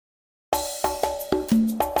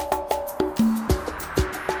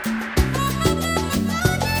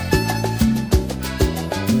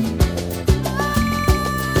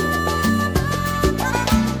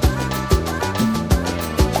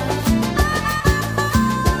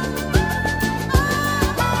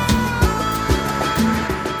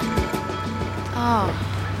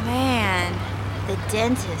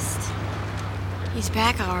dentist. He's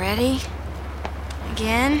back already?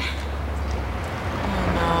 Again?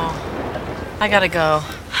 Oh, no. I gotta go.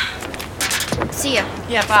 See ya.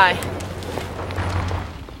 Yeah, bye.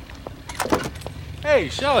 Hey,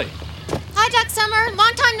 Shelly. Hi, Doc Summer.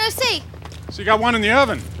 Long time no see. So you got one in the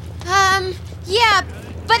oven. Yeah,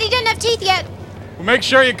 but he didn't have teeth yet. Well, make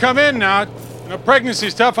sure you come in now. You know,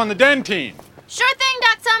 pregnancy's tough on the dentine. Sure thing,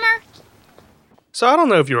 Doc Summer. So I don't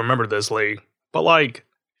know if you remember this, Lee, but like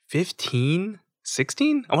 15,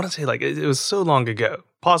 16? I want to say like it was so long ago,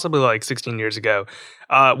 possibly like 16 years ago.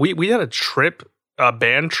 We had a trip, a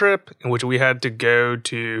band trip, in which we had to go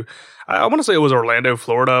to, I want to say it was Orlando,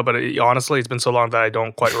 Florida, but honestly, it's been so long that I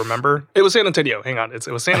don't quite remember. It was San Antonio. Hang on. It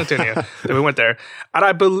was San Antonio that we went there. And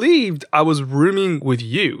I believed I was rooming with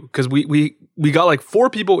you because we got like 4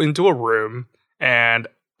 people into a room, and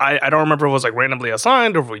I don't remember if it was like randomly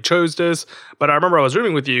assigned or if we chose this, but I remember I was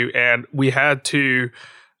rooming with you and we had to,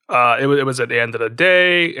 it was at the end of the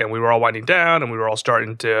day and we were all winding down and we were all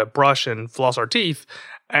starting to brush and floss our teeth.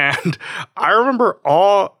 And I remember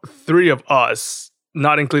all 3 of us,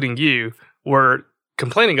 not including you, were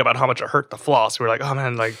complaining about how much it hurt to floss. We were like, oh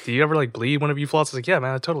man, like, do you ever like bleed whenever you floss? I was like, yeah,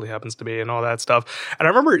 man, it totally happens to me and all that stuff. And I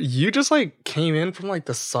remember you just like came in from like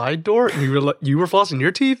the side door and you were flossing your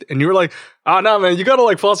teeth and you were like, oh no, man, you gotta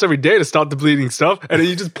like floss every day to stop the bleeding stuff. And then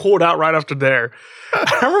you just pulled out right after there.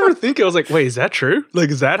 I remember thinking, I was like, wait, is that true? Like,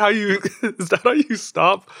 is that how you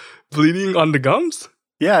stop bleeding on the gums?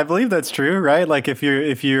 Yeah, I believe that's true, right? Like if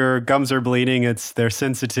your gums are bleeding, they're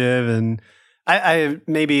sensitive, and I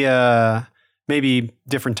maybe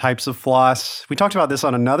different types of floss. We talked about this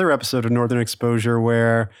on another episode of Northern Exposure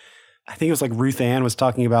where I think it was like Ruth Ann was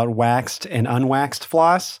talking about waxed and unwaxed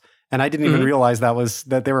floss, and I didn't even realize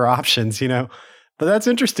that there were options, you know. But that's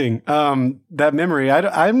interesting. That memory,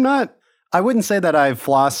 I wouldn't say that I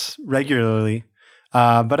floss regularly,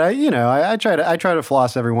 but I try to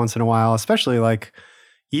floss every once in a while, especially like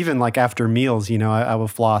even like after meals, you know, I will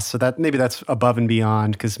floss. So that maybe that's above and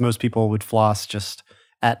beyond because most people would floss just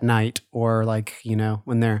at night or like, you know,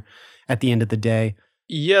 when they're at the end of the day.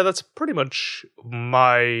 Yeah, that's pretty much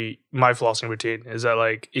my flossing routine is that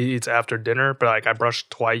like it's after dinner, but like I brush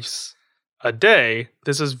twice a day.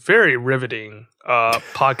 This is very riveting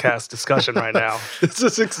podcast discussion right now. This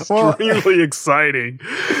is extremely exciting.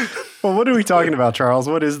 Well, what are we talking about, Charles?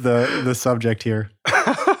 What is the subject here?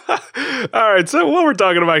 All right, so what we're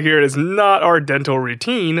talking about here is not our dental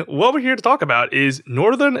routine. What we're here to talk about is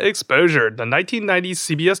Northern Exposure, the 1990s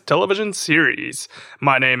CBS television series.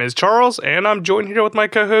 My name is Charles, and I'm joined here with my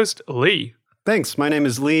co-host, Lee. Thanks. My name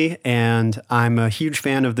is Lee, and I'm a huge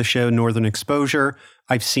fan of the show Northern Exposure.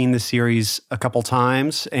 I've seen the series a couple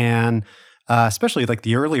times, and especially like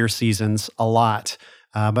the earlier seasons, a lot.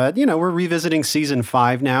 But, you know, we're revisiting season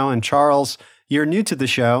 5 now, and Charles, you're new to the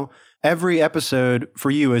show. Every episode for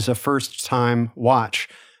you is a first-time watch.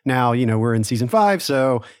 Now, you know, we're in season 5,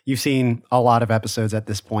 so you've seen a lot of episodes at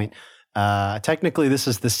this point. Technically, this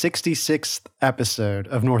is the 66th episode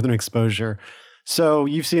of Northern Exposure, so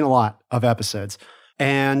you've seen a lot of episodes.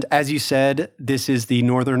 And as you said, this is the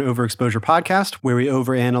Northern Overexposure podcast, where we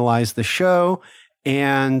overanalyze the show.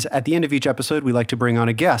 And at the end of each episode, we like to bring on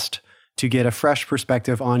a guest to get a fresh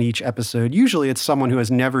perspective on each episode. Usually it's someone who has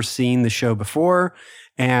never seen the show before.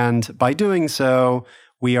 And by doing so,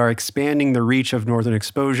 we are expanding the reach of Northern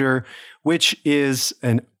Exposure, which is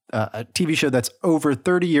a TV show that's over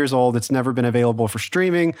 30 years old. It's never been available for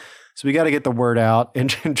streaming. So we got to get the word out and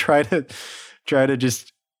try to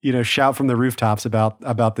just, you know, shout from the rooftops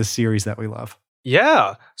about this series that we love.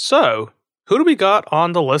 Yeah. So who do we got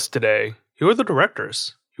on the list today? Who are the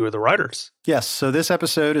directors? Who are the writers? Yes. So this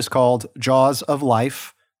episode is called Jaws of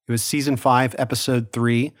Life. It was season 5, episode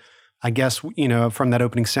 3. I guess, you know, from that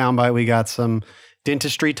opening soundbite, we got some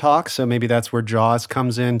dentistry talk. So maybe that's where Jaws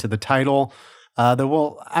comes into the title.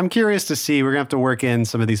 I'm curious to see, we're going to have to work in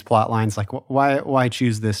some of these plot lines, like why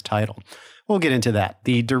choose this title? We'll get into that.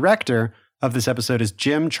 The director of this episode is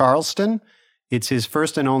Jim Charleston. It's his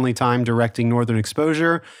first and only time directing Northern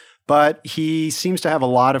Exposure, but he seems to have a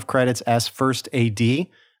lot of credits as first AD,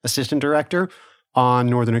 assistant director, on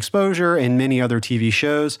Northern Exposure and many other TV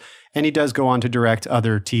shows. And he does go on to direct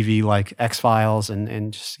other TV like X-Files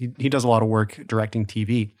and just, he does a lot of work directing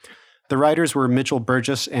TV. The writers were Mitchell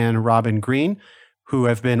Burgess and Robin Green, who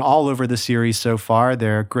have been all over the series so far.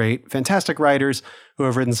 They're great, fantastic writers who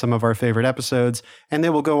have written some of our favorite episodes. And they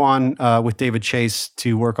will go on with David Chase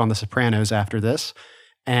to work on The Sopranos after this.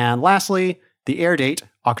 And lastly, the air date,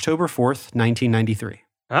 October 4th, 1993.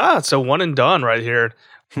 So one and done right here.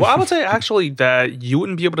 Well, I would say actually that you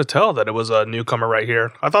wouldn't be able to tell that it was a newcomer right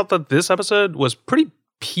here. I thought that this episode was pretty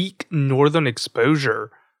peak Northern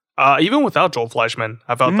Exposure. Even without Joel Fleischman,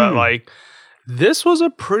 I felt that like this was a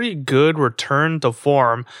pretty good return to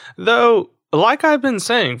form. Though, like I've been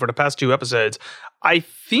saying for the past 2 episodes, I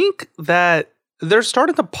think that they're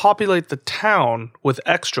starting to populate the town with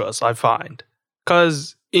extras, I find.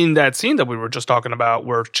 Because in that scene that we were just talking about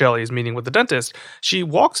where Shelley is meeting with the dentist, she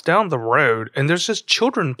walks down the road and there's just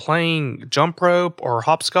children playing jump rope or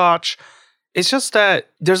hopscotch. It's just that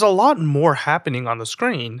there's a lot more happening on the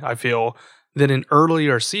screen, I feel, than in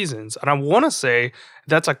earlier seasons. And I want to say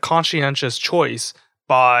that's a conscientious choice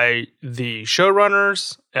by the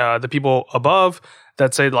showrunners, the people above,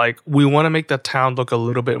 that say, like, we want to make the town look a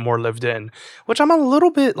little bit more lived in, which I'm a little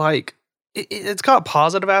bit like, it's got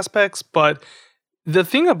positive aspects, but the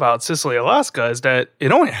thing about Cicely, Alaska is that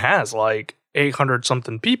it only has like 800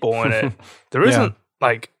 something people in it. There isn't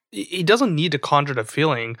like, it doesn't need to conjure the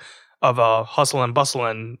feeling of a hustle and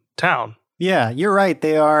bustling town. Yeah, you're right.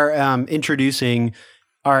 They are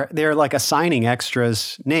they're like assigning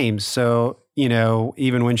extras names. So, you know,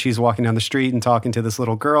 even when she's walking down the street and talking to this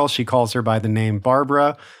little girl, she calls her by the name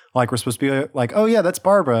Barbara. Like, we're supposed to be like, oh yeah, that's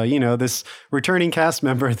Barbara, you know, this returning cast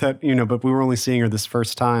member that, you know, but we were only seeing her this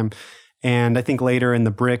first time. And I think later in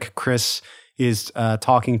the Brick, Chris is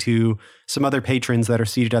talking to some other patrons that are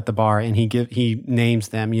seated at the bar, and he names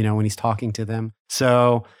them, you know, when he's talking to them.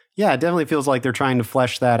 So yeah, it definitely feels like they're trying to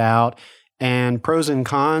flesh that out. And pros and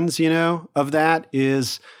cons, you know, of that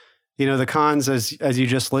is, you know, the cons, as you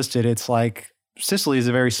just listed, it's like Cicely is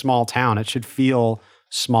a very small town. It should feel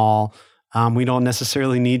small. We don't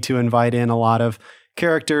necessarily need to invite in a lot of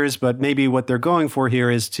characters, but maybe what they're going for here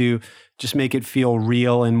is to just make it feel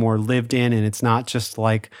real and more lived in. And it's not just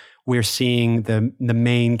like we're seeing the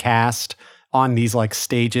main cast on these like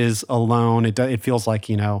stages alone. It feels like,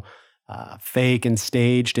 you know, fake and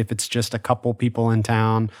staged if it's just a couple people in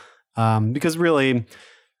town. Because really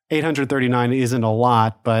 839 isn't a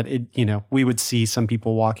lot, but it, you know, we would see some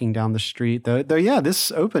people walking down the street. Though, yeah,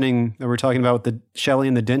 this opening that we're talking about with the Shelley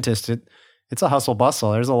and the dentist, it's a hustle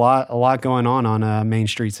bustle. There's a lot going on Main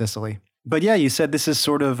Street, Cicely. But yeah, you said this is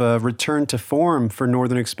sort of a return to form for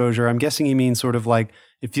Northern Exposure. I'm guessing you mean sort of like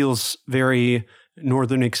it feels very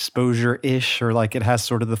Northern Exposure-ish, or like it has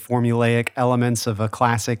sort of the formulaic elements of a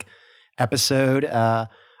classic episode. I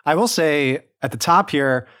will say at the top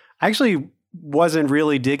here, I actually wasn't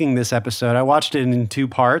really digging this episode. I watched it in 2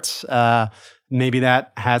 parts. Maybe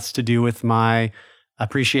that has to do with my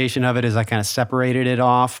appreciation of it as I kind of separated it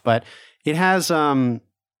off. But it has, I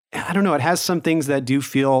don't know, it has some things that do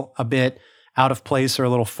feel a bit out of place or a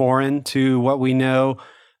little foreign to what we know,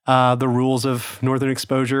 the rules of Northern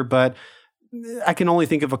Exposure. But I can only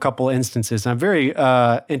think of a couple instances. I'm very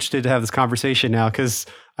interested to have this conversation now because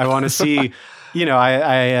I want to see, you know,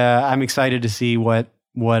 I'm excited to see what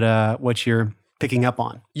you're picking up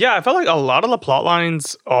on. Yeah, I felt like a lot of the plot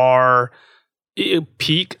lines are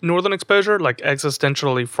peak Northern Exposure, like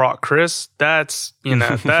existentially fraught Chris. That's, you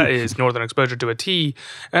know, that is Northern Exposure to a T.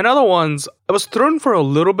 And other ones, I was thrown for a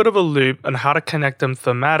little bit of a loop on how to connect them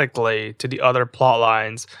thematically to the other plot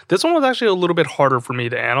lines. This one was actually a little bit harder for me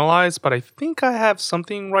to analyze, but I think I have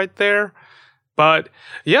something right there. But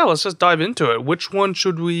yeah, let's just dive into it. Which one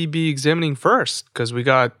should we be examining first? Because we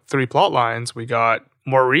got 3 plot lines. We got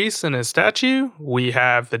Maurice and his statue. We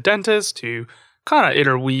have the dentist who kind of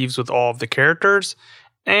interweaves with all of the characters.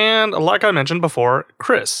 And like I mentioned before,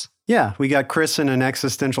 Chris. Yeah, we got Chris in an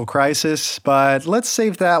existential crisis, but let's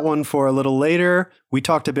save that one for a little later. We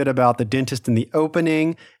talked a bit about the dentist in the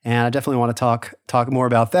opening, and I definitely want to talk more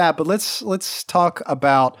about that. But let's talk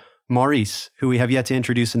about Maurice, who we have yet to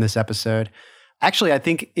introduce in this episode. Actually, I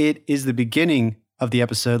think it is the beginning of the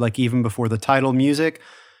episode, like even before the title music.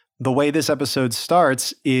 The way this episode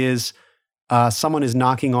starts is someone is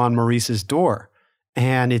knocking on Maurice's door,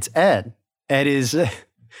 and it's Ed. Ed is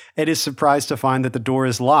surprised to find that the door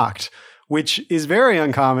is locked, which is very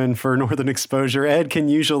uncommon for Northern Exposure. Ed can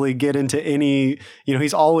usually get into any, you know,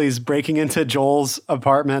 he's always breaking into Joel's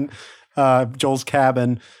apartment, Joel's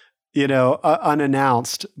cabin, you know,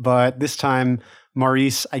 unannounced. But this time,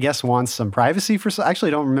 Maurice, I guess, wants some privacy I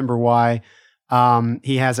actually don't remember why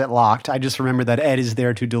he has it locked. I just remember that Ed is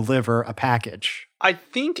there to deliver a package. I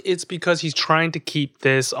think it's because he's trying to keep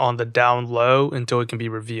this on the down low until it can be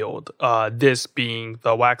revealed. This being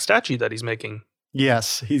the wax statue that he's making.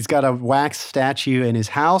 Yes, he's got a wax statue in his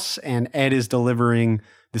house, and Ed is delivering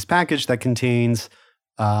this package that contains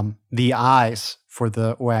the eyes for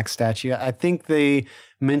the wax statue. I think they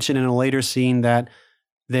mention in a later scene that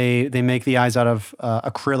they make the eyes out of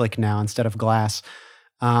acrylic now instead of glass.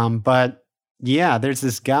 But yeah, there's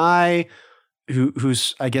this guy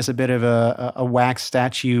who's, I guess, a bit of a wax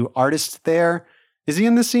statue artist there. Is he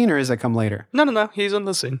in this scene or does that come later? No. He's in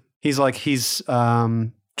the scene. He's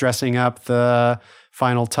dressing up the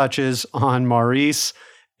final touches on Maurice.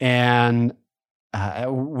 And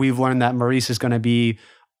we've learned that Maurice is going to be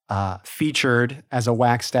featured as a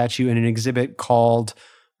wax statue in an exhibit called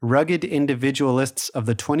Rugged Individualists of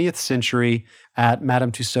the 20th Century at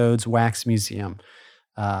Madame Tussauds Wax Museum.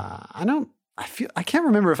 I can't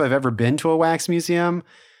remember if I've ever been to a wax museum.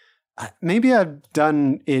 Maybe I've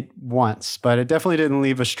done it once, but it definitely didn't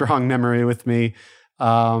leave a strong memory with me. So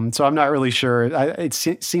I'm not really sure. It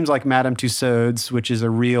seems like Madame Tussauds, which is a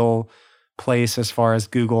real place as far as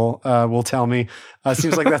Google will tell me,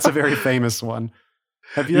 seems like that's a very famous one.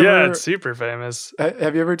 It's super famous.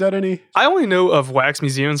 Have you ever done any? I only know of wax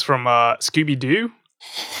museums from Scooby-Doo.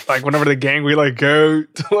 Like whenever the gang, we like go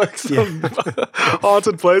to like some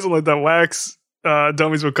haunted place and like that wax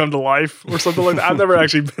dummies would come to life or something like that. I've never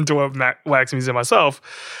actually been to a wax museum myself.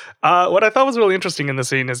 What I thought was really interesting in the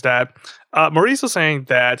scene is that Maurice was saying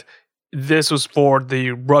that this was for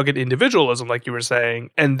the rugged individualism, like you were saying,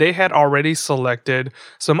 and they had already selected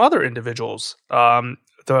some other individuals.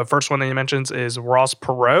 The first one that he mentions is Ross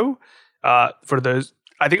Perot. For those,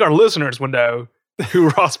 I think our listeners would know who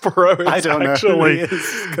Ross Perot is. I don't actually know who he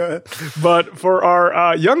is. Go ahead. But for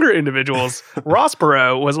our younger individuals, Ross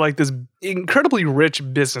Perot was like this incredibly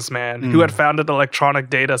rich businessman who had founded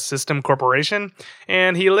Electronic Data System Corporation,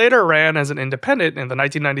 and he later ran as an independent in the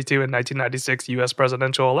 1992 and 1996 U.S.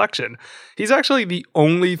 presidential election. He's actually the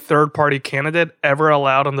only third-party candidate ever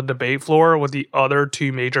allowed on the debate floor with the other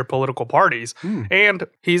two major political parties, and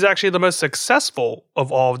he's actually the most successful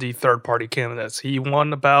of all of the third-party candidates. He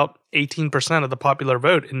won about 18% of the popular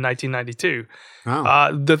vote in 1992.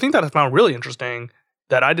 Wow. The thing that I found really interesting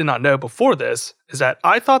that I did not know before this is that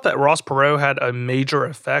I thought that Ross Perot had a major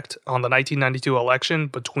effect on the 1992 election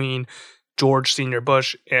between George Sr.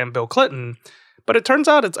 Bush and Bill Clinton, but it turns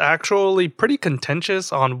out it's actually pretty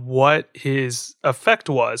contentious on what his effect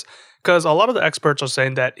was, because a lot of the experts are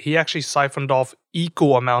saying that he actually siphoned off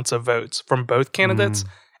equal amounts of votes from both candidates,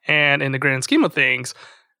 and in the grand scheme of things,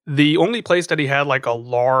 the only place that he had like a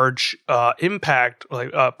large impact,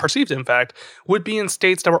 like perceived impact, would be in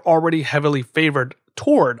states that were already heavily favored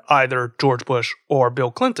toward either George Bush or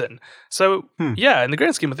Bill Clinton. So yeah, in the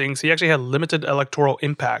grand scheme of things, he actually had limited electoral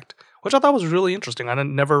impact, which I thought was really interesting. I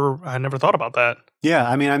never thought about that. Yeah,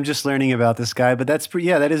 I mean, I'm just learning about this guy, but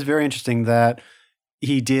that is very interesting that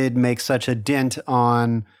he did make such a dent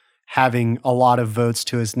on having a lot of votes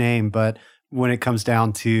to his name. But when it comes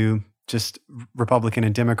down to just Republican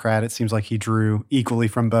and Democrat, it seems like he drew equally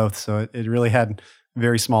from both. So it really had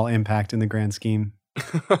very small impact in the grand scheme.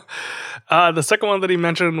 The second one that he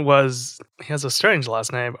mentioned was, he has a strange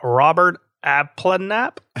last name, Robert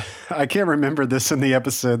Abplanalp. I can't remember this in the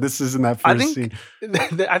episode. This is in that first scene.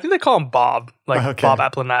 I think they call him Bob, like Bob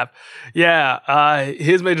Abplanalp. Yeah,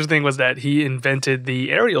 his major thing was that he invented the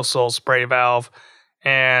aerosol spray valve,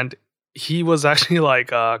 and he was actually like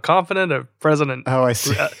confident of President. Oh, I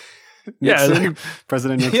see. Nixon? Yeah,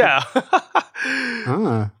 President Nixon.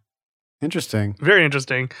 Yeah. Interesting. Very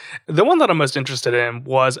interesting. The one that I'm most interested in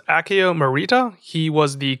was Akio Morita. He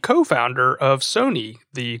was the co-founder of Sony,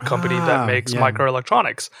 the company that makes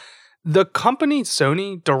microelectronics. The company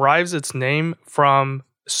Sony derives its name from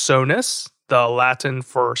sonus, the Latin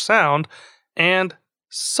for sound, and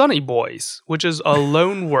Sonny Boys, which is a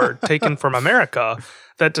loan word taken from America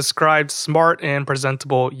that describes smart and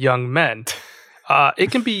presentable young men.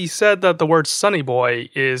 It can be said that the word Sonny Boy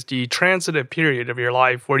is the transitive period of your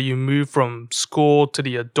life where you move from school to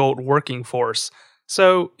the adult working force.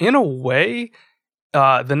 So, in a way,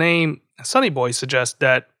 the name Sonny Boy suggests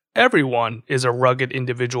that everyone is a rugged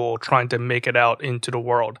individual trying to make it out into the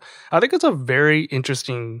world. I think it's a very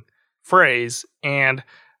interesting phrase, and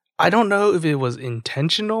I don't know if it was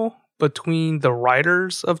intentional between the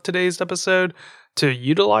writers of today's episode to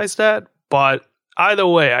utilize that, but either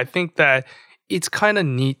way, I think that it's kind of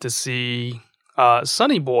neat to see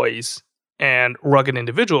Sonny Boys and rugged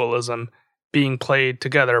individualism being played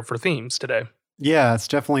together for themes today. Yeah, it's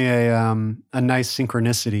definitely a nice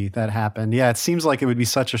synchronicity that happened. Yeah, it seems like it would be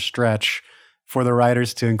such a stretch for the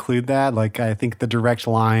writers to include that. Like, I think the direct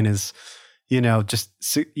line is,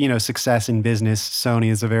 success in business. Sony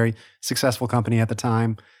is a very successful company at the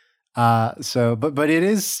time. But it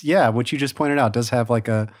is, what you just pointed out does have like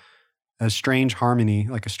a strange harmony,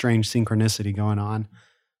 like a strange synchronicity going on.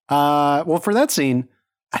 Well, for that scene,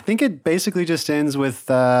 I think it basically just ends with,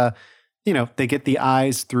 they get the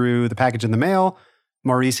eyes through the package in the mail.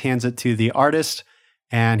 Maurice hands it to the artist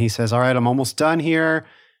and he says, all right, I'm almost done here.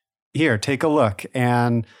 Here, take a look.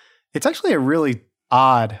 And it's actually a really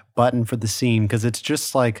odd button for the scene because it's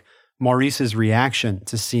just like Maurice's reaction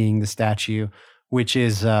to seeing the statue, which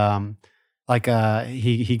is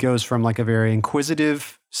he goes from like a very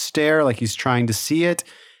inquisitive stare, like he's trying to see it,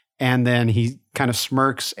 and then he kind of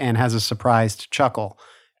smirks and has a surprised chuckle,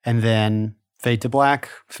 and then fade to black,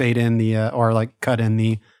 fade in the or like cut in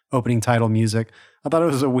the opening title music. I thought it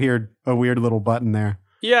was a weird little button there.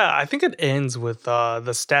 Yeah, I think it ends with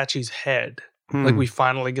the statue's head. Like we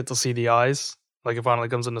finally get to see the eyes. Like it finally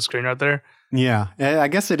comes on the screen right there. Yeah, I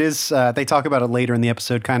guess it is. They talk about it later in the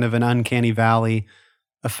episode, kind of an uncanny valley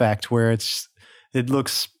effect where it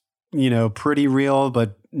looks, pretty real,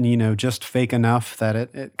 but, just fake enough that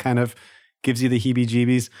it kind of gives you the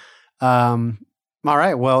heebie-jeebies. All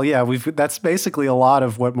right. Well, yeah, that's basically a lot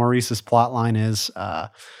of what Maurice's plotline is,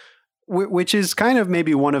 which is kind of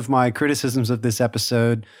maybe one of my criticisms of this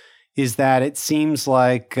episode, is that it seems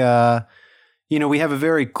like, we have a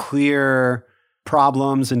very clear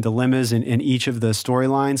problems and dilemmas in each of the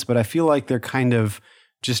storylines, but I feel like they're kind of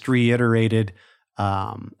just reiterated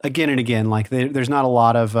again and again. Like there's not a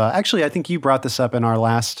lot of, actually, I think you brought this up in our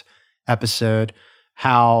last episode,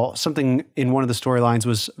 how something in one of the storylines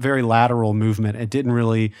was very lateral movement. It didn't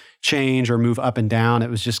really change or move up and down. It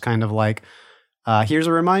was just kind of like, here's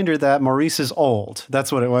a reminder that Maurice is old.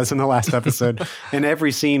 That's what it was in the last episode. And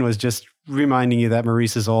every scene was just reminding you that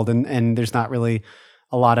Maurice is old, and there's not really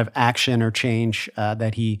a lot of action or change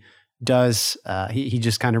that he does. He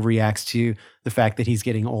just kind of reacts to the fact that he's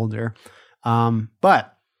getting older.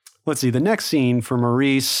 But let's see, the next scene for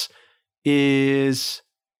Maurice is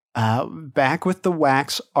back with the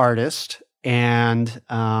wax artist. And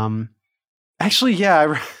actually,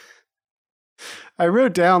 yeah, I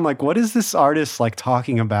wrote down, like, what is this artist like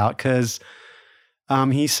talking about? Because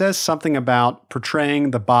he says something about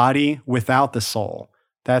portraying the body without the soul.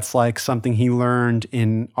 That's like something he learned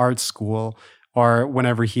in art school or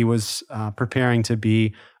whenever he was preparing to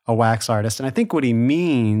be a wax artist. And I think what he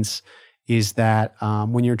means is that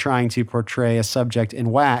when you're trying to portray a subject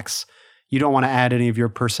in wax, you don't want to add any of your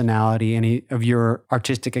personality, any of your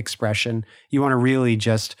artistic expression. You want to really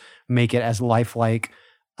just make it as lifelike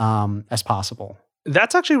as possible.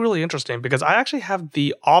 That's actually really interesting because I actually have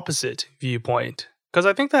the opposite viewpoint. Because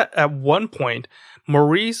I think that at one point,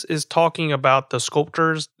 Maurice is talking about the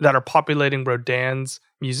sculptures that are populating Rodin's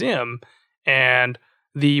museum. And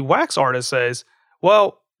the wax artist says,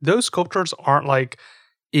 well, those sculptures aren't like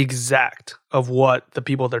exact of what the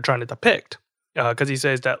people they're trying to depict. Because he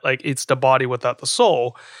says that like it's the body without the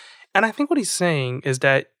soul. And I think what he's saying is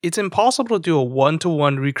that it's impossible to do a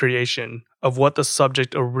one-to-one recreation of what the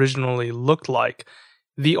subject originally looked like.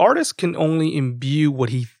 The artist can only imbue what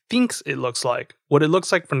he thinks it looks like, what it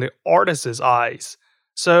looks like from the artist's eyes.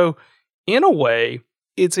 So, in a way,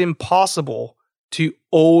 it's impossible to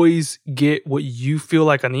always get what you feel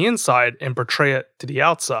like on the inside and portray it to the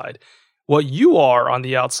outside. What you are on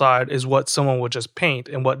the outside is what someone would just paint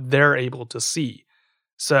and what they're able to see.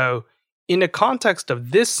 So, in the context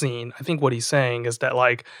of this scene, I think what he's saying is that,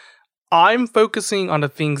 like, I'm focusing on the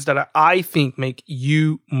things that I think make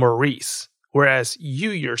you Maurice, whereas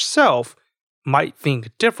you yourself might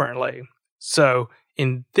think differently. So,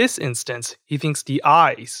 in this instance, he thinks the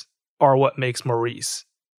eyes are what makes Maurice.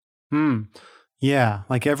 Yeah,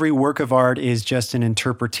 like every work of art is just an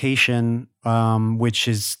interpretation, which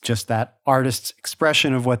is just that artist's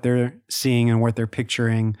expression of what they're seeing and what they're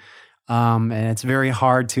picturing. And it's very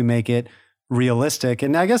hard to make it realistic.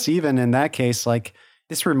 And I guess even in that case, like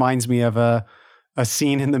this reminds me of a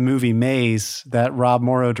scene in the movie Maze that Rob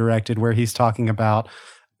Morrow directed, where he's talking about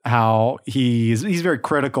how he's very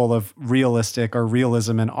critical of realistic or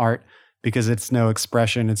realism in art because it's no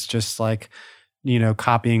expression. It's just like,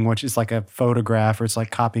 copying what is like a photograph, or it's like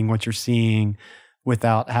copying what you're seeing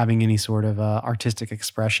without having any sort of artistic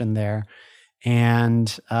expression there.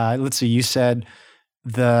 And let's see, you said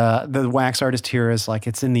the wax artist here is like,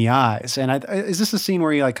 it's in the eyes. And is this a scene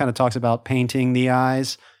where he like kind of talks about painting the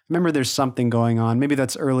eyes? Remember there's something going on. Maybe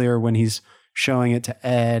that's earlier when he's showing it to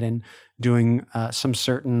Ed and doing some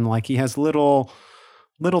certain, like he has little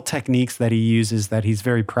techniques that he uses that he's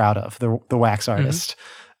very proud of, the wax artist. Mm-hmm.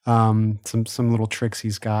 Some little tricks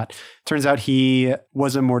he's got. Turns out he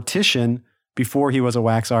was a mortician before he was a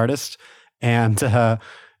wax artist. And,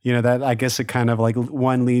 that I guess it kind of like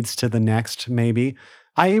one leads to the next, maybe.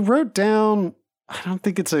 I wrote down, I don't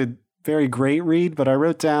think it's a very great read, but I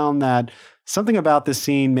wrote down that something about this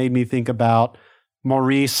scene made me think about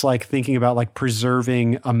Maurice, like thinking about like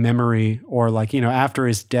preserving a memory, or like, after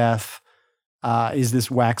his death, is this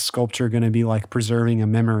wax sculpture going to be like preserving a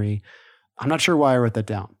memory? I'm not sure why I wrote that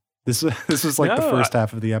down. This was like the No, first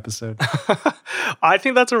half of the episode. I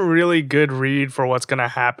think that's a really good read for what's going to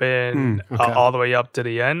happen okay. all the way up to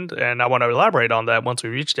the end. And I want to elaborate on that once we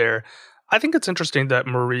reach there. I think it's interesting that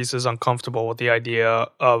Maurice is uncomfortable with the idea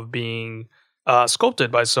of being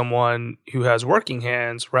sculpted by someone who has working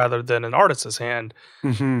hands rather than an artist's hand.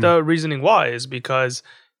 Mhm. The reasoning why is because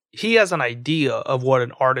he has an idea of what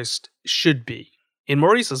an artist should be. In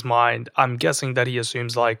Maurice's mind, I'm guessing that he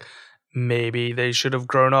assumes like maybe they should have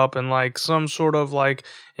grown up in like some sort of like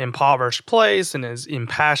impoverished place and is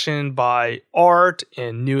impassioned by art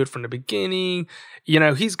and knew it from the beginning.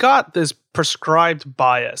 He's got this prescribed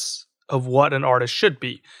bias of what an artist should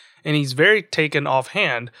be. And he's very taken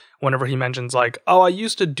offhand whenever he mentions like, oh, I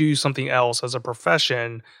used to do something else as a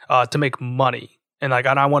profession to make money. And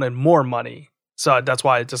I wanted more money. So that's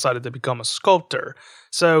why I decided to become a sculptor.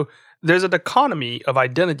 So there's a dichotomy of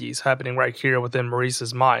identities happening right here within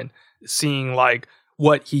Maurice's mind, seeing like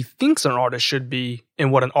what he thinks an artist should be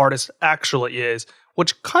and what an artist actually is,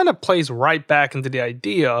 which kind of plays right back into the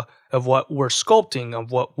idea of what we're sculpting, of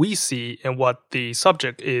what we see and what the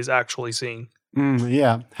subject is actually seeing.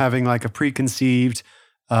 Yeah, having like a preconceived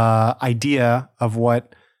idea of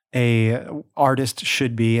what a artist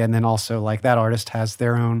should be, and then also like that artist has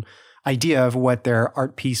their own idea of what their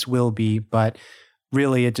art piece will be, but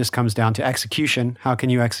really it just comes down to execution. How can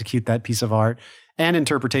you execute that piece of art? And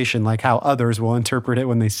interpretation, like how others will interpret it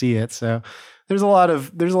when they see it. So there's a lot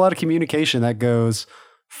of communication that goes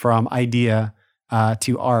from idea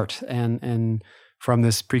to art, and from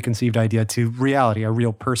this preconceived idea to reality, a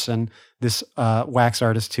real person. This wax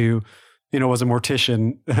artist who, was a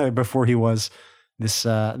mortician before he was this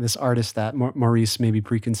artist that Maurice maybe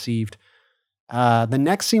preconceived. The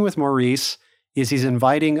next scene with Maurice is he's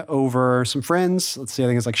inviting over some friends. Let's see, I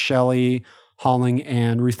think it's like Shelley, Holling,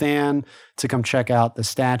 and Ruthann to come check out the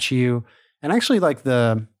statue. And actually, like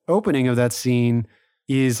the opening of that scene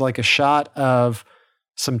is like a shot of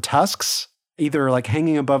some tusks, either like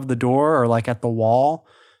hanging above the door or like at the wall,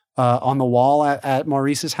 on the wall at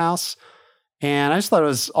Maurice's house. And I just thought it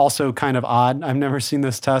was also kind of odd. I've never seen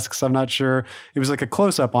those tusks. I'm not sure. It was like a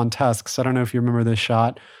close-up on tusks. I don't know if you remember this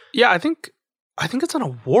shot. Yeah, I think it's on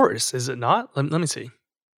a walrus, is it not? Let me see.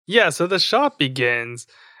 Yeah, so the shot begins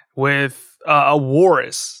with a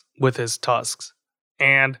walrus with his tusks.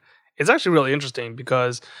 And it's actually really interesting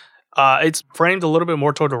because it's framed a little bit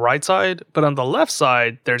more toward the right side, but on the left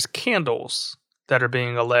side, there's candles that are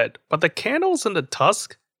being lit. But the candles and the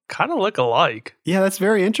tusk kind of look alike. Yeah, that's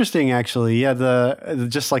very interesting, actually. Yeah, the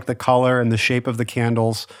just like the color and the shape of the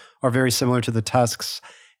candles are very similar to the tusks.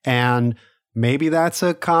 And maybe that's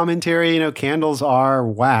a commentary. Candles are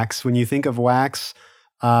wax. When you think of wax,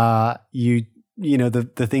 the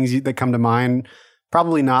things that come to mind,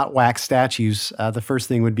 probably not wax statues. The first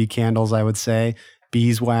thing would be candles, I would say.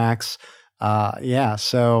 Beeswax.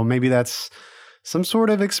 So maybe that's some sort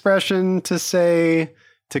of expression to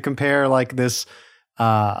compare like this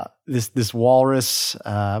walrus,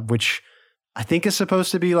 which I think is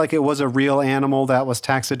supposed to be like it was a real animal that was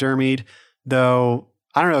taxidermied, though.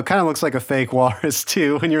 I don't know. It kind of looks like a fake walrus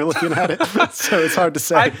too when you're looking at it. So it's hard to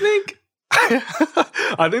say. I think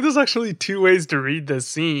there's actually two ways to read this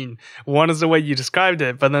scene. One is the way you described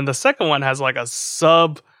it, but then the second one has like a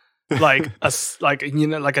sub, like like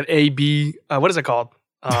an A-B. What is it called?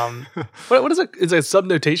 What is it? It's a sub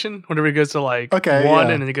notation whenever it goes to like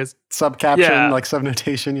one and then it goes sub caption, like sub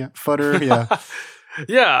notation, footer,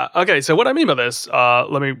 Yeah. Okay. So what I mean by this,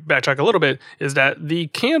 let me backtrack a little bit, is that the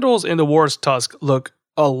candles in the walrus tusk look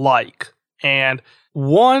alike, and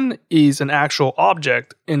one is an actual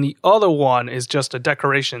object, and the other one is just a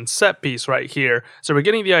decoration set piece right here. So we're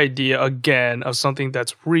getting the idea again of something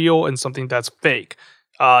that's real and something that's fake.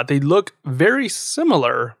 They look very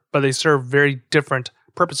similar, but they serve very different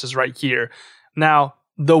purposes right here. Now,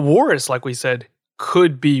 the walrus, like we said,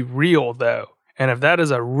 could be real though. And if that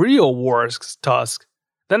is a real walrus tusk,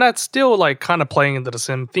 then that's still like kind of playing into the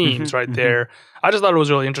same themes there. I just thought it was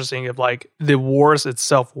really interesting if like the walrus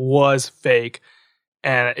itself was fake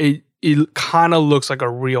and it kind of looks like a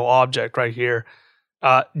real object right here.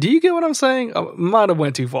 Do you get what I'm saying? I might have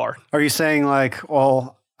went too far. Are you saying like,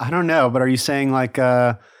 well, I don't know, but are you saying like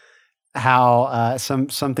how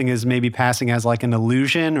something is maybe passing as like an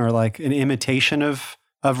illusion or like an imitation of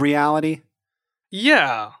reality?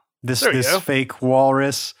 Yeah. This fake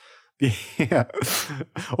walrus. Yeah.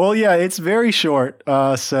 Well, yeah, it's very short.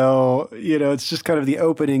 So, it's just kind of the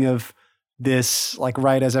opening of this, like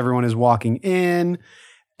right as everyone is walking in,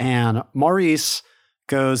 and Maurice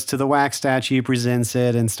goes to the wax statue, presents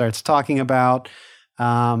it, and starts talking about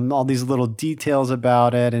all these little details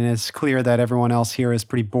about it. And it's clear that everyone else here is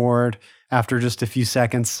pretty bored after just a few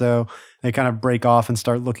seconds. So they kind of break off and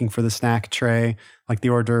start looking for the snack tray, like the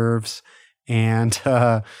hors d'oeuvres. And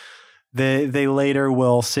they later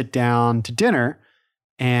will sit down to dinner.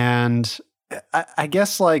 And I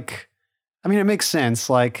guess it makes sense.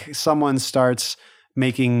 Like someone starts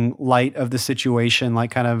making light of the situation,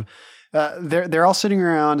 like kind of, they're all sitting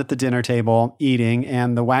around at the dinner table eating,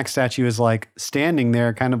 and the wax statue is like standing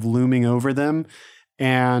there kind of looming over them.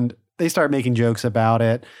 And they start making jokes about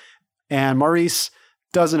it. And Maurice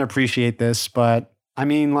doesn't appreciate this, but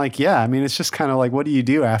it's just kind of like, what do you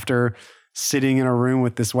do after sitting in a room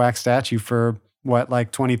with this wax statue for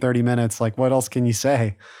 20, 30 minutes? Like, what else can you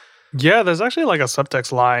say? Yeah, there's actually like a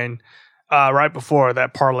subtext line right before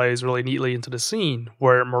that parlays really neatly into the scene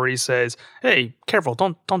where Maurice says, "Hey, careful,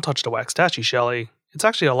 don't touch the wax statue, Shelley. It's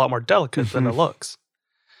actually a lot more delicate than it looks."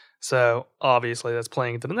 So obviously that's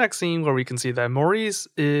playing into the next scene where we can see that Maurice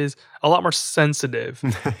is a lot more sensitive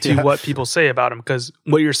to what people say about him, because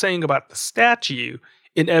what you're saying about the statue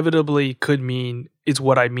inevitably could mean it's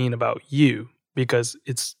what I mean about you, because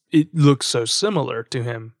it looks so similar to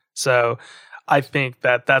him. So I think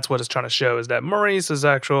that that's what it's trying to show, is that Maurice is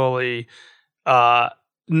actually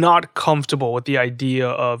not comfortable with the idea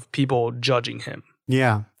of people judging him.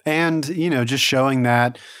 Yeah. And, just showing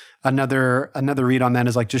that another read on that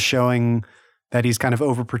is like just showing that he's kind of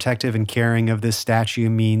overprotective and caring of this statue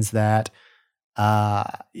means that,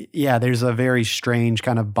 there's a very strange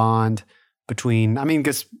kind of bond between,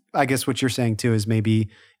 I guess what you're saying too is maybe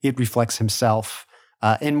it reflects himself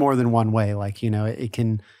in more than one way. Like, it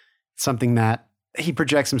can, something that he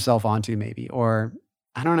projects himself onto maybe, or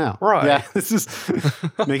I don't know. Right. Yeah. This is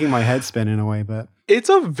making my head spin in a way, but it's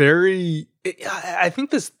I think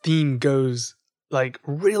this theme goes like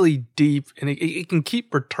really deep, and it can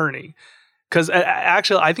keep returning. Because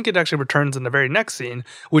actually, I think it actually returns in the very next scene,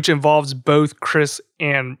 which involves both Chris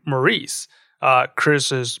and Maurice.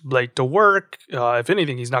 Chris is late to work. If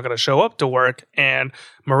anything, he's not going to show up to work. And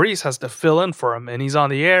Maurice has to fill in for him. And he's on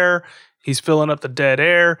the air. He's filling up the dead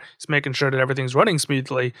air. He's making sure that everything's running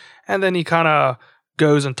smoothly. And then he kind of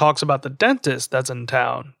goes and talks about the dentist that's in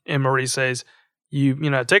town. And Maurice says, you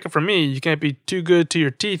take it from me, you can't be too good to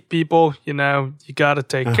your teeth, people. You got to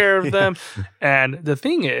take care of them. And the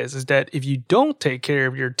thing is that if you don't take care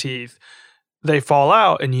of your teeth, they fall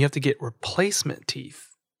out and you have to get replacement teeth.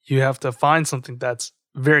 You have to find something that's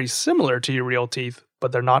very similar to your real teeth,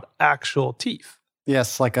 but they're not actual teeth.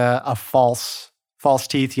 Yes, like a false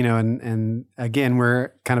teeth, and again,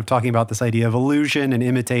 we're kind of talking about this idea of illusion and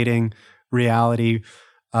imitating reality.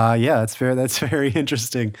 That's very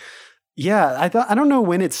interesting. Yeah, I don't know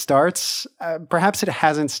when it starts. Perhaps it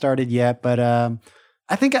hasn't started yet, but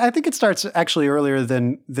I think it starts actually earlier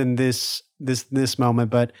than this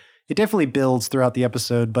moment, but it definitely builds throughout the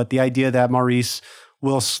episode. But the idea that Maurice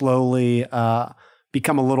will slowly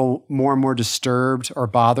become a little more and more disturbed or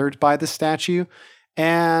bothered by the statue.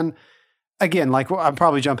 And again, like I'm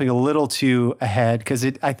probably jumping a little too ahead because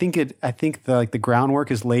I think the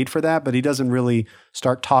groundwork is laid for that, but he doesn't really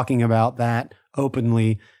start talking about that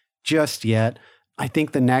openly just yet. I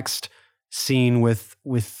think the next scene with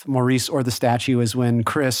Maurice or the statue is when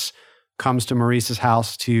Chris comes to Maurice's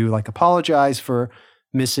house to like apologize for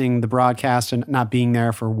missing the broadcast and not being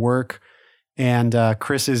there for work. And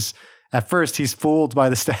Chris is, at first, he's fooled by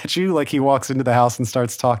the statue. Like he walks into the house and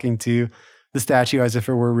starts talking to the statue as if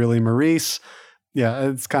it were really Maurice.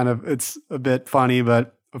 Yeah, it's a bit funny,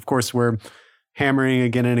 but of course we're hammering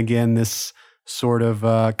again and again this sort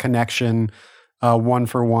of connection,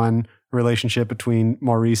 one-for-one relationship between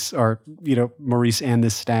Maurice and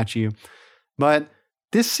this statue. But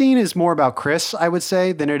this scene is more about Chris, I would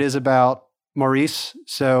say, than it is about Maurice.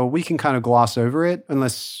 So we can kind of gloss over it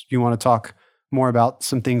unless you want to talk more about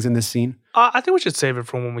some things in this scene. I think we should save it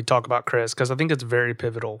for when we talk about Chris, because I think it's very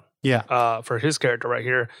pivotal for his character right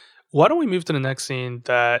here. Why don't we move to the next scene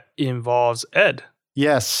that involves Ed?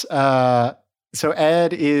 Yes. So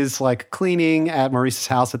Ed is like cleaning at Maurice's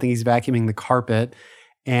house. I think he's vacuuming the carpet,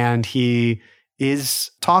 and he is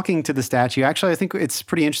talking to the statue. Actually, I think it's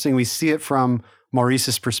pretty interesting. We see it from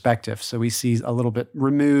Maurice's perspective. So we see a little bit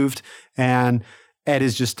removed, and Ed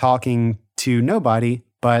is just talking to nobody,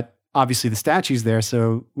 but obviously the statue's there.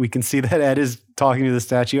 So we can see that Ed is talking to the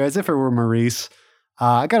statue as if it were Maurice.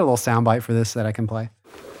 I got a little soundbite for this that I can play.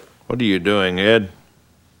 What are you doing, Ed?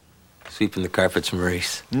 Sweeping the carpets,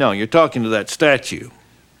 Maurice. No, you're talking to that statue.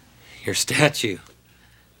 Your statue?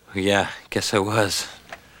 Yeah, guess I was.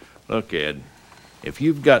 Look, Ed, if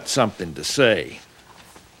you've got something to say,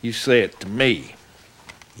 you say it to me.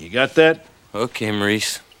 You got that? Okay,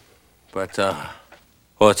 Maurice. But,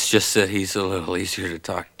 it's just that he's a little easier to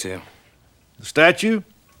talk to. The statue?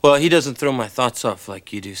 Well, he doesn't throw my thoughts off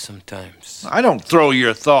like you do sometimes. I don't throw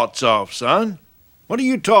your thoughts off, son. What are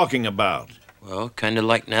you talking about? Well, kind of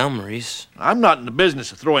like now, Maurice. I'm not in the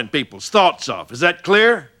business of throwing people's thoughts off. Is that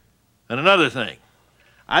clear? And another thing,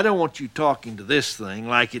 I don't want you talking to this thing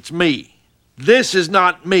like it's me. This is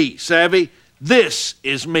not me, savvy? This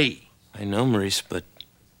is me. I know, Maurice, but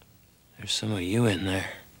there's some of you in there.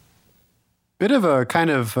 Bit of a kind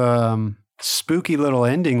of spooky little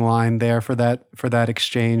ending line there for that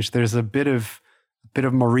exchange. There's a bit of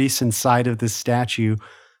Maurice inside of this statue.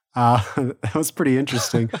 That was pretty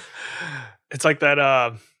interesting. It's like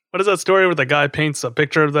that. What is that story where the guy paints a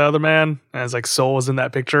picture of the other man and his like soul is in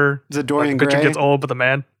that picture? Is it Dorian like, the picture Gray? gets old, but the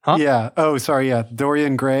man, huh? Yeah. Oh, sorry. Yeah,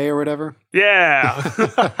 Dorian Gray or whatever. Yeah.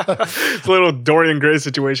 It's a little Dorian Gray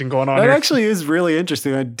situation going on That here. actually is really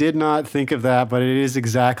interesting. I did not think of that, but it is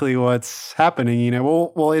exactly what's happening. You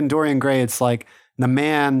know, well, in Dorian Gray, it's like the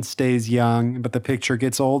man stays young, but the picture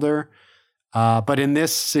gets older. But in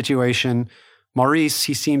this situation, Maurice,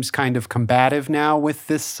 he seems kind of combative now with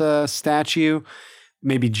this statue,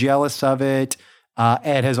 maybe jealous of it.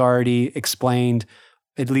 Ed has already explained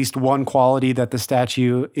at least one quality that the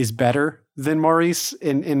statue is better than Maurice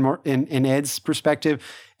in Ed's perspective.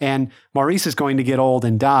 And Maurice is going to get old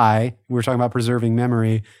and die. We're talking about preserving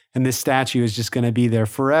memory, and this statue is just going to be there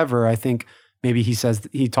forever. I think maybe he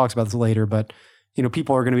talks about this later, but you know,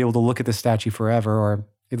 people are going to be able to look at the statue forever, or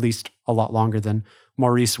at least a lot longer than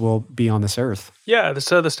Maurice will be on this earth. Yeah,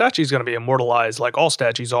 so the statue is going to be immortalized like all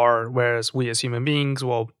statues are, whereas we as human beings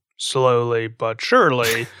will slowly but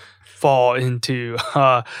surely fall into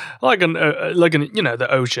like an the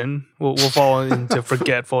ocean. We'll fall into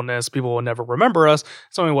forgetfulness. People will never remember us.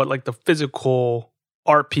 It's only what like the physical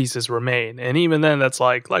art pieces remain, and even then, that's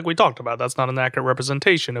like we talked about. That's not an accurate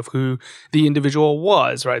representation of who the individual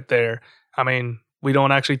was right there. I mean, we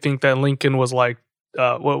don't actually think that Lincoln was like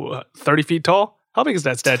 30 feet tall. How big is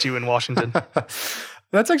that statue in Washington?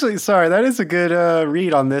 That is a good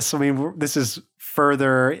read on this. I mean, this is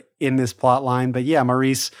further in this plot line, but yeah,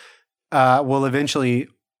 Maurice will eventually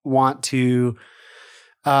want to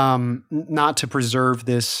not to preserve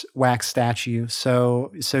this wax statue.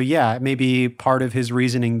 So yeah, maybe part of his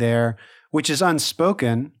reasoning there, which is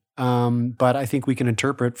unspoken, but I think we can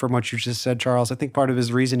interpret from what you just said, Charles. I think part of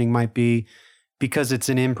his reasoning might be because it's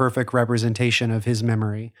an imperfect representation of his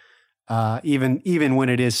memory. Even when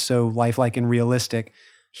it is so lifelike and realistic,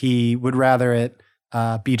 he would rather it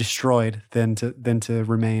be destroyed than to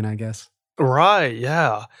remain, I guess. Right,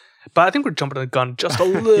 yeah. But I think we're jumping the gun just a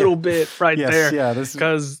little bit there. Yeah,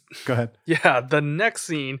 because go ahead. Yeah, the next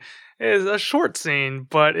scene is a short scene,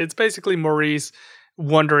 but it's basically Maurice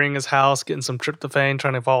wandering his house, getting some tryptophan,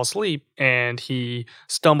 trying to fall asleep, and he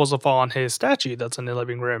stumbles upon his statue that's in the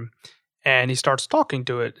living room, and he starts talking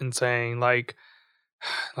to it and saying like,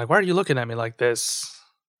 why are you looking at me like this?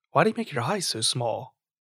 Why do you make your eyes so small?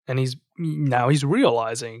 And he's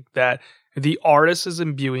realizing that the artist is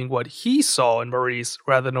imbuing what he saw in Maurice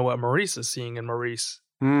rather than what Maurice is seeing in Maurice.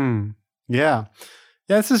 Yeah,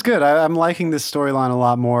 this is good. I'm liking this storyline a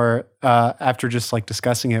lot more after just like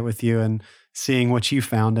discussing it with you and seeing what you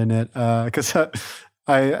found in it. Because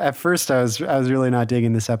at first I was really not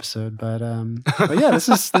digging this episode, but yeah, this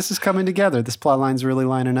is coming together. This plot line's really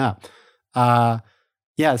lining up.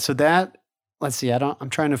 Yeah, so that, let's see, I'm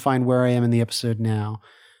trying to find where I am in the episode now.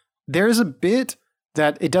 There's a bit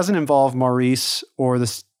that it doesn't involve Maurice or the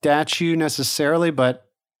statue necessarily, but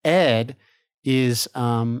Ed is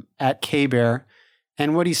at K-Bear,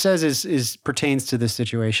 and what he says is pertains to this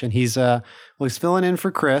situation. He's filling in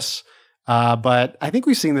for Chris, but I think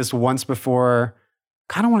we've seen this once before.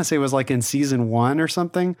 Kind of want to say it was like in season 1 or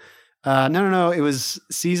something. No, it was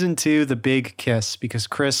season 2, The Big Kiss, because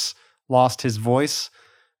Chris lost his voice,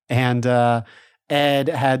 and Ed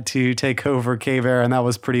had to take over K-Bear, and that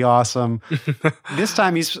was pretty awesome. This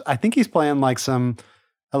time I think he's playing like some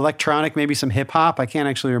electronic, maybe some hip hop. I can't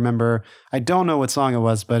actually remember. I don't know what song it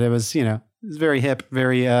was, but it was, it was very hip,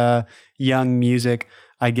 very young music,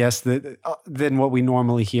 I guess, than what we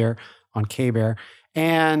normally hear on K-Bear.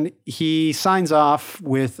 And he signs off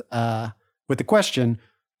with a question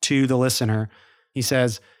to the listener. He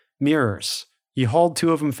says, "Mirrors. You hold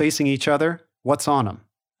 2 of them facing each other. What's on them?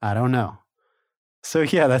 I don't know." So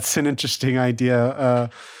yeah, that's an interesting idea.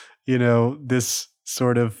 This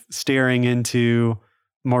sort of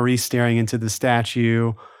Maurice staring into the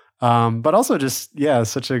statue, but also just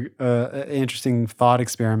such a interesting thought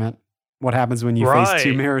experiment. What happens when you face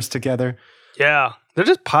 2 mirrors together? Yeah, they're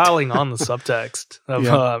just piling on the subtext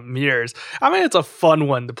of mirrors. I mean, it's a fun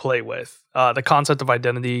one to play with. The concept of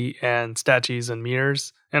identity and statues and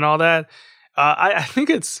mirrors and all that. I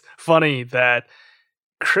think it's funny that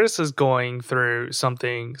Chris is going through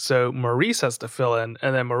something, so Maurice has to fill in,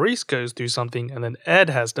 and then Maurice goes through something, and then Ed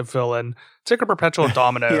has to fill in. It's like a perpetual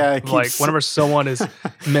domino. Yeah, it like keeps- whenever someone is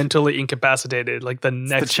mentally incapacitated, like the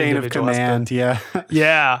It's next the chain of individual has to- command. Yeah.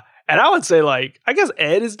 Yeah. And I would say, like, I guess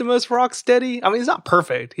Ed is the most rock steady. I mean, he's not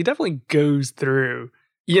perfect. He definitely goes through,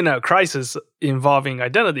 crisis involving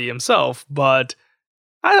identity himself. But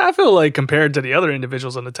I feel like compared to the other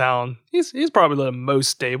individuals in the town, he's probably the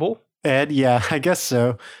most stable. Ed, yeah, I guess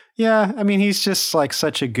so. Yeah, I mean, he's just like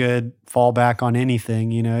such a good fallback on anything.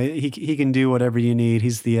 He can do whatever you need.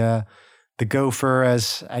 He's the gopher,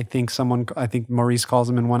 as I think Maurice calls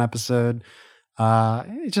him in one episode.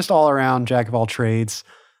 Just all around jack of all trades.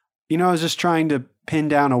 I was just trying to pin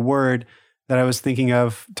down a word that I was thinking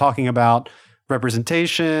of talking about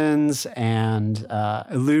representations and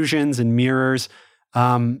illusions and mirrors.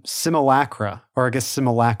 Simulacra, or I guess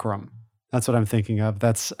simulacrum. That's what I'm thinking of.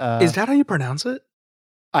 That's Is that how you pronounce it?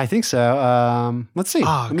 I think so. Let's see.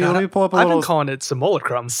 Oh, let me pull up a I've little been calling it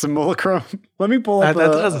simulacrum. simulacrum. Let me pull up. That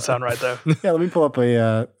doesn't sound right, though. Yeah, let me pull up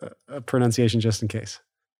a pronunciation just in case.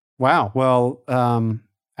 Wow. Well,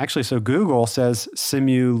 actually, so Google says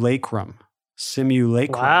simulacrum.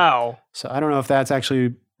 Simulacrum. Wow. So I don't know if that's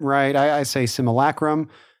actually right. I say simulacrum.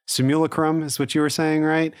 Simulacrum is what you were saying,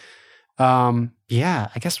 right? Yeah,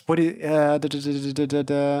 I guess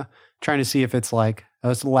trying to see if it's like,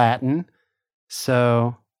 it's Latin.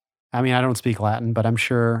 So, I mean, I don't speak Latin, but I'm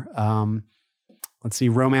sure, let's see,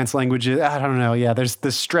 Romance languages. I don't know. Yeah, there's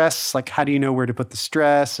the stress. Like, how do you know where to put the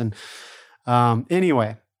stress? And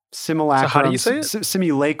anyway, simulacrum. So how do you say it?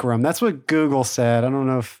 Simulacrum. That's what Google said. I don't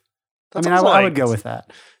know if, That I sounds would like- go with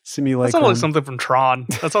that. Simulacrum. That sounds like something from Tron.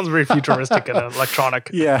 That sounds very futuristic and electronic.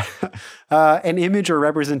 Yeah. An image or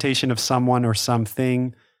representation of someone or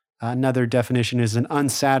something. Another definition is an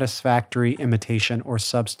unsatisfactory imitation or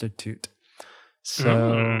substitute.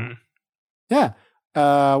 So, yeah.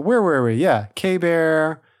 Where were we? Yeah.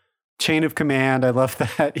 K-Bear, chain of command. I love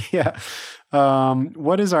that. Yeah.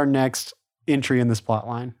 What is our next entry in this plot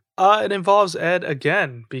line? It involves Ed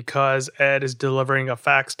again, because Ed is delivering a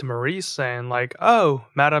fax to Maurice saying, like, oh,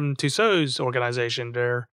 Madame Tussauds organization,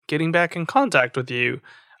 they're getting back in contact with you.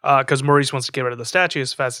 Because Maurice wants to get rid of the statue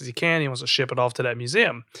as fast as he can. He wants to ship it off to that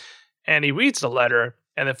museum. And he reads the letter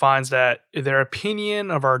and then finds that their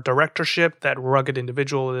opinion of our directorship, that rugged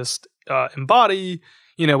individualist embody,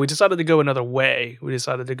 we decided to go another way. We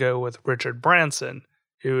decided to go with Richard Branson,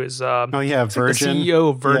 who is Virgin. the CEO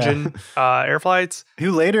of Virgin Air Flights.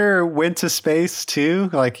 Who later went to space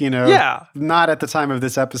too. Yeah. Not at the time of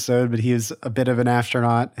this episode, but he is a bit of an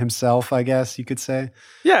astronaut himself, I guess you could say.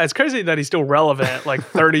 Yeah, it's crazy that he's still relevant like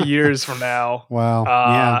 30 years from now.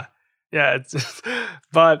 Wow. Yeah,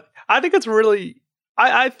 but I think it's really,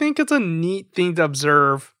 I think it's a neat thing to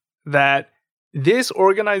observe that this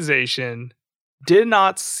organization did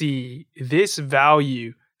not see this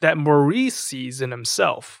value that Maurice sees in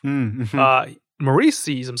himself. Mm-hmm. Maurice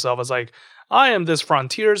sees himself as like, I am this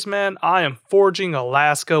frontiersman. I am forging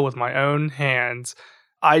Alaska with my own hands.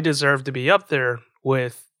 I deserve to be up there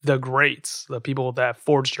with the greats, the people that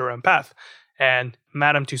forged their own path. And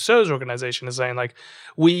Madame Tussauds organization is saying, like,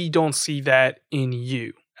 we don't see that in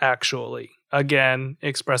you, actually. Again,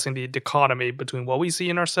 expressing the dichotomy between what we see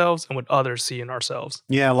in ourselves and what others see in ourselves.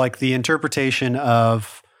 Yeah, like the interpretation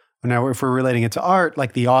of, now if we're relating it to art,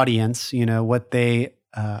 like the audience, what they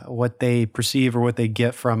perceive or what they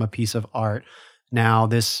get from a piece of art. Now,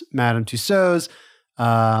 this Madame Tussauds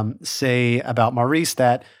say about Maurice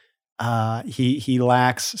that he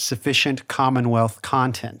lacks sufficient Commonwealth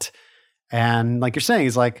content. And like you're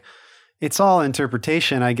saying, it's all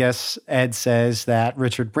interpretation. I guess Ed says that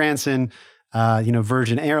Richard Branson,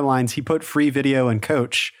 Virgin Airlines, he put free video in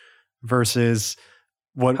coach versus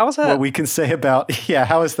how is that? What we can say about,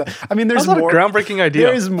 how is that? I mean, there's How's that more a groundbreaking idea.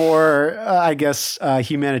 There is more, I guess,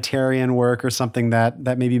 humanitarian work or something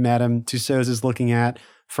that maybe Madame Tussauds is looking at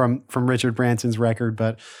from Richard Branson's record.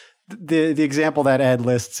 But the example that Ed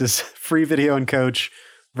lists is free video and coach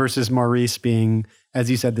versus Maurice being,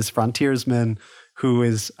 as you said, this frontiersman who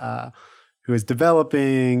is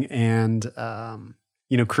developing and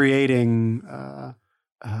creating.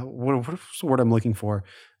 What's the word I'm looking for?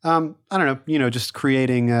 I don't know, just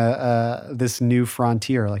creating this new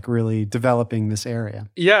frontier, like really developing this area.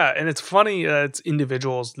 Yeah, and it's funny that it's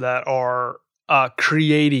individuals that are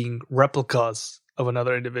creating replicas of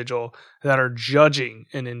another individual, that are judging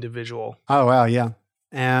an individual. Oh, wow, yeah.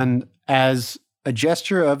 And as a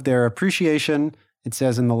gesture of their appreciation, it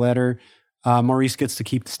says in the letter, Maurice gets to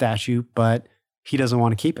keep the statue, but he doesn't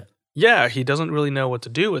want to keep it. Yeah, he doesn't really know what to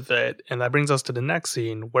do with it. And that brings us to the next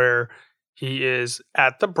scene where he is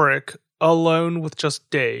at the brick alone with just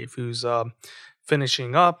Dave, who's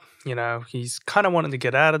finishing up. He's kind of wanting to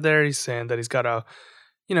get out of there. He's saying that he's got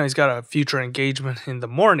a future engagement in the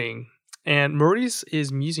morning. And Maurice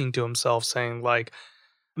is musing to himself, saying, like,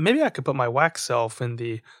 maybe I could put my wax self in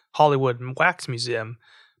the Hollywood Wax Museum,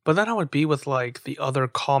 but then I would be with, like, the other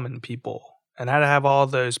common people. And I'd have all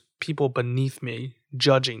those people beneath me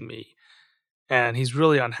judging me. And he's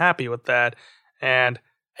really unhappy with that. And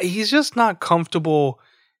he's just not comfortable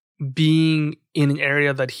being in an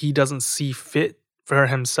area that he doesn't see fit for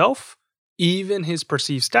himself. Even his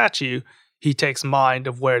perceived statue, he takes mind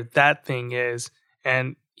of where that thing is.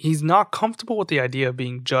 And he's not comfortable with the idea of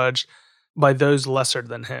being judged by those lesser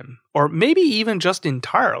than him. Or maybe even just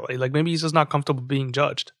entirely. Like, maybe he's just not comfortable being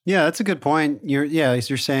judged. Yeah, that's a good point. You're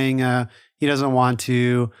saying he doesn't want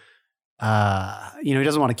to, he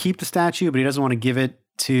doesn't want to keep the statue, but he doesn't want to give it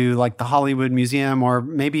to, like, the Hollywood Museum or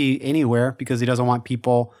maybe anywhere, because he doesn't want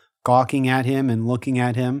people gawking at him and looking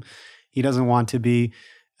at him. He doesn't want to be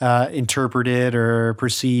interpreted or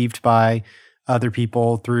perceived by other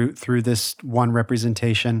people through this one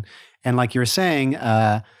representation. And like you're saying,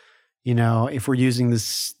 if we're using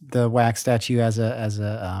the wax statue as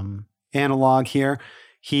a analog here,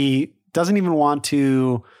 he doesn't even want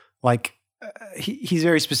to, like, he's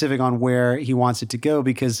very specific on where he wants it to go,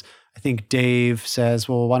 because I think Dave says,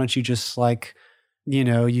 well, why don't you just, like,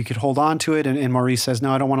 you could hold on to it. And Maurice says,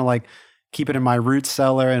 no, I don't want to, like, keep it in my root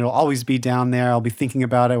cellar, and it'll always be down there. I'll be thinking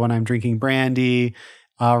about it when I'm drinking brandy,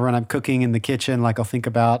 when I'm cooking in the kitchen. Like, I'll think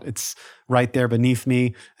about it's right there beneath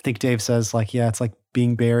me. I think Dave says, like, yeah, it's like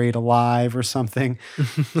being buried alive or something.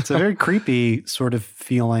 It's a very creepy sort of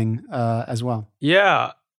feeling as well.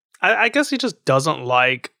 Yeah. I guess he just doesn't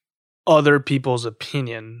like other people's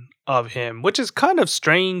opinion of him, which is kind of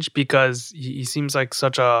strange, because he seems like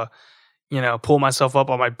such a, pull myself up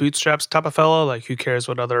on my bootstraps type of fellow. Like, who cares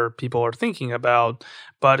what other people are thinking about?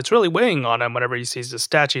 But it's really weighing on him whenever he sees the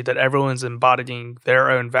statue that everyone's embodying their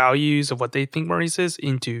own values of what they think Maurice is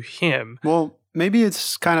into him. Well, maybe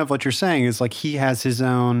it's kind of what you're saying is, like, he has his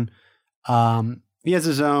own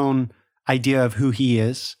idea of who he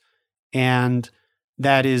is. And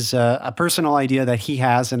that is a personal idea that he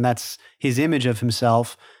has, and that's his image of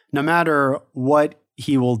himself. No matter what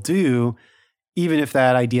he will do, even if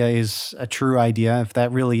that idea is a true idea, if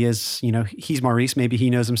that really is, he's Maurice, maybe he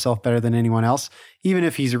knows himself better than anyone else. Even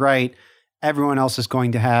if he's right, everyone else is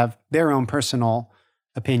going to have their own personal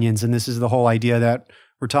opinions. And this is the whole idea that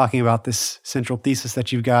we're talking about, this central thesis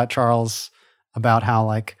that you've got, Charles, about how,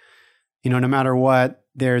 like, no matter what,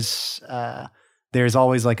 there's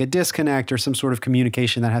always, like, a disconnect or some sort of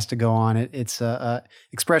communication that has to go on. It's a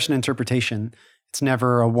expression interpretation. It's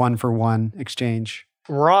never a one-for-one exchange.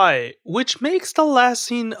 Right, which makes the last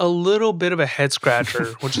scene a little bit of a head scratcher,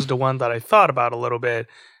 which is the one that I thought about a little bit.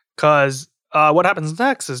 Because what happens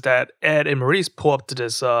next is that Ed and Maurice pull up to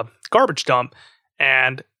this garbage dump,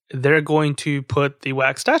 and they're going to put the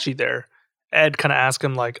wax statue there. Ed kind of asks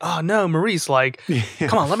him, like, oh no, Maurice, like,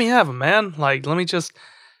 come on, let me have him, man. Like, let me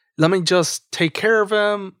just take care of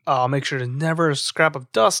him. I'll make sure there's never a scrap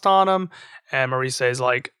of dust on him. And Maurice says,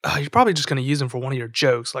 like, oh, you're probably just going to use him for one of your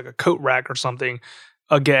jokes, like a coat rack or something.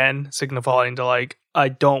 Again, signifying to, like, I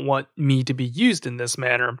don't want me to be used in this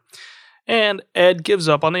manner. And Ed gives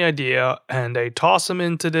up on the idea, and they toss him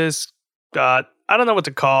into this, I don't know what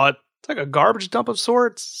to call it. It's like a garbage dump of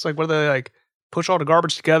sorts. It's like where they, like, push all the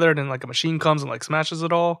garbage together, and then, like, a machine comes and, like, smashes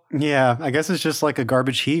it all. Yeah, I guess it's just like a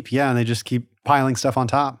garbage heap. Yeah, and they just keep piling stuff on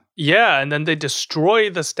top. Yeah, and then they destroy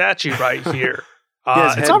the statue right here.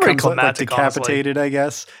 It's not very climatic, like, decapitated, honestly. I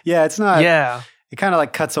guess. Yeah, it's not. Yeah. It kind of,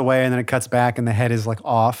 like, cuts away, and then it cuts back, and the head is, like,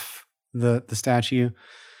 off the statue.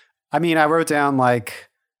 I mean, I wrote down, like,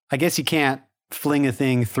 I guess you can't fling a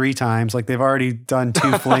thing 3 times. Like, they've already done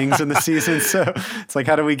 2 flings in the season. So it's like,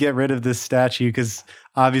 how do we get rid of this statue? Because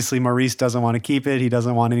obviously Maurice doesn't want to keep it. He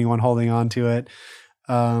doesn't want anyone holding on to it.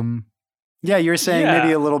 Yeah, you're saying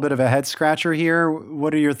maybe a little bit of a head scratcher here.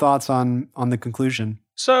 What are your thoughts on the conclusion?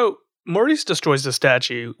 So Maurice destroys the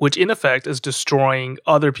statue, which in effect is destroying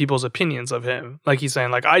other people's opinions of him. Like, he's saying,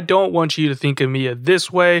 like, I don't want you to think of me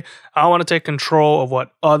this way. I want to take control of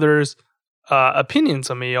what others' opinions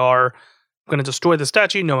of me are. I'm going to destroy the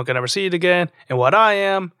statue. No one can ever see it again. And what I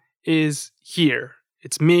am is here.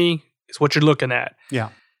 It's me. It's what you're looking at. Yeah.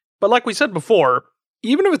 But like we said before,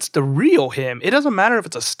 even if it's the real him, it doesn't matter if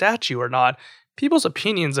it's a statue or not. People's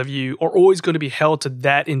opinions of you are always going to be held to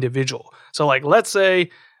that individual. So, like, let's say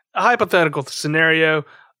a hypothetical scenario,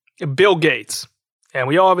 Bill Gates. And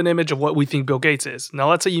we all have an image of what we think Bill Gates is. Now,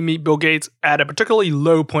 let's say you meet Bill Gates at a particularly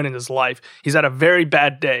low point in his life. He's had a very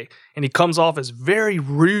bad day, and he comes off as very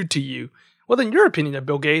rude to you. well, then your opinion of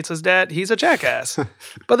Bill Gates is that he's a jackass.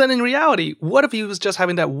 But then in reality, what if he was just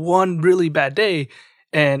having that one really bad day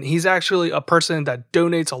and he's actually a person that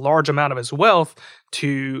donates a large amount of his wealth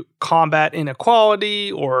to combat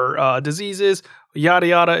inequality or diseases, yada,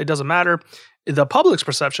 yada, it doesn't matter. The public's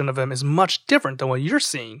perception of him is much different than what you're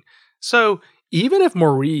seeing. So even if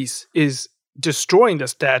Maurice is destroying the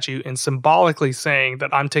statue and symbolically saying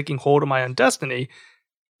that I'm taking hold of my own destiny,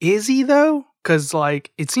 is he though? Because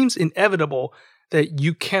like it seems inevitable that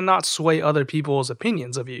you cannot sway other people's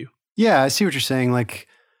opinions of you. Yeah, I see what you're saying. Like,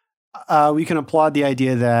 we can applaud the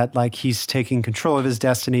idea that like he's taking control of his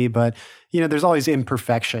destiny, but there's always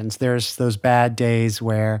imperfections. There's those bad days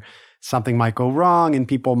where something might go wrong and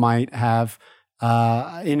people might have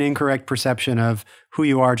an incorrect perception of who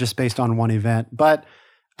you are just based on one event. But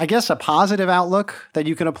I guess a positive outlook that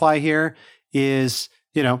you can apply here is,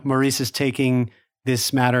 Maurice is taking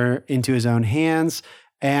this matter into his own hands,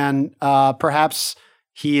 and perhaps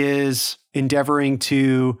he is endeavoring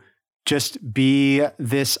to just be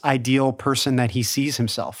this ideal person that he sees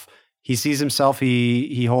himself. He sees himself,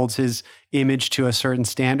 he holds his image to a certain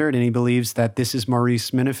standard, and he believes that this is Maurice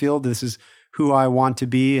Minifield. This is who I want to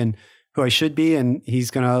be and who I should be. And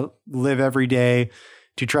he's going to live every day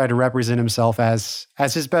to try to represent himself as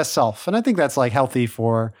his best self. And I think that's like healthy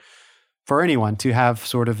for anyone to have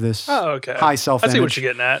sort of this high self-image. I see what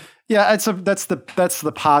you're getting at. Yeah, that's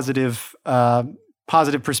the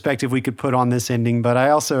positive perspective we could put on this ending. But I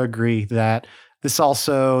also agree that this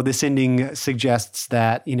ending suggests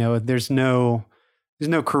that, there's no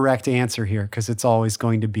correct answer here, because it's always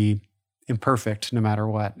going to be imperfect no matter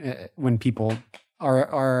what when people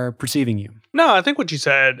are perceiving you. No, I think what you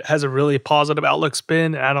said has a really positive outlook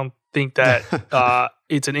spin. And I don't think that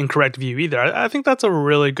it's an incorrect view either. I think that's a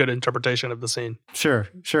really good interpretation of the scene. Sure.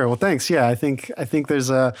 Well, thanks. Yeah, I think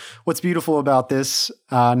there's what's beautiful about this,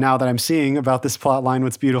 now that I'm seeing about this plot line,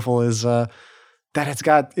 what's beautiful is that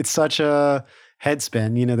it's such a head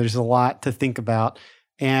spin. There's a lot to think about.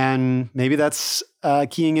 And maybe that's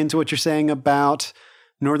keying into what you're saying about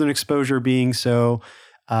Northern Exposure being so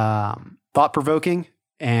thought-provoking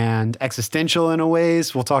and existential in a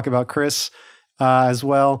ways. We'll talk about Chris as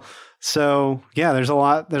well. So yeah, there's a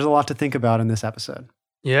lot to think about in this episode.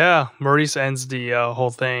 Yeah, Maurice ends the whole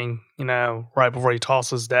thing, right before he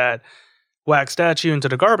tosses that wax statue into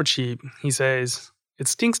the garbage heap. He says, "It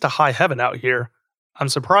stinks to high heaven out here. I'm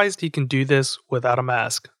surprised he can do this without a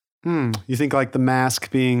mask." You think like the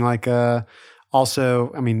mask being like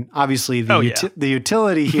also, I mean, obviously the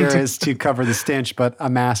utility here is to cover the stench, but a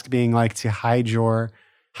mask being like to hide your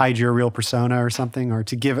real persona or something, or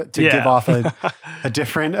to give off a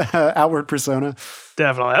different outward persona.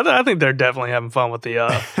 Definitely. I think they're definitely having fun with the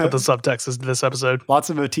subtext of this episode. Lots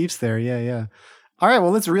of motifs there. Yeah. All right.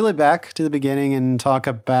 Well, let's reel it back to the beginning and talk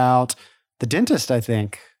about the dentist, I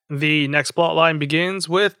think. The next plot line begins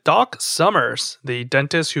with Doc Summers, the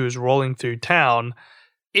dentist who is rolling through town.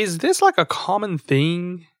 Is this like a common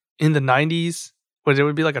thing in the 90s? Where it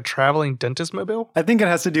would be like a traveling dentist mobile? I think it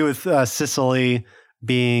has to do with Sicily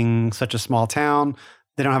being such a small town.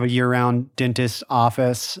 They don't have a year-round dentist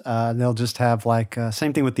office. They'll just have like,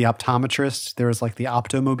 same thing with the optometrist. There was like the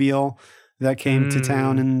Optomobile that came to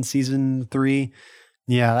town in season 3.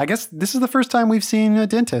 Yeah, I guess this is the first time we've seen a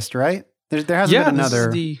dentist, right? There hasn't been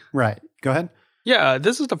another. Right. Go ahead. Yeah,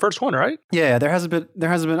 this is the first one, right? Yeah, there hasn't been.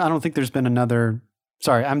 I don't think there's been another.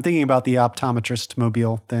 Sorry, I'm thinking about the optometrist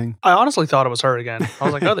mobile thing. I honestly thought it was her again. I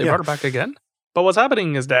was like, oh, they brought her back again? But what's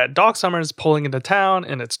happening is that Doc Summers is pulling into town,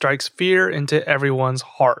 and it strikes fear into everyone's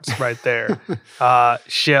hearts right there.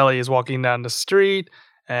 Shelly is walking down the street,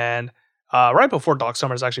 and right before Doc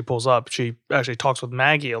Summers actually pulls up, she actually talks with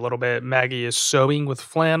Maggie a little bit. Maggie is sewing with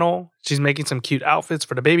flannel. She's making some cute outfits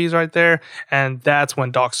for the babies right there, and that's when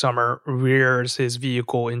Doc Summer rears his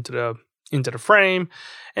vehicle into the frame,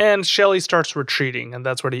 and Shelly starts retreating, and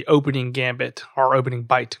that's where the opening gambit, or opening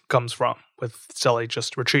bite, comes from, with Shelly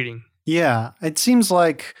just retreating. Yeah, it seems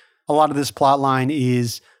like a lot of this plot line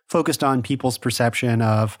is focused on people's perception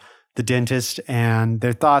of the dentist and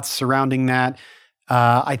their thoughts surrounding that.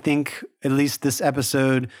 I think at least this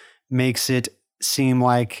episode makes it seem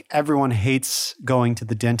like everyone hates going to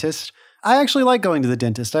the dentist. I actually like going to the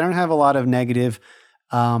dentist. I don't have a lot of negative,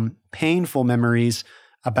 painful memories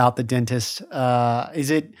about the dentist. Is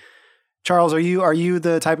it, Charles, are you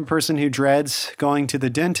the type of person who dreads going to the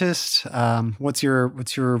dentist? What's your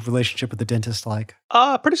relationship with the dentist like?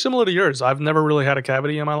 Pretty similar to yours. I've never really had a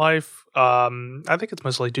cavity in my life. I think it's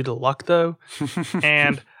mostly due to luck though.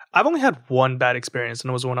 And I've only had one bad experience, and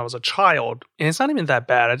it was when I was a child. And it's not even that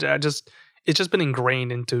bad. It's just been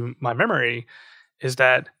ingrained into my memory, is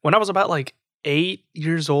that when I was about like 8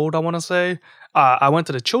 years old, I want to say. I went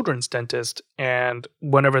to the children's dentist, and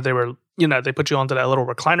whenever they were, they put you onto that little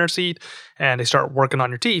recliner seat and they start working on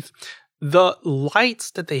your teeth. The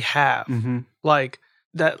lights that they have, like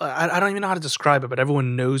that, I don't even know how to describe it, but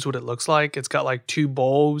everyone knows what it looks like. It's got like 2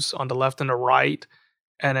 bulbs on the left and the right,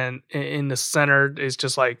 and then in the center is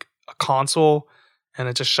just like a console, and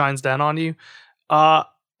it just shines down on you. I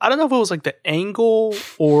don't know if it was like the angle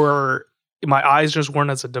or my eyes just weren't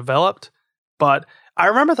as developed, but I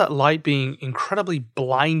remember that light being incredibly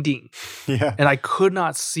blinding. Yeah. And I could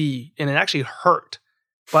not see, and it actually hurt.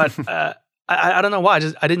 But I don't know why.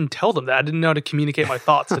 I didn't tell them that. I didn't know how to communicate my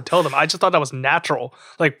thoughts to tell them. I just thought that was natural,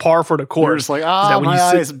 like par for the course. You're just like, my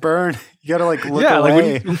eyes burn. You got to like look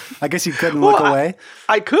away. I guess you couldn't look away.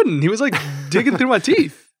 I couldn't. He was like digging through my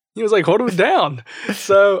teeth. He was like holding it down.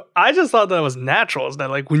 So I just thought that was natural. Is that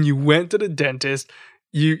like when you went to the dentist,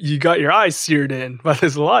 you got your eyes seared in by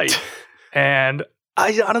this light. And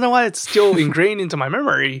I don't know why it's still ingrained into my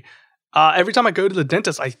memory. Every time I go to the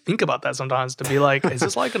dentist, I think about that sometimes to be like, is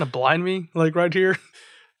this light going to blind me like right here?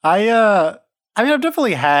 I mean, I've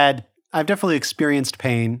definitely experienced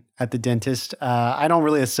pain at the dentist. I don't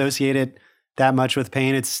really associate it that much with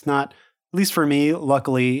pain. It's not, at least for me,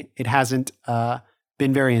 luckily, it hasn't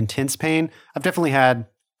been very intense pain. I've definitely had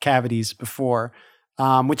cavities before,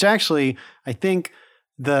 which actually, I think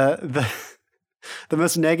the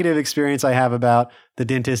most negative experience I have about the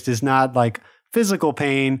dentist is not like physical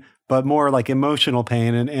pain, but more like emotional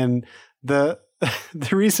pain. And the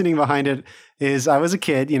reasoning behind it is I was a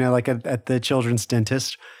kid, like at the children's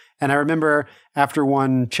dentist. And I remember after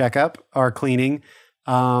one checkup or cleaning,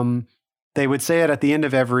 they would say it at the end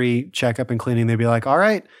of every checkup and cleaning. They'd be like, all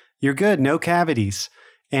right, you're good. No cavities.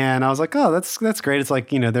 And I was like, oh, that's great. It's like,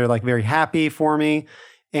 they're like very happy for me.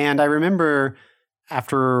 And I remember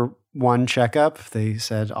after one checkup, they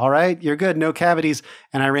said, all right, you're good. No cavities.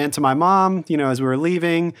 And I ran to my mom, as we were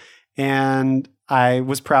leaving, and I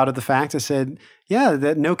was proud of the fact. I said, yeah,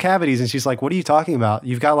 that no cavities. And she's like, what are you talking about?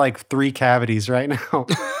 You've got like 3 cavities right now.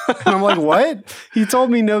 And I'm like, what? He told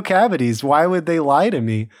me no cavities. Why would they lie to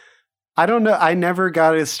me? I don't know. I never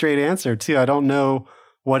got a straight answer too. I don't know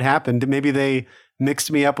what happened. Maybe they mixed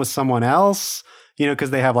me up with someone else,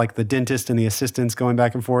 because they have like the dentist and the assistants going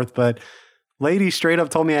back and forth. But lady straight up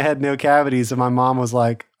told me I had no cavities, and my mom was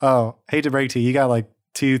like, oh, hate to break to you, you got like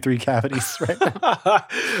 2-3 cavities right now.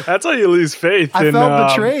 That's how you lose faith. I felt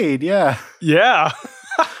betrayed, yeah. Yeah.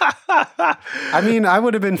 I mean, I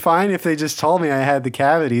would have been fine if they just told me I had the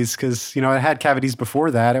cavities, because, I had cavivies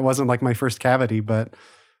bore that. It wasn't like my first cavity, but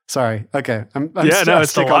sorry. Okay. I'm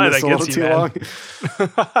it's the lie that gets you, long.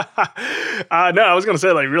 No, I was going to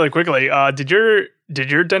say like really quickly, did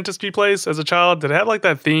your dentistry place as a child, did it have like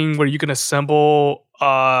that thing where you can assemble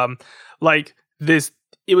like this,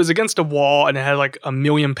 it was against a wall and it had like a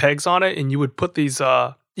million pegs on it, and you would put these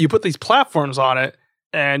platforms on it,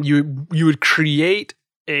 and you would create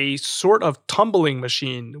a sort of tumbling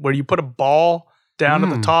machine where you put a ball down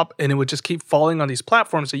at the top and it would just keep falling on these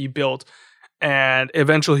platforms that you built. And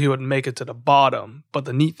eventually he would make it to the bottom. But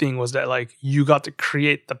the neat thing was that like you got to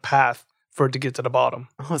create the path for it to get to the bottom.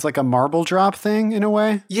 Oh, it's like a marble drop thing in a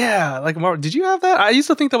way? Yeah, like marble. Did you have that? I used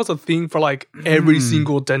to think that was a thing for like every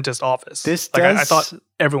single dentist office. I thought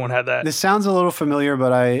everyone had that. This sounds a little familiar,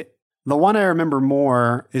 but the one I remember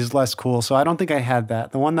more is less cool. So I don't think I had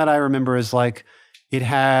that. The one that I remember is like it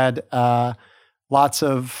had lots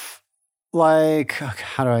of like,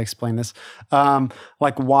 how do I explain this?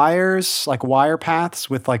 Like wires, like wire paths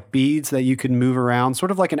with like beads that you could move around,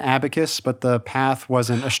 sort of like an abacus, but the path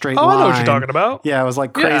wasn't a straight line. I know what you're talking about. Yeah, it was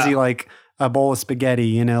like crazy, like a bowl of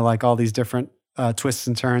spaghetti, like all these different twists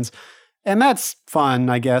and turns. And that's fun,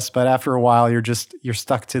 I guess. But after a while, you're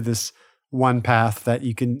stuck to this one path that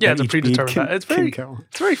you can. Yeah, it's a predetermined path.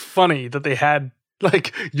 It's very funny that they had.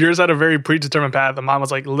 Like, yours had a very predetermined path, and mine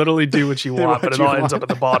was like, literally do what you want, but it all ends up at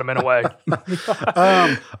the bottom in a way.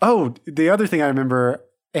 The other thing I remember,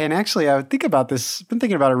 and actually I would think about this, been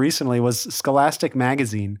thinking about it recently, was Scholastic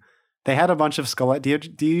Magazine. They had a bunch of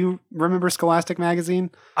do you remember Scholastic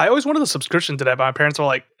Magazine? I always wanted a subscription to that, but my parents were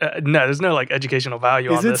like, no, there's no like educational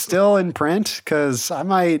value on this. Is it still in print? Because I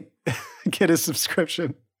might get a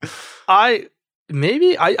subscription. I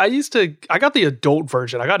got the adult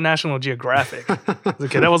version. I got National Geographic.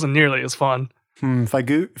 Okay, that wasn't nearly as fun. If I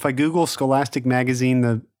Google Scholastic Magazine,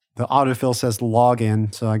 the autofill says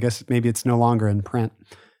login, so I guess maybe it's no longer in print.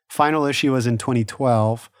 Final issue was in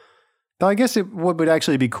 2012. Though I guess what would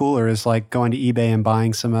actually be cooler is like going to eBay and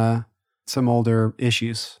buying some older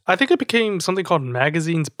issues. I think it became something called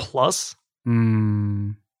Magazines Plus.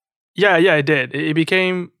 Hmm. Yeah, it did. It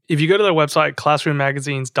became if you go to their website,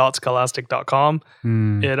 classroommagazines.scholastic.com,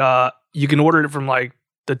 you can order it from like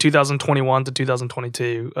the 2021 to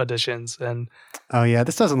 2022 editions. And Oh yeah,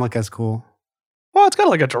 this doesn't look as cool. well, it's got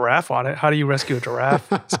like a giraffe on it. How do you rescue a giraffe?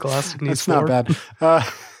 Scholastic needs That's not bad.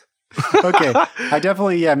 Okay, I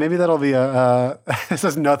definitely, yeah, maybe that'll be this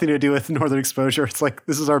has nothing to do with Northern Exposure. It's like,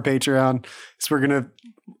 this is our Patreon, so we're going to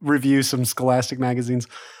review some Scholastic magazines.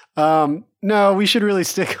 No, we should really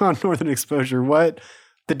stick on Northern Exposure.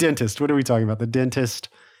 The Dentist, what are we talking about? The Dentist,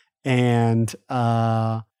 and,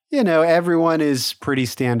 everyone is pretty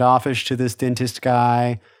standoffish to this dentist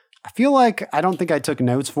guy. I feel like, I don't think I took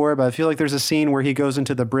notes for it, but I feel like there's a scene where he goes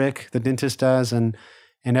into the brick, the dentist does, and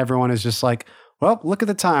everyone is just like, well, look at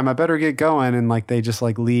the time, I better get going. And like, they just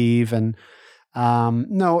like leave. And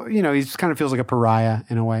no, he just kind of feels like a pariah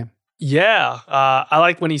in a way. Yeah. I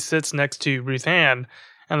like when he sits next to Ruth Ann,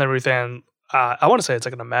 and then Ruth Ann, I want to say it's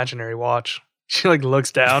like an imaginary watch. She like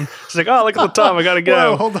looks down. She's like, oh, look at the time, I got to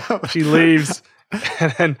go. Whoa, hold up. She leaves.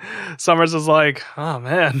 And then Summers is like, oh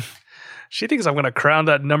man, she thinks I'm going to crown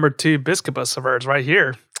that number 2 Biscopus of hers right here.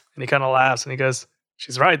 And he kind of laughs and he goes,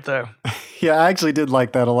 she's right though. Yeah, I actually did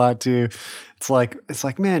like that a lot too. It's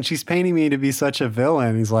like, man, she's painting me to be such a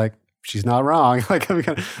villain. He's like, she's not wrong. Like,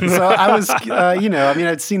 so I was,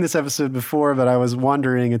 I'd seen this episode before, but I was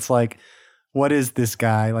wondering, it's like, what is this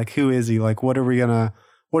guy? Like, who is he? Like, what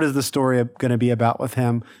is the story going to be about with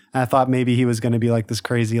him? And I thought maybe he was going to be like this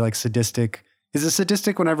crazy, like sadistic. Is it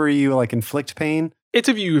sadistic whenever you like inflict pain? It's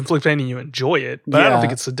if you inflict pain and you enjoy it, but I don't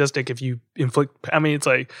think it's sadistic if you inflict. I mean, it's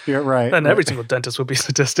like, you're right. Then every single dentist would be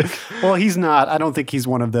sadistic. Well, he's not. I don't think he's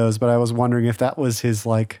one of those, but I was wondering if that was his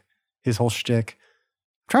whole shtick.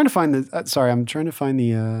 I'm trying to find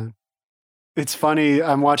the. It's funny.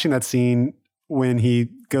 I'm watching that scene when he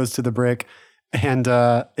goes to the brick, and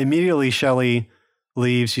immediately Shelley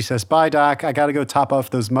leaves. She says, "Bye, Doc. I got to go top off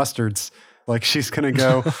those mustards." Like, she's going to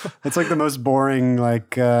go. It's like the most boring,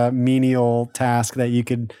 like menial task that you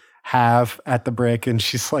could have at the brick. And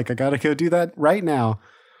she's like, I got to go do that right now.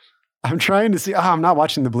 I'm trying to see. I'm not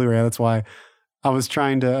watching the Blu-ray. That's why I was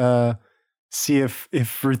trying to see if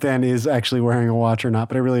Ruth Ann is actually wearing a watch or not.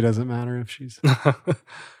 But it really doesn't matter if she's.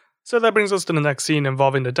 So that brings us to the next scene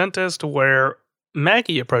involving the dentist, where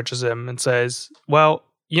Maggie approaches him and says, well,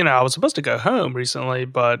 I was supposed to go home recently,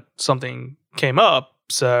 but something came up.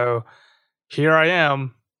 So here I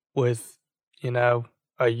am with, a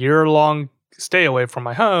year-long stay away from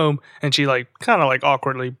my home. And she kind of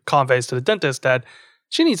awkwardly conveys to the dentist that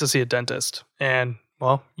she needs to see a dentist. And,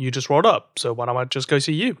 well, you just rolled up. So why don't I just go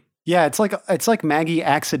see you? Yeah, it's like Maggie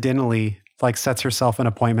accidentally sets herself an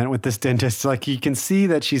appointment with this dentist. Like, you can see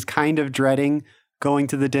that she's kind of dreading going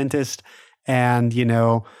to the dentist. And,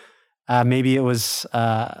 maybe it was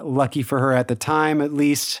lucky for her at the time, at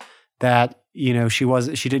least, that she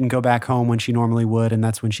didn't go back home when she normally would, and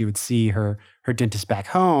that's when she would see her dentist back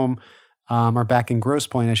home, or back in Grosse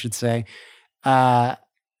Pointe, I should say.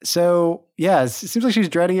 So yeah, it seems like she's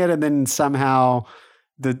dreading it, and then somehow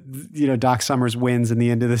Doc Summers wins in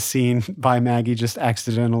the end of the scene by Maggie just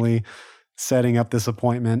accidentally setting up this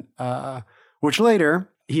appointment, which later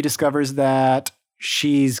he discovers that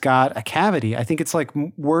she's got a cavity. I think it's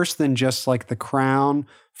worse than just the crown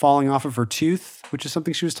falling off of her tooth, which is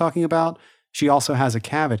something she was talking about. She also has a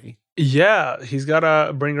cavity. Yeah, he's got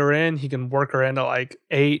to bring her in. He can work her into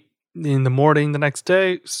 8 in the morning the next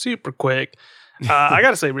day, super quick. I got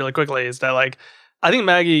to say really quickly is that I think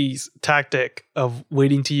Maggie's tactic of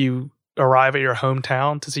waiting till you arrive at your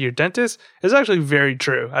hometown to see your dentist is actually very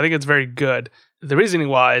true. I think it's very good. The reasoning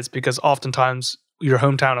why is because oftentimes your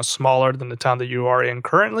hometown is smaller than the town that you are in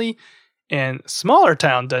currently, and smaller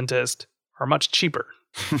town dentists are much cheaper.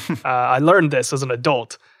 I learned this as an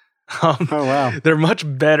adult. Oh, wow. They're much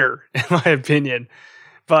better, in my opinion.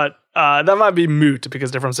 But that might be moot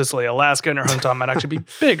because they're from Sicily, Alaska, and her hometown might actually be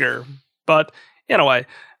bigger. But anyway,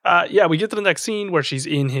 we get to the next scene where she's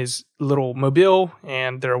in his little mobile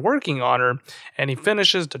and they're working on her, and he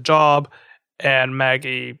finishes the job, and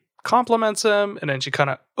Maggie compliments him, and then she kind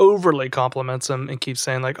of overly compliments him and keeps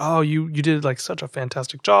saying oh, you did such a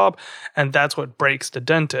fantastic job. And that's what breaks the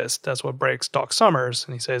dentist. That's what breaks Doc Summers.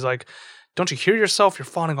 And he says don't you hear yourself? You're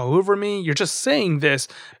fawning all over me. You're just saying this.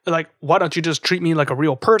 Why don't you just treat me like a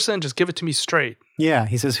real person? Just give it to me straight. Yeah.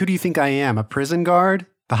 He says, who do you think I am? A prison guard?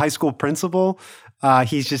 The high school principal?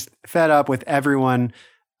 He's just fed up with everyone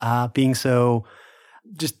being so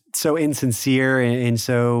insincere and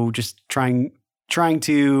so just trying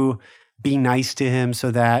to be nice to him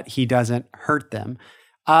so that he doesn't hurt them.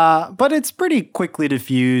 But it's pretty quickly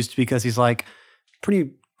diffused because he's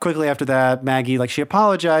pretty quickly after that, Maggie, she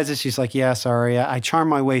apologizes. She's like, yeah, sorry. I charmed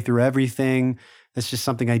my way through everything. It's just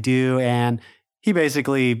something I do. And he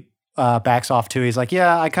basically backs off too. He's like,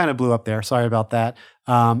 yeah, I kind of blew up there. Sorry about that.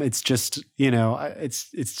 It's just, it's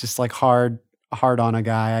just like hard on a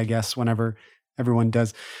guy, I guess, whenever everyone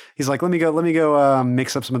does. He's like, let me go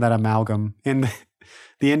mix up some of that amalgam. And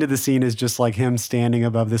the end of the scene is just like him standing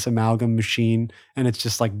above this amalgam machine. And it's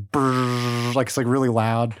just like, brrr, like it's like really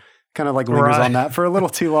loud, kind of like lingers on that for a little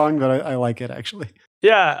too long, but I like it actually.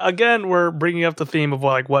 Yeah, again, we're bringing up the theme of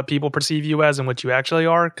like what people perceive you as and what you actually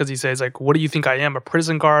are. Because he says like, what do you think I am, a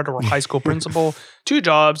prison guard or a high school principal? Two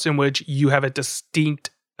jobs in which you have a distinct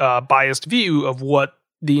biased view of what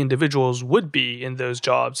the individuals would be in those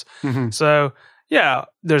jobs. Mm-hmm. So yeah,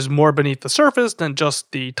 there's more beneath the surface than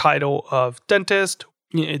just the title of dentist.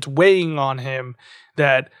 It's weighing on him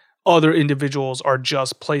that other individuals are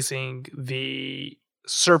just placing the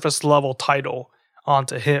surface level title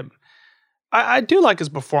onto him. I do like his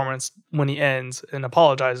performance when he ends and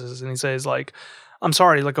apologizes and he says like, I'm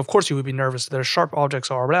sorry, like of course you would be nervous. There's sharp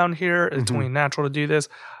objects all around here. It's only natural to do this.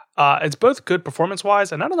 It's both good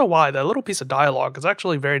performance-wise, and I don't know why, that little piece of dialogue is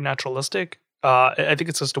actually very naturalistic. I think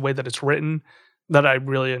it's just the way that it's written that I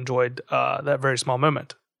really enjoyed that very small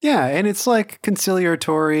moment. Yeah, and it's like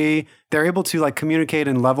conciliatory. They're able to like communicate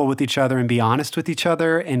and level with each other and be honest with each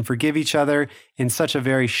other and forgive each other in such a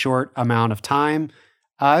very short amount of time.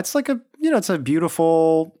 It's like it's a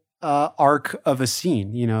beautiful arc of a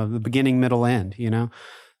scene, the beginning, middle, end,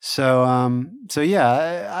 So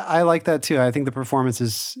yeah, I like that too. I think the performance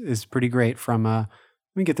is pretty great from, let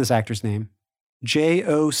me get this actor's name.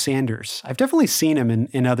 J.O. Sanders. I've definitely seen him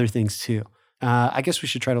in other things too. I guess we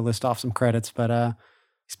should try to list off some credits, but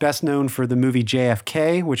he's best known for the movie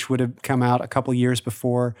JFK, which would have come out a couple years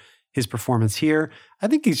before his performance here. I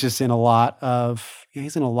think he's just in a lot of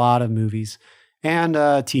movies. And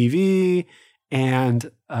TV and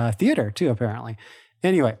theater too, apparently.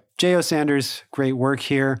 Anyway, J.O. Sanders, great work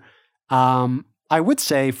here. I would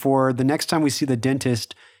say for the next time we see the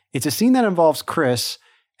dentist, it's a scene that involves Chris,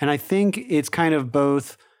 and I think it's kind of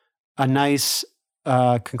both a nice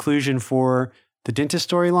conclusion for the dentist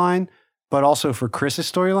storyline, but also for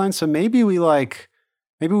Chris's storyline. So maybe we go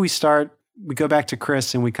back to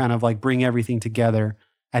Chris and we kind of like bring everything together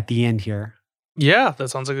at the end here. Yeah, that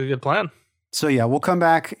sounds like a good plan. So yeah, we'll come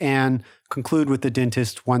back and conclude with the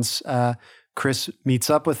dentist once Chris meets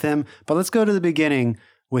up with him. But let's go to the beginning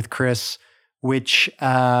with Chris, which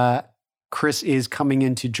Chris is coming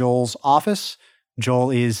into Joel's office.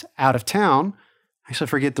 Joel is out of town. I actually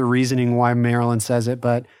forget the reasoning why Marilyn says it,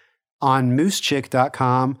 but on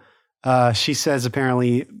moosechick.com, she says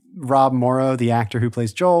apparently Rob Morrow, the actor who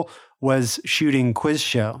plays Joel, was shooting Quiz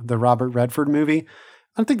Show, the Robert Redford movie.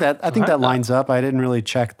 I think that lines up. I didn't really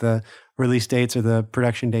check the release dates or the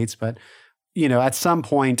production dates, but at some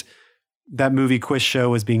point that movie Quiz Show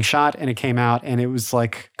was being shot and it came out and it was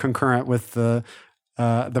like concurrent with the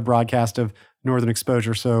broadcast of Northern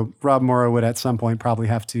Exposure. So Rob Morrow would at some point probably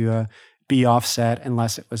have to be offset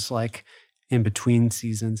unless it was like in between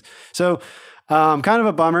seasons. So kind of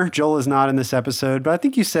a bummer. Joel is not in this episode, but I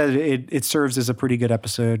think you said it serves as a pretty good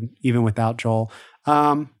episode even without Joel.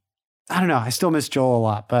 I don't know. I still miss Joel a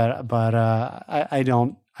lot, but I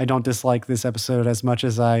don't dislike this episode as much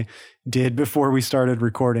as I did before we started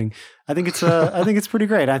recording. I think it's pretty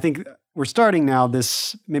great. I think we're starting now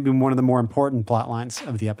this maybe one of the more important plot lines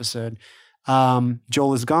of the episode.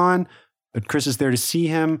 Joel is gone, but Chris is there to see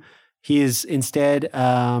him. He is instead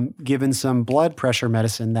given some blood pressure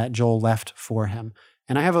medicine that Joel left for him.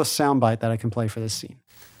 And I have a soundbite that I can play for this scene.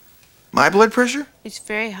 My blood pressure? It's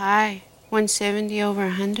very high,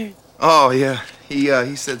 170/100. Oh, yeah.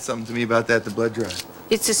 He said something to me about that, the blood drive.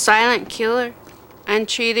 It's a silent killer.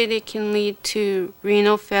 Untreated, it can lead to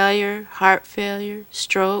renal failure, heart failure,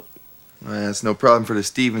 stroke. Well, that's no problem for the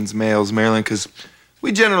Stevens males, Marilyn, because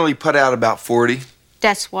we generally put out about 40.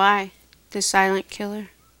 That's why, the silent killer.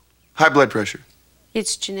 High blood pressure.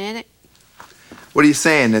 It's genetic. What are you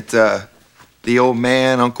saying, that the old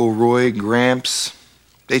man, Uncle Roy, Gramps,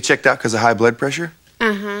 they checked out because of high blood pressure?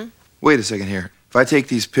 Uh-huh. Wait a second here. If I take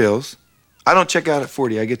these pills, I don't check out at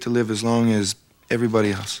 40. I get to live as long as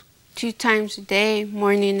everybody else. 2 times a day,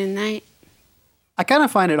 morning and night. I kind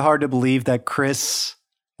of find it hard to believe that Chris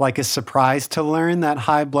is surprised to learn that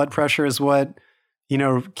high blood pressure is what,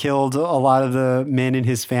 killed a lot of the men in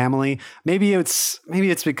his family. Maybe it's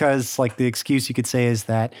because the excuse you could say is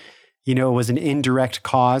that, it was an indirect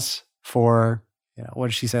cause for, what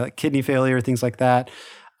did she say? Kidney failure, things like that.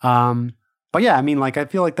 But yeah, I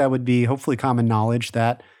feel like that would be hopefully common knowledge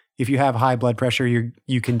that if you have high blood pressure,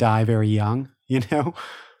 you can die very young,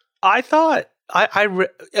 I thought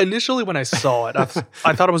initially when I saw it,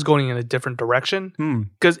 I thought it was going in a different direction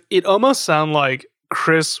because it almost sounded like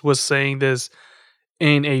Chris was saying this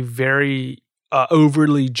in a very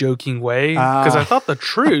overly joking way. Because I thought the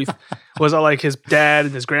truth was that like his dad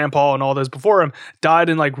and his grandpa and all those before him died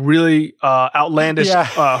in like really outlandish,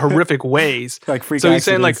 horrific ways. Like freak So he's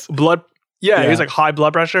saying like accidents. blood. Yeah, he was like high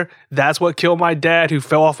blood pressure. That's what killed my dad, who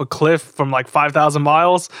fell off a cliff from like 5,000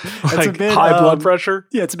 miles. Like a bit, high blood pressure.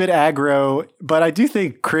 Yeah, it's a bit aggro, but I do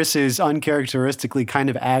think Chris is uncharacteristically kind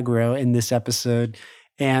of aggro in this episode.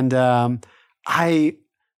 And I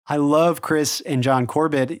love Chris and John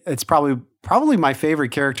Corbett. It's probably my favorite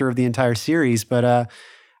character of the entire series. But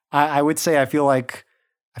I would say I feel like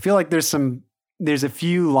there's a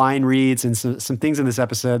few line reads and some things in this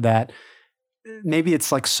episode that maybe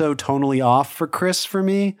it's like so tonally off for Chris for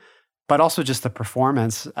me, but also just the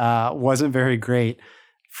performance wasn't very great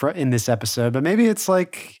in this episode. But maybe it's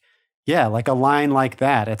like, like a line like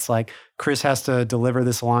that. It's like Chris has to deliver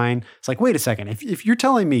this line. It's like, wait a second, if you're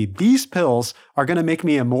telling me these pills are going to make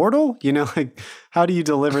me immortal, like how do you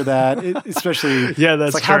deliver that? Especially,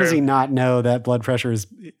 that's like, true. how does he not know that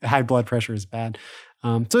high blood pressure is bad?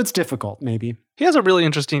 So it's difficult, maybe. He has a really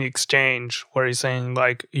interesting exchange where he's saying,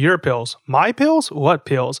 like, your pills, my pills? What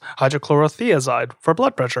pills? Hydrochlorothiazide for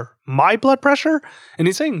blood pressure. My blood pressure? And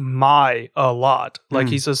he's saying my a lot. Like,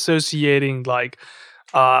 he's associating, like,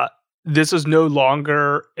 this is no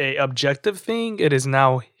longer a objective thing. It is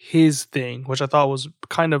now his thing, which I thought was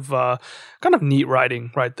kind of neat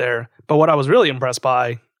writing right there. But what I was really impressed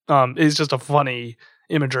by is just a funny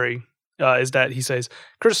imagery. Is that he says,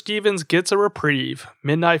 Chris Stevens gets a reprieve.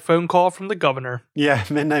 Midnight phone call from the governor. Yeah,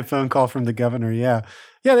 midnight phone call from the governor. Yeah.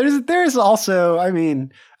 Yeah, there's also, I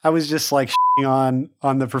mean, I was just like on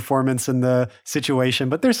the performance and the situation,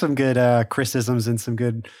 but there's some good criticisms and some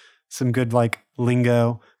good like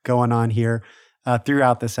lingo going on here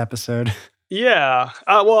throughout this episode. Yeah.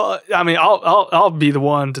 Well, I mean, I'll be the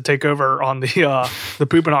one to take over on the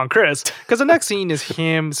pooping on Chris, because the next scene is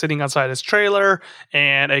him sitting outside his trailer,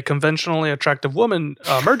 and a conventionally attractive woman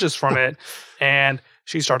emerges from it, and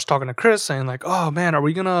she starts talking to Chris, saying like, "Oh man, are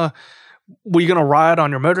we gonna ride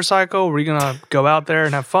on your motorcycle? Are we gonna go out there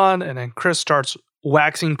and have fun?" And then Chris starts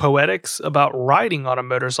waxing poetics about riding on a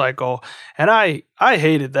motorcycle, and I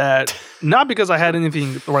hated that. Not because I had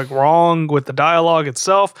anything like wrong with the dialogue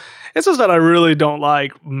itself. It's just that I really don't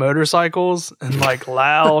like motorcycles and like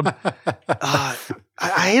loud. I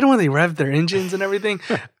hate it when they rev their engines and everything.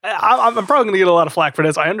 I'm probably going to get a lot of flack for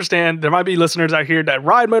this. I understand there might be listeners out here that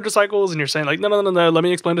ride motorcycles, and you're saying like, no. Let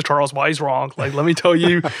me explain to Charles why he's wrong. Like, let me tell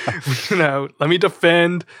you, let me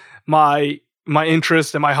defend my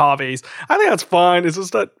interests and my hobbies. I think that's fine. It's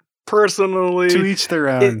just that personally, to each their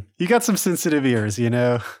own. You got some sensitive ears,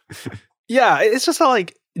 Yeah, it's just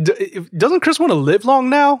like, doesn't Chris want to live long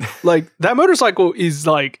now? Like, that motorcycle is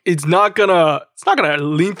like, it's not gonna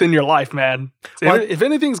lengthen your life, man. If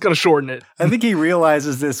anything's gonna shorten it. I think he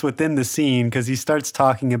realizes this within the scene, because he starts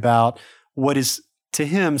talking about what is to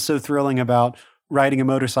him so thrilling about riding a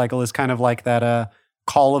motorcycle is kind of like that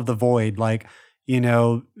call of the void, like,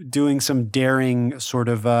 doing some daring sort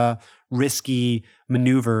of risky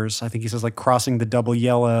maneuvers. I think he says like crossing the double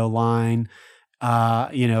yellow line.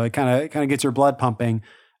 It kind of gets your blood pumping.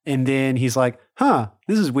 And then he's like,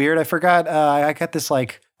 this is weird. I forgot, I got this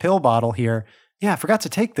like pill bottle here. Yeah, I forgot to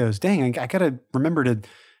take those. Dang, I got to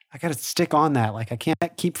I got to stick on that. Like, I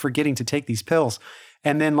can't keep forgetting to take these pills.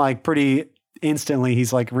 And then like pretty instantly,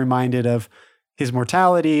 he's like reminded of his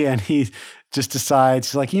mortality, and he just decides,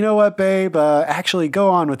 he's like, you know what, babe, actually go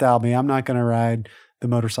on without me. I'm not going to ride the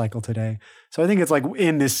motorcycle today. So I think it's like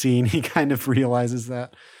in this scene, he kind of realizes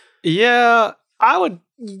that. Yeah,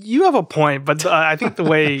 you have a point, but I think the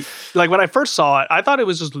way, like when I first saw it, I thought it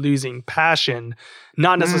was just losing passion,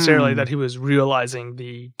 not necessarily that he was realizing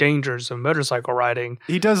the dangers of motorcycle riding.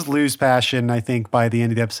 He does lose passion, I think, by the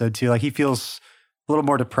end of the episode too. Like, he feels a little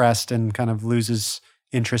more depressed and kind of loses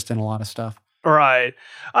interest in a lot of stuff. Right.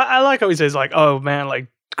 I like how he says like, oh man, like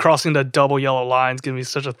crossing the double yellow lines gives me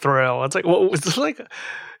such a thrill. It's like, well, it's like,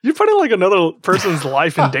 you're putting like another person's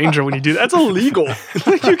life in danger when you do that. That's illegal.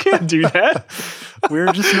 Like, you can't do that.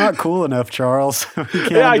 We're just not cool enough, Charles.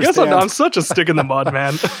 I guess I'm such a stick in the mud,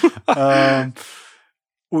 man.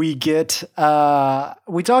 We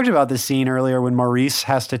talked about this scene earlier when Maurice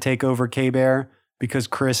has to take over K-Bear because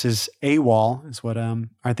Chris is AWOL, is what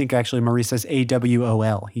I think actually Maurice says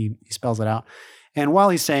AWOL. He spells it out. And while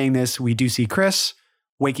he's saying this, we do see Chris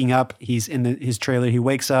waking up. He's in his trailer. He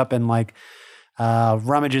wakes up and like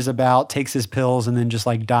rummages about, takes his pills, and then just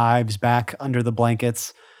like dives back under the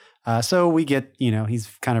blankets. So we get, he's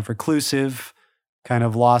kind of reclusive, kind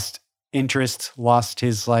of lost interest, lost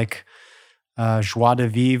his like joie de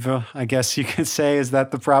vivre, I guess you could say. Is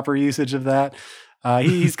that the proper usage of that?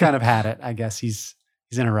 He's kind of had it, I guess. He's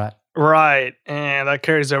in a rut. Right. And that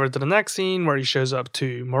carries over to the next scene where he shows up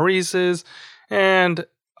to Maurice's. And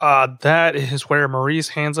that is where Maurice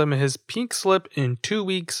hands him his pink slip in 2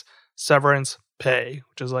 weeks severance pay,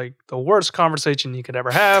 which is like the worst conversation you could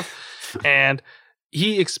ever have. And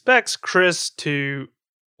he expects Chris to,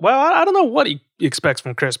 well, I don't know what he expects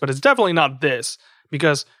from Chris, but it's definitely not this,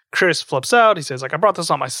 because Chris flips out. He says, like, I brought this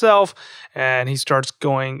on myself. And he starts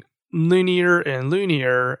going loonier and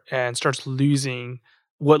loonier and starts losing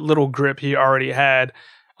what little grip he already had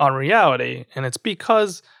on reality. And it's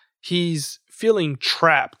because he's feeling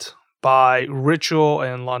trapped by ritual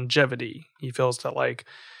and longevity. He feels that, like,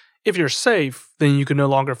 if you're safe, then you can no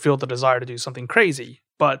longer feel the desire to do something crazy.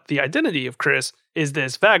 But the identity of Chris is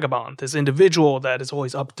this vagabond, this individual that is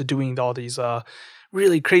always up to doing all these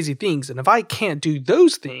really crazy things. And if I can't do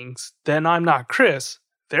those things, then I'm not Chris.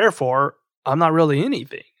 Therefore, I'm not really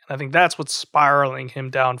anything. And I think that's what's spiraling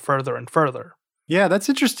him down further and further. Yeah, that's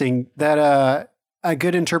interesting. That a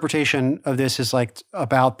good interpretation of this is like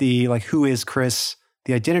about the like who is Chris,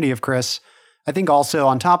 the identity of Chris. I think also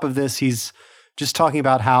on top of this, he's just talking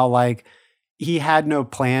about how like he had no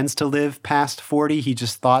plans to live past 40. He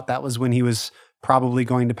just thought that was when he was probably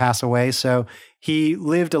going to pass away. So he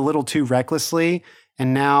lived a little too recklessly.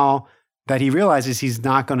 And now that he realizes he's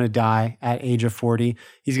not going to die at age of 40,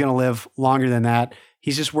 he's going to live longer than that.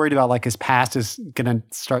 He's just worried about like his past is going to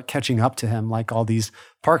start catching up to him, like all these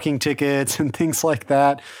parking tickets and things like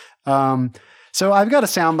that. So I've got a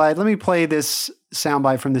soundbite. Let me play this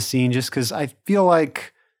soundbite from the scene just because I feel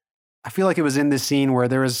like it was in this scene where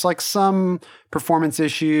there was like some performance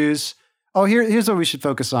issues. Oh, here's what we should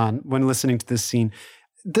focus on when listening to this scene.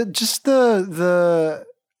 The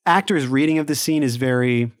actor's reading of the scene is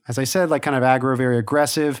very, as I said, like kind of aggro, very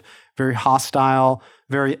aggressive, very hostile,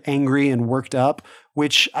 very angry and worked up,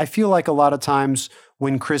 which I feel like a lot of times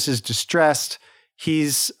when Chris is distressed,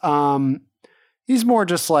 he's more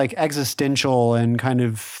just like existential and kind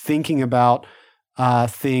of thinking about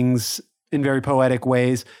things in very poetic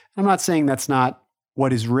ways. I'm not saying that's not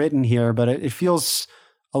what is written here, but it feels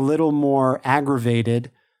a little more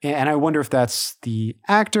aggravated. And I wonder if that's the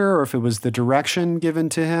actor or if it was the direction given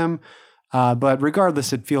to him. But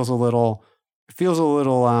regardless, it feels a little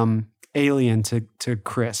alien to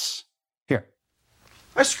Chris. Here.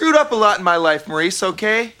 I screwed up a lot in my life, Maurice,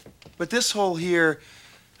 okay? But this hole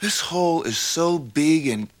is so big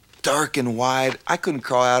and dark and wide, I couldn't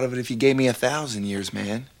crawl out of it if you gave me 1,000 years,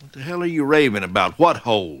 man. What the hell are you raving about? What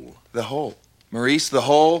hole? The hole. Maurice, the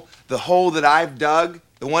hole that I've dug,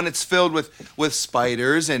 the one that's filled with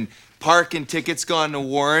spiders and parking tickets gone to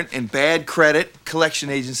warrant and bad credit,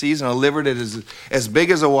 collection agencies, and a liver that is as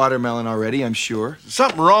big as a watermelon already, I'm sure.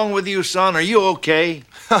 Something wrong with you, son? Are you okay?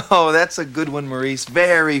 Oh, that's a good one, Maurice.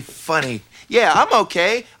 Very funny. Yeah, I'm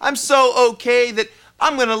okay. I'm so okay that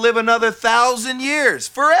I'm going to live another 1,000 years,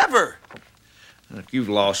 forever. Look, you've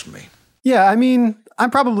lost me. Yeah, I mean, I'm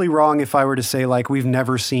probably wrong if I were to say like we've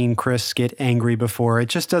never seen Chris get angry before. It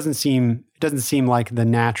just doesn't seem like the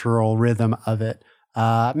natural rhythm of it.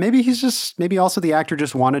 Maybe also the actor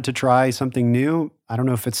just wanted to try something new. I don't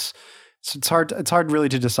know if it's hard really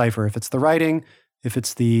to decipher if it's the writing, if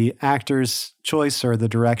it's the actor's choice or the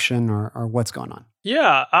direction or what's going on.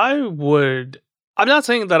 Yeah, I'm not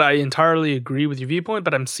saying that I entirely agree with your viewpoint,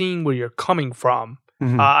 but I'm seeing where you're coming from.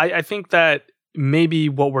 Mm-hmm. I think that maybe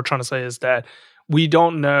what we're trying to say is that we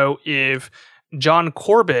don't know if John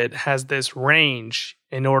Corbett has this range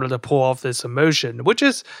in order to pull off this emotion, which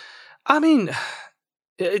is, I mean,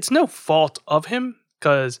 it's no fault of him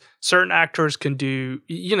because certain actors can do,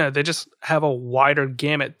 they just have a wider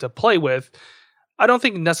gamut to play with. I don't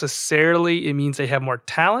think necessarily it means they have more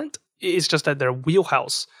talent. It's just that their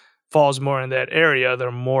wheelhouse falls more in that area.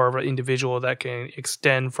 They're more of an individual that can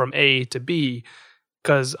extend from A to B.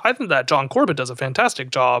 Because I think that John Corbett does a fantastic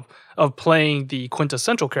job of playing the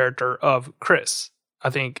quintessential character of Chris. I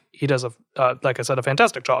think he does, like I said, a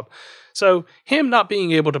fantastic job. So him not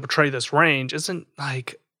being able to portray this range isn't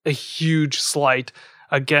like a huge slight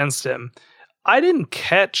against him. I didn't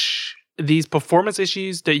catch these performance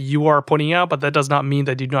issues that you are pointing out, but that does not mean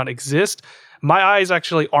they do not exist. My eyes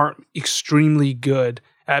actually aren't extremely good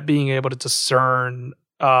at being able to discern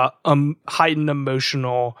heightened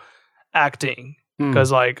emotional acting.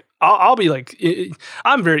 Because like I'll be like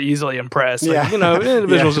I'm very easily impressed. Like,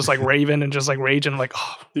 individuals just like raving and just like raging. Like,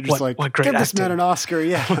 oh, you're just what great give acting. This man an Oscar,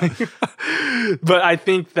 yeah. But I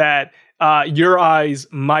think that your eyes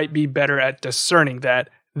might be better at discerning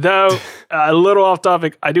that. Though a little off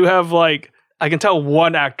topic, I do have I can tell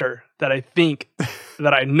one actor that I think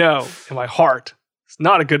that I know in my heart is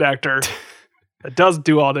not a good actor that does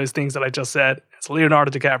do all those things that I just said. It's Leonardo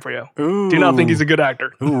DiCaprio. Ooh. Do not think he's a good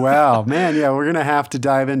actor. Ooh, wow. Man, yeah, we're going to have to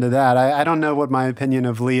dive into that. I don't know what my opinion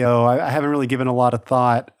of Leo, I haven't really given a lot of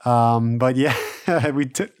thought. But yeah,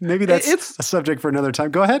 maybe that's a subject for another time.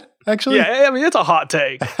 Go ahead, actually. Yeah, I mean, it's a hot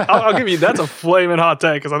take. I'll give you, that's a flaming hot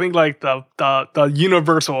take, because I think like the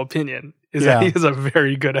universal opinion is that he is a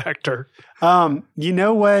very good actor. You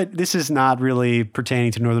know what? This is not really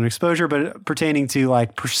pertaining to Northern Exposure, but pertaining to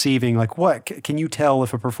like perceiving, like what can you tell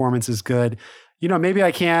if a performance is good? You know, maybe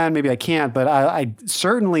I can, maybe I can't, but I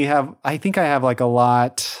certainly have, I think I have like a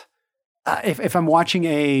lot, if I'm watching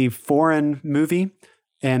a foreign movie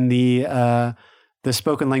and the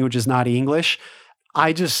spoken language is not English,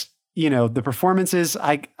 I just, you know, the performances,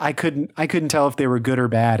 I couldn't tell if they were good or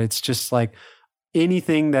bad. It's just like,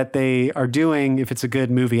 anything that they are doing, if it's a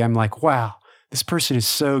good movie, I'm like, wow, this person is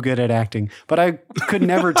so good at acting. But I could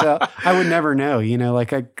never tell. I would never know, you know,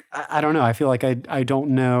 like I don't know. I feel like I don't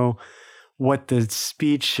know what the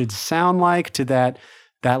speech should sound like to that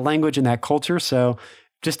language and that culture. So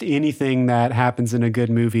just anything that happens in a good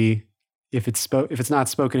movie, if it's not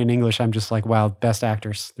spoken in English, I'm just like, wow, best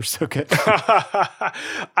actors. They're so good.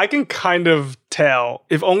 I can kind of tell,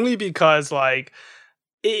 if only because like,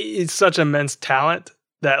 it's such immense talent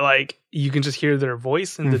that like you can just hear their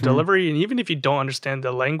voice and the delivery. And even if you don't understand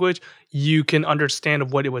the language, you can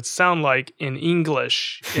understand what it would sound like in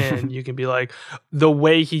English. And you can be like, the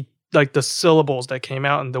way he, like the syllables that came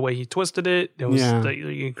out and the way he twisted it was like,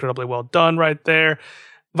 incredibly well done right there.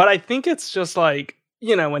 But I think it's just like,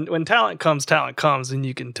 you know, when talent comes and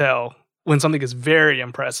you can tell when something is very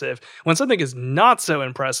impressive. When something is not so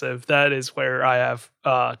impressive, that is where I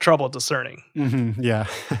have trouble discerning. Mm-hmm. Yeah,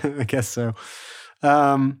 I guess so.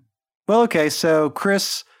 Well, okay, so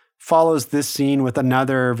Chris follows this scene with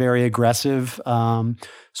another very aggressive,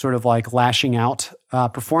 sort of like lashing out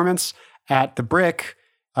performance at the Brick.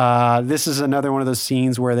 This is another one of those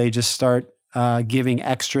scenes where they just start giving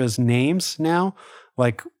extras names now.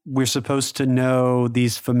 Like, we're supposed to know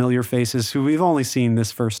these familiar faces who we've only seen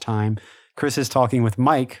this first time. Chris is talking with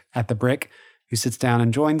Mike at the Brick, who sits down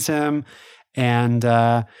and joins him. And,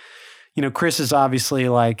 you know, Chris is obviously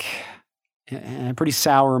like in a pretty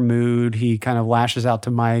sour mood. He kind of lashes out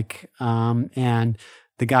to Mike. And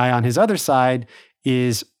the guy on his other side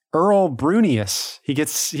is Earl Brunius. He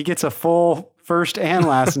gets a full first and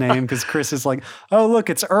last name because Chris is like, oh, look,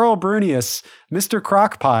 it's Earl Brunius, Mr.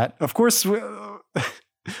 Crockpot. Of course,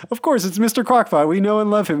 it's Mr. Crockpot. We know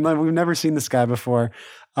and love him. We've never seen this guy before.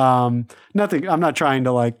 Nothing. I'm not trying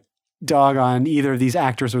to like dog on either of these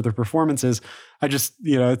actors or their performances. I just,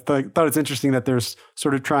 you know, thought it's interesting that there's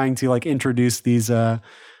sort of trying to like introduce these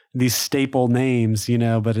staple names, you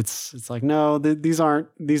know, but it's like, no, these aren't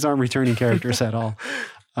returning characters at all.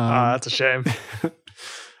 That's a shame.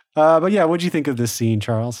 But yeah, what'd you think of this scene,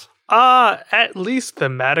 Charles? At least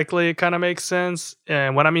thematically, it kind of makes sense.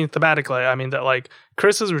 And when I mean thematically, I mean that like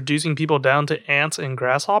Chris is reducing people down to ants and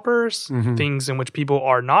grasshoppers, things in which people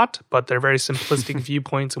are not, but they're very simplistic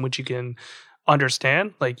viewpoints in which you can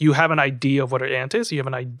understand. Like, you have an idea of what an ant is, you have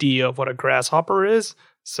an idea of what a grasshopper is.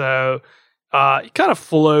 So it kind of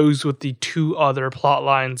flows with the two other plot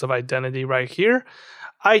lines of identity right here.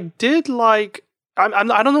 I did like, I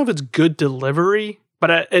don't know if it's good delivery,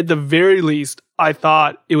 but at the very least, I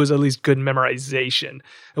thought it was at least good memorization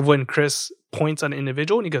of when Chris points at an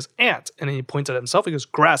individual and he goes, ant. And then he points at himself, he goes,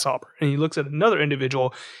 grasshopper. And he looks at another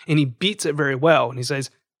individual and he beats it very well. And he says,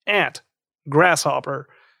 ant, grasshopper.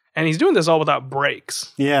 And he's doing this all without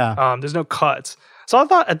breaks. Yeah. There's no cuts. So I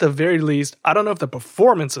thought at the very least, I don't know if the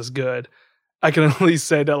performance is good. I can at least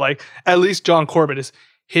say that like, at least John Corbett is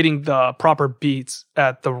hitting the proper beats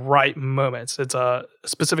at the right moments. It's a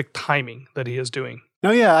specific timing that he is doing. No,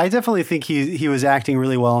 yeah, I definitely think he was acting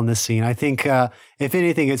really well in this scene. I think, if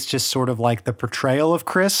anything, it's just sort of like the portrayal of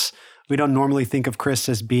Chris. We don't normally think of Chris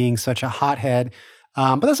as being such a hothead,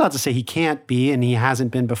 but that's not to say he can't be, and he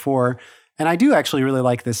hasn't been before. And I do actually really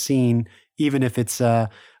like this scene, even if it's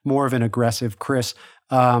more of an aggressive Chris.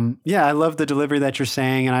 Yeah, I love the delivery that you're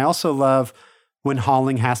saying, and I also love when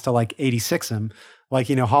Holling has to like 86 him. Like,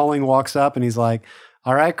 you know, Holling walks up and he's like,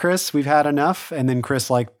 all right, Chris, we've had enough. And then Chris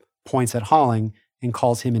like points at Holling and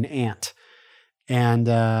calls him an ant. And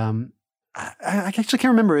I actually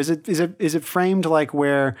can't remember. Is it framed like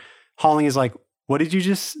where Holling is like, what did you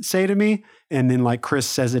just say to me? And then like Chris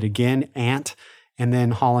says it again, ant. And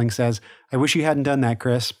then Holling says, I wish you hadn't done that,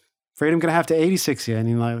 Chris. Afraid I'm going to have to 86 you. And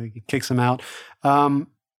he like kicks him out.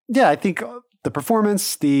 Yeah, I think the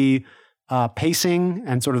performance, the pacing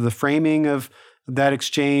and sort of the framing of that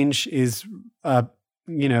exchange is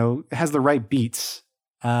has the right beats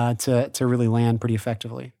to really land pretty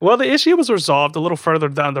effectively. Well, the issue was resolved a little further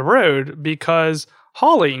down the road because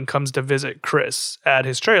Holling comes to visit Chris at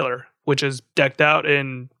his trailer, which is decked out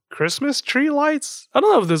in Christmas tree lights. I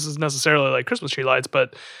don't know if this is necessarily like Christmas tree lights,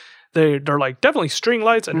 but they're like definitely string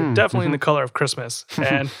lights and they're definitely in the color of Christmas.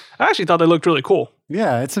 And I actually thought they looked really cool.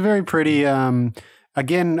 Yeah, it's a very pretty,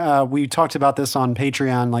 again, we talked about this on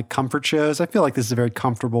Patreon, like comfort shows. I feel like this is a very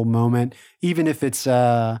comfortable moment, even if it's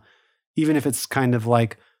kind of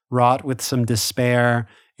like wrought with some despair.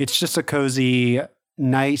 It's just a cozy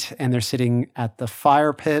night and they're sitting at the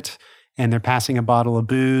fire pit and they're passing a bottle of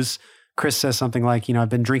booze. Chris says something like, I've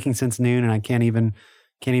been drinking since noon and I can't even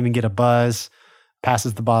get a buzz.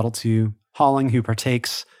 Passes the bottle to Holling, who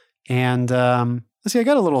partakes. And let's see, I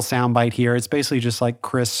got a little soundbite here. It's basically just like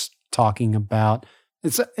Chris talking about,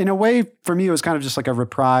 it's in a way for me, it was kind of just like a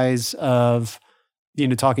reprise of,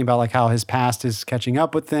 talking about like how his past is catching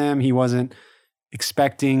up with them. He wasn't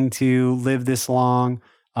expecting to live this long.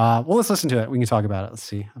 Well, let's listen to it. We can talk about it. Let's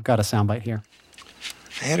see. I've got a soundbite here.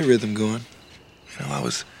 I had a rhythm going. I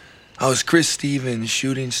was Chris Stevens,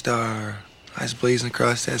 shooting star. I was blazing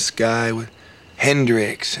across that sky with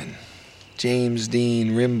Hendrix and James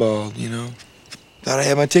Dean, Rimbaud, Thought I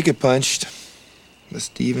had my ticket punched. The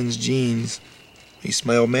Stevens genes. At least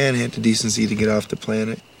my old man had the decency to get off the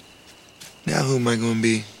planet. Now who am I going to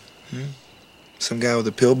be? Some guy with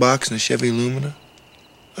a pillbox and a Chevy Lumina?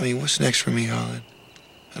 What's next for me, Holland?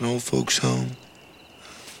 An old folks' home?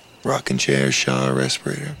 Rocking chair, shower,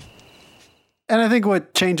 respirator? And I think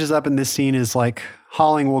what changes up in this scene is like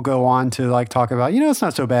Holling will go on to like talk about, it's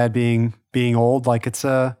not so bad being old. Like it's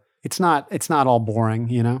not all boring,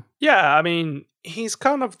 Yeah, he's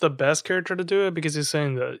kind of the best character to do it because he's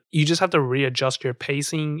saying that you just have to readjust your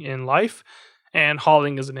pacing in life. And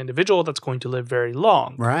Holling is an individual that's going to live very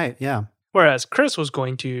long. Right, yeah. Whereas Chris was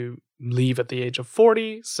going to leave at the age of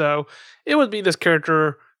 40. So it would be this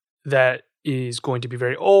character that is going to be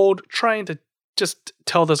very old, trying to just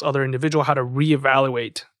tell this other individual how to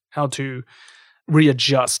reevaluate, how to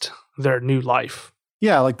readjust their new life.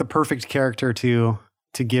 Yeah, like the perfect character to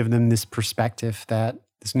give them this perspective,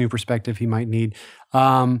 this new perspective he might need.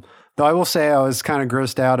 Though I will say I was kind of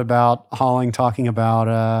grossed out about Holling talking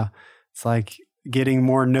about it's like getting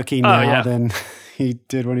more nookie now than he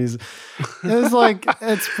did when it was like,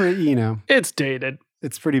 it's pretty, It's dated.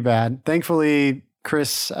 It's pretty bad. Thankfully,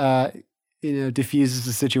 Chris, diffuses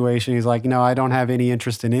the situation. He's like, no, I don't have any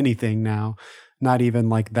interest in anything now. Not even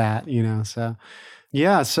like that, So,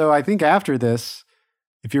 yeah. So I think after this,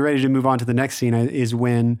 if you're ready to move on to the next scene, is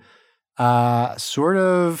when sort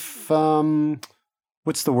of,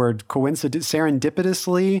 what's the word?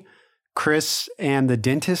 Serendipitously, Chris and the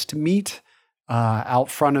dentist meet in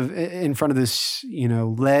front of this,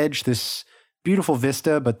 ledge, this beautiful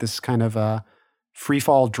vista, but this kind of free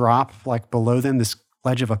fall drop like below them, this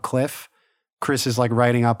ledge of a cliff. Chris is like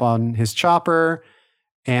riding up on his chopper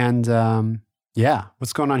and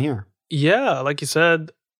what's going on here? Yeah, like you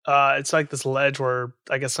said, it's like this ledge where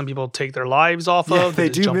I guess some people take their lives off of. They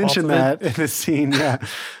do mention that in the scene. Yeah.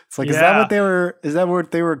 It's like, is that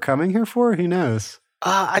what they were coming here for? Who knows?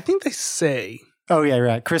 I think they say. Oh yeah,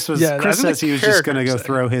 right. Chris says he was just going to go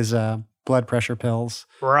throw his blood pressure pills.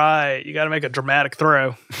 Right. You got to make a dramatic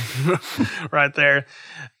throw right there.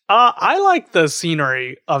 I like the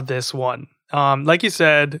scenery of this one. Like you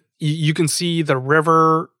said, you can see the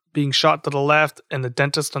river being shot to the left and the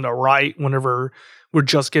dentist on the right whenever we're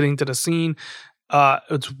just getting to the scene.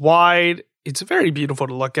 It's wide. It's very beautiful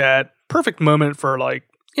to look at. Perfect moment for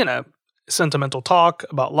sentimental talk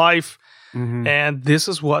about life. Mm-hmm. And this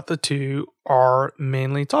is what the two are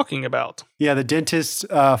mainly talking about. Yeah, the dentist,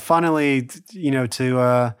 funnily,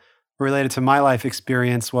 to relate it to my life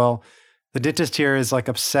experience, well, the dentist here is like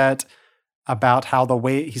upset about how the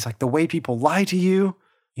way people lie to you.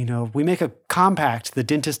 We make a compact, the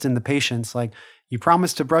dentist and the patients, like you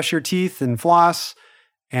promise to brush your teeth and floss.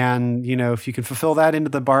 And, if you can fulfill that into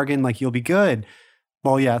the bargain, like you'll be good.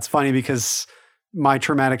 Well, yeah, it's funny because my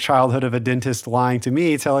traumatic childhood of a dentist lying to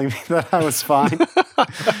me, telling me that I was fine.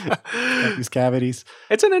 Got these cavities.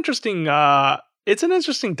 It's an interesting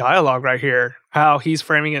dialogue right here. How he's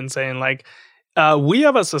framing it and saying like, we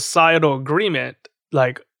have a societal agreement.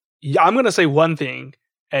 Like, I'm going to say one thing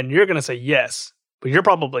and you're going to say yes, but you're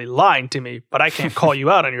probably lying to me, but I can't call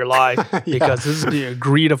you out on your lie because this is the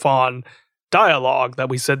agreed upon dialogue that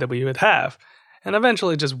we said that we would have. And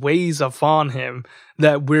eventually just weighs upon him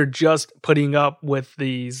that we're just putting up with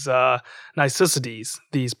these niceties,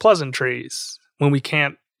 these pleasantries, when we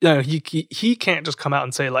can't, he can't just come out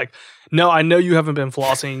and say like, no, I know you haven't been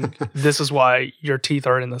flossing. This is why your teeth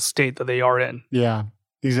are in the state that they are in. Yeah,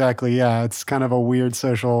 exactly. Yeah, it's kind of a weird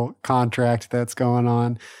social contract that's going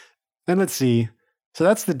on. And let's see. So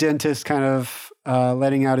that's the dentist kind of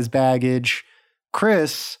letting out his baggage.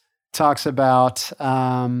 Chris talks about,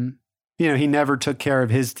 he never took care of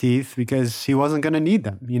his teeth because he wasn't going to need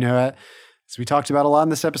them. As we talked about a lot in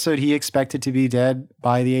this episode, he expected to be dead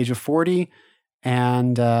by the age of 40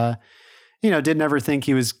 and, didn't ever think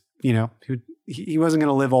he was, he wasn't going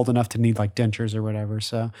to live old enough to need like dentures or whatever.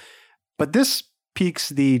 So, but this piques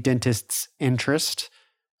the dentist's interest.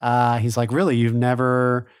 He's like, really, you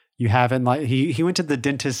haven't like, he went to the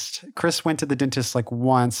dentist, Chris went to the dentist like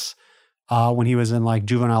once when he was in like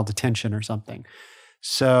juvenile detention or something.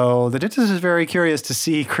 So the dentist is very curious to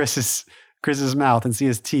see Chris's mouth and see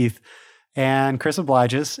his teeth. And Chris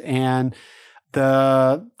obliges. And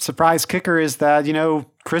the surprise kicker is that,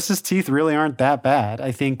 Chris's teeth really aren't that bad.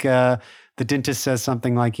 I think the dentist says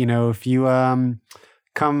something like, if you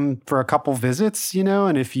come for a couple visits,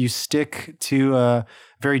 and if you stick to a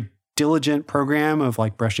very diligent program of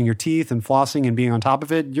like brushing your teeth and flossing and being on top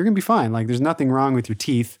of it, you're going to be fine. Like there's nothing wrong with your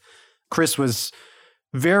teeth. Chris was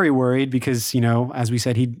very worried because, as we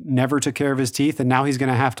said, he never took care of his teeth. And now he's going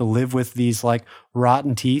to have to live with these like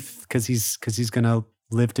rotten teeth because he's going to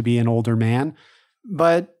live to be an older man.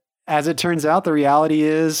 But as it turns out, the reality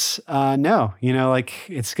is no,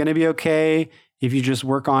 it's going to be okay if you just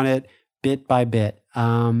work on it bit by bit.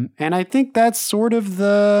 And I think that's sort of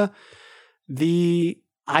the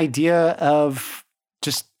idea of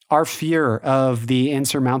just our fear of the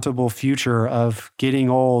insurmountable future of getting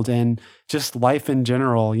old and just life in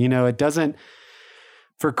general. It doesn't,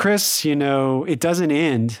 for Chris, it doesn't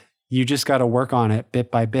end. You just got to work on it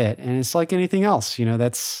bit by bit. And it's like anything else,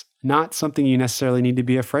 that's not something you necessarily need to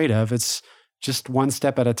be afraid of. It's just one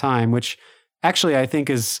step at a time, which actually I think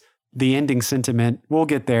is the ending sentiment. We'll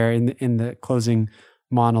get there in the closing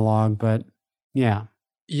monologue, but yeah.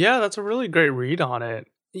 Yeah, that's a really great read on it.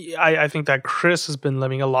 I think that Chris has been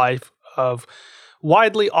living a life of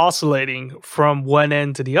widely oscillating from one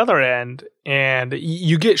end to the other end, and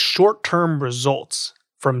you get short-term results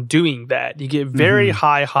from doing that. You get very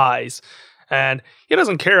high highs, and he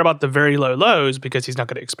doesn't care about the very low lows because he's not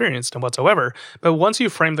going to experience them whatsoever. But once you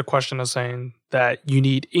frame the question as saying that you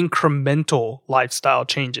need incremental lifestyle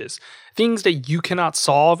changes, things that you cannot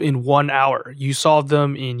solve in 1 hour, you solve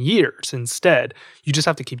them in years instead. You just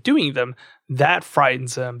have to keep doing them. That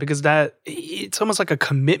frightens him because it's almost like a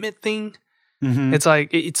commitment thing. Mm-hmm. It's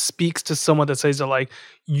like it speaks to someone that says that like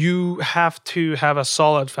you have to have a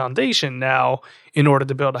solid foundation now in order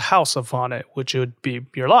to build a house upon it, which would be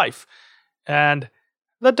your life. And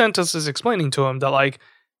the dentist is explaining to him that like,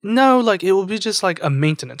 no, like it will be just like a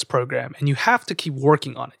maintenance program and you have to keep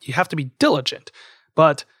working on it. You have to be diligent,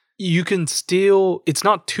 but you can still, it's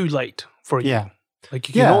not too late for you. Yeah. Like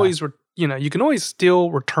you can always, you can always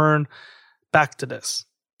still return back to this.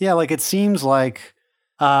 Yeah. Like it seems like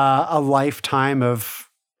a lifetime of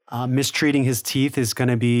mistreating his teeth is going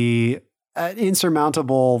to be an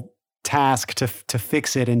insurmountable task to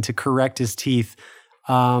fix it and to correct his teeth.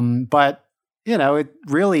 But it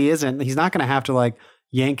really isn't. He's not going to have to like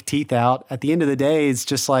yank teeth out. At the end of the day, it's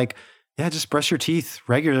just like, yeah, just brush your teeth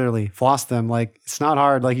regularly, floss them. Like it's not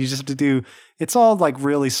hard. Like you just have to do, it's all like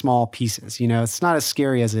really small pieces, it's not as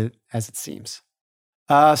scary as it seems.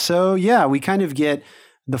 So yeah, we kind of get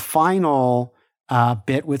the final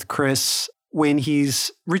bit with Chris when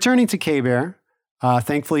he's returning to K-Bear.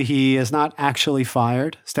 Thankfully, he is not actually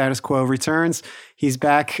fired. Status quo returns. He's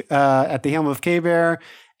back at the helm of K-Bear.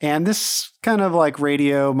 And this kind of like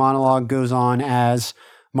radio monologue goes on as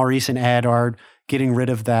Maurice and Ed are getting rid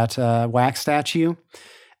of that wax statue.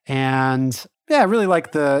 And yeah, I really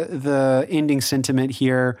like the ending sentiment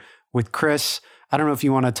here with Chris. I don't know if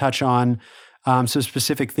you want to touch on some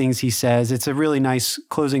specific things he says. It's a really nice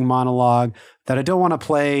closing monologue that I don't want to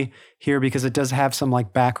play here because it does have some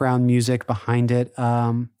like background music behind it.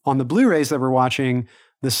 On the Blu-rays that we're watching,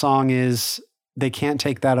 the song is They Can't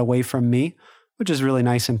Take That Away From Me, which is really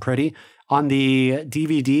nice and pretty. On the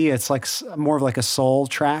DVD, it's like more of like a soul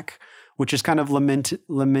track, which is kind of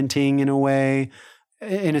lamenting in a way,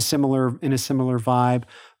 in a similar vibe.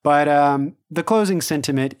 But the closing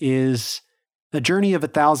sentiment is, the journey of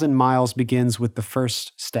 1,000 miles begins with the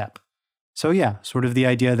first step. So yeah, sort of the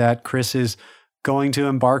idea that Chris is going to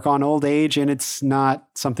embark on old age and it's not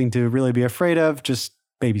something to really be afraid of, just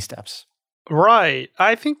baby steps. Right.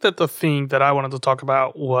 I think that the thing that I wanted to talk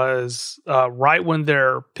about was right when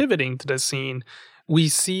they're pivoting to this scene, we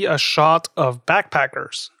see a shot of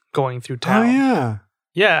backpackers going through town. Oh, yeah.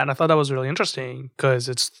 Yeah, and I thought that was really interesting because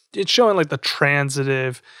it's showing like the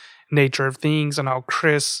transitive nature of things and how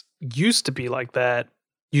Chris used to be like that,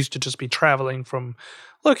 used to just be traveling from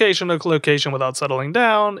location to location without settling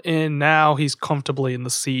down, and now he's comfortably in the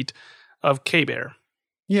seat of K-Bear.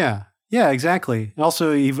 Yeah, exactly. It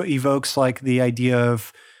also evokes like the idea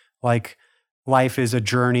of like life is a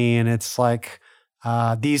journey, and it's like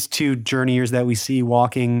these two journeyers that we see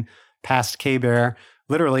walking past K-Bear,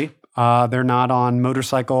 literally, they're not on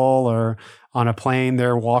motorcycle or on a plane.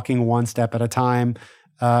 They're walking one step at a time.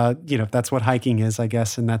 That's what hiking is, I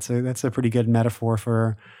guess, and that's a pretty good metaphor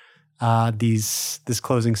for this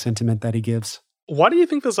closing sentiment that he gives. Why do you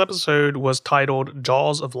think this episode was titled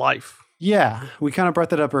Jaws of Life? Yeah, we kind of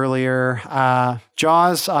brought that up earlier.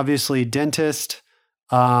 Jaws, obviously, dentist.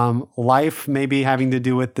 Life maybe having to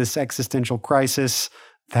do with this existential crisis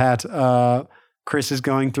that Chris is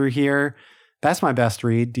going through here. That's my best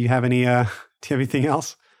read. Do you have anything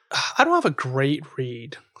else? I don't have a great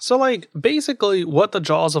read. So, like, basically what the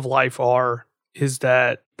Jaws of Life are is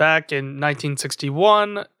that back in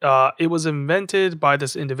 1961, it was invented by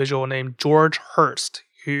this individual named George Hurst,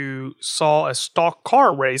 who saw a stock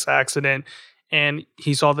car race accident, and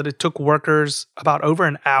he saw that it took workers about over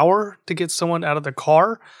an hour to get someone out of the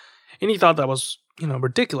car. And he thought that was,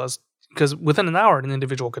 ridiculous, because within an hour, an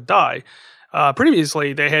individual could die.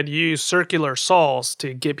 Previously, they had used circular saws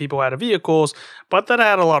to get people out of vehicles, but that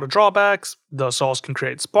had a lot of drawbacks. The saws can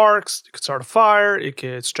create sparks, it could start a fire, it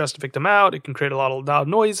could stress the victim out, it can create a lot of loud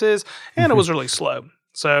noises, and it was really slow.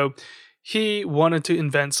 So he wanted to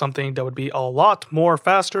invent something that would be a lot more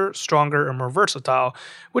faster, stronger, and more versatile,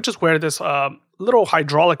 which is where this little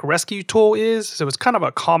hydraulic rescue tool is. So it's kind of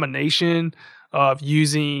a combination of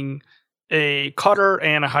using a cutter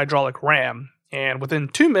and a hydraulic ram. And within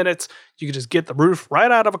 2 minutes, you can just get the roof right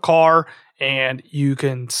out of a car, and you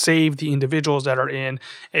can save the individuals that are in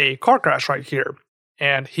a car crash right here.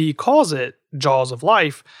 And he calls it Jaws of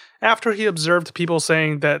Life after he observed people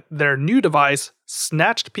saying that their new device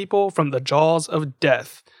snatched people from the jaws of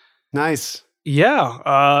death. Nice.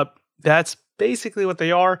 Yeah, that's basically what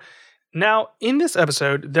they are. Now, in this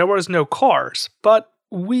episode, there was no cars, but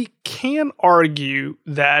we can argue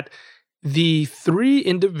that the three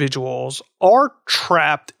individuals are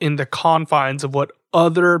trapped in the confines of what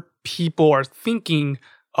other people are thinking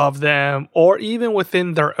of them, or even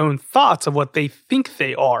within their own thoughts of what they think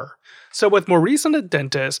they are. So with Maurice and the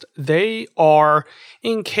dentist, they are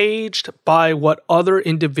encaged by what other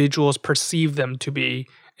individuals perceive them to be,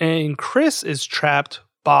 and Chris is trapped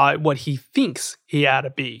by what he thinks he ought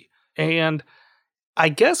to be. And I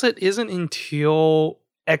guess it isn't until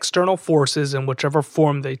external forces, in whichever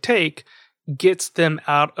form they take, gets them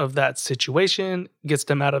out of that situation, gets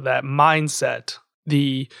them out of that mindset,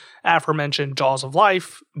 the aforementioned Jaws of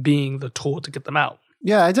Life being the tool to get them out.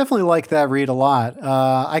 Yeah, I definitely like that read a lot.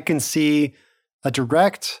 I can see a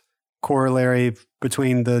direct corollary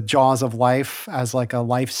between the Jaws of Life as like a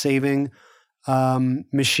life-saving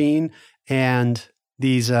machine and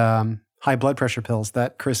these high blood pressure pills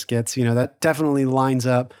that Chris gets. That definitely lines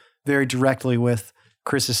up very directly with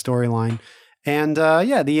Chris's storyline. And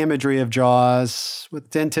the imagery of Jaws with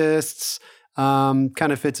dentists kind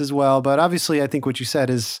of fits as well. But obviously, I think what you said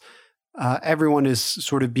is everyone is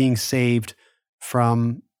sort of being saved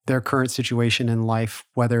from their current situation in life,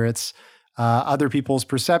 whether it's other people's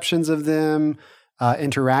perceptions of them,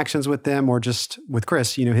 interactions with them, or just with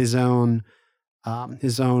Chris, his own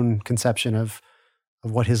conception of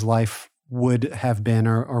what his life would have been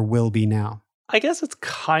or will be now. I guess it's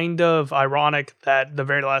kind of ironic that the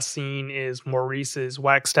very last scene is Maurice's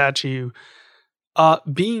wax statue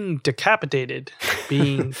being decapitated,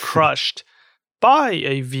 being crushed by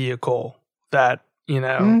a vehicle that,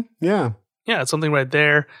 Yeah, it's something right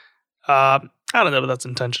there. I don't know if that's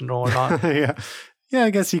intentional or not. Yeah, I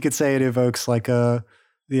guess you could say it evokes like a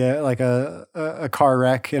car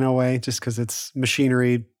wreck in a way, just because it's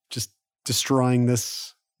machinery just destroying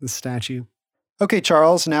this statue. Okay,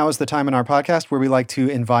 Charles, now is the time in our podcast where we like to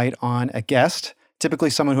invite on a guest, typically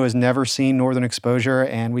someone who has never seen Northern Exposure,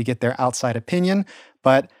 and we get their outside opinion.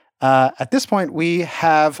 But at this point, we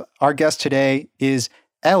have our guest today is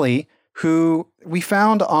Ellie, who we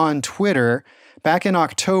found on Twitter back in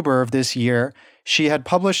October of this year. She had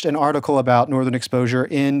published an article about Northern Exposure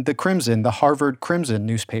in the Crimson, the Harvard Crimson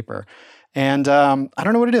newspaper. And I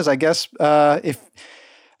don't know what it is. I guess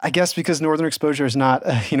because Northern Exposure is not,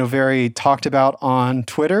 very talked about on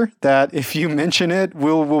Twitter, that if you mention it,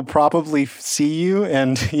 we'll probably see you,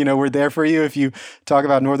 and we're there for you if you talk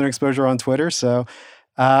about Northern Exposure on Twitter. So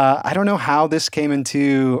I don't know how this came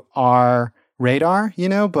into our radar,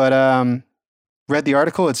 but read the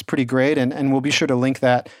article. It's pretty great, and we'll be sure to link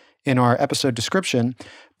that in our episode description.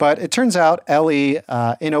 But it turns out Ellie,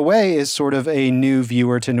 in a way, is sort of a new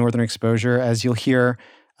viewer to Northern Exposure. As you'll hear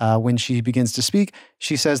when she begins to speak,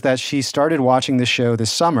 she says that she started watching the show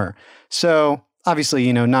this summer. So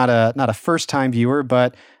obviously, not a first-time viewer,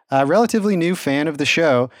 but a relatively new fan of the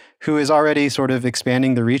show who is already sort of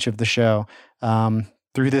expanding the reach of the show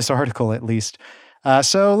through this article, at least.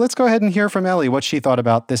 So let's go ahead and hear from Ellie what she thought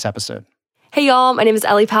about this episode. Hey y'all, my name is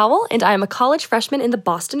Ellie Powell, and I am a college freshman in the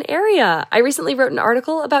Boston area. I recently wrote an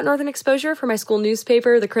article about Northern Exposure for my school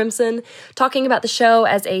newspaper, The Crimson, talking about the show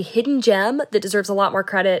as a hidden gem that deserves a lot more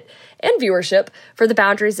credit and viewership for the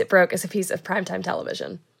boundaries it broke as a piece of primetime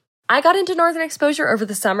television. I got into Northern Exposure over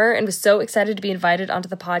the summer and was so excited to be invited onto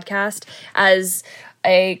the podcast as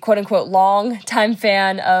a quote-unquote long-time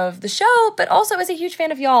fan of the show, but also as a huge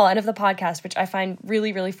fan of y'all and of the podcast, which I find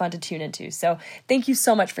really, really fun to tune into. So thank you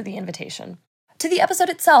so much for the invitation. To the episode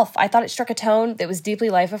itself, I thought it struck a tone that was deeply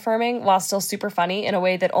life-affirming while still super funny in a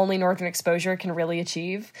way that only Northern Exposure can really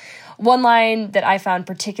achieve. One line that I found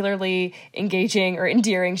particularly engaging, or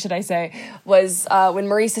endearing, should I say, was when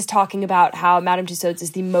Maurice is talking about how Madame Tussauds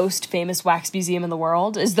is the most famous wax museum in the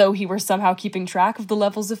world, as though he were somehow keeping track of the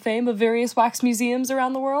levels of fame of various wax museums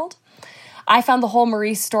around the world. I found the whole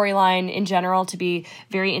Maurice storyline in general to be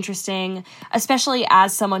very interesting, especially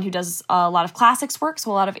as someone who does a lot of classics work,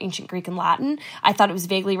 so a lot of ancient Greek and Latin. I thought it was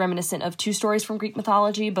vaguely reminiscent of two stories from Greek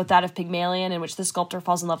mythology, both that of Pygmalion, in which the sculptor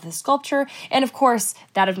falls in love with his sculpture, and of course,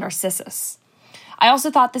 that of Narcissus. I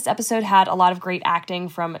also thought this episode had a lot of great acting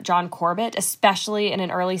from John Corbett, especially in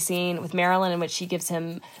an early scene with Marilyn in which she gives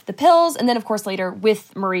him the pills, and then of course later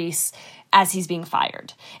with Maurice as he's being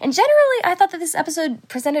fired. And generally, I thought that this episode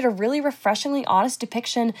presented a really refreshingly honest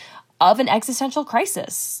depiction of an existential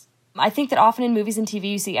crisis. I think that often in movies and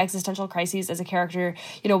TV, you see existential crises as a character,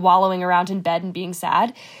 wallowing around in bed and being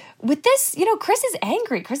sad. With this, Chris is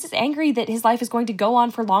angry. Chris is angry that his life is going to go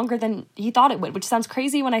on for longer than he thought it would, which sounds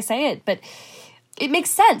crazy when I say it, but it makes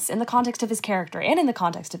sense in the context of his character and in the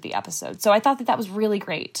context of the episode. So I thought that that was really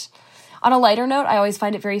great. On a lighter note, I always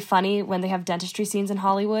find it very funny when they have dentistry scenes in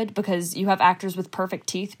Hollywood because you have actors with perfect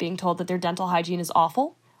teeth being told that their dental hygiene is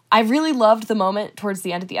awful. I really loved the moment towards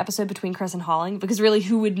the end of the episode between Chris and Holling because really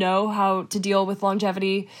who would know how to deal with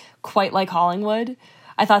longevity quite like Holling would?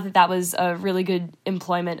 I thought that that was a really good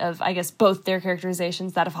employment of, I guess, both their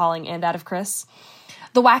characterizations, that of Holling and that of Chris.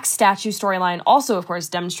 The wax statue storyline also, of course,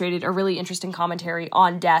 demonstrated a really interesting commentary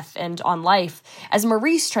on death and on life, as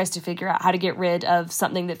Maurice tries to figure out how to get rid of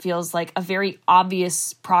something that feels like a very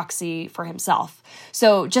obvious proxy for himself.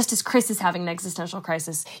 So just as Chris is having an existential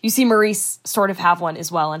crisis, you see Maurice sort of have one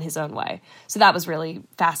as well in his own way. So that was really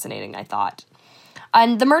fascinating, I thought.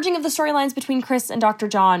 And the merging of the storylines between Chris and Dr.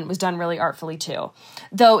 John was done really artfully too.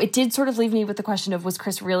 Though it did sort of leave me with the question of, was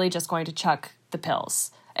Chris really just going to chuck the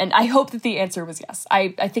pills? And I hope that the answer was yes. I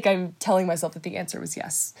think I'm telling myself that the answer was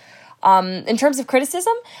yes. In terms of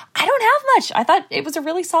criticism, I don't have much. I thought it was a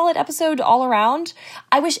really solid episode all around.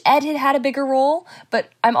 I wish Ed had had a bigger role, but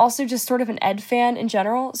I'm also just sort of an Ed fan in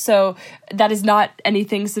general, so that is not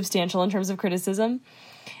anything substantial in terms of criticism.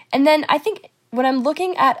 And then I think when I'm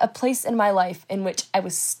looking at a place in my life in which I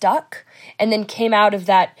was stuck and then came out of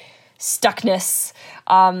that stuckness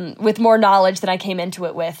with more knowledge than I came into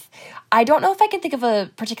it with, I don't know if I can think of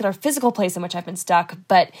a particular physical place in which I've been stuck,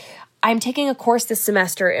 but I'm taking a course this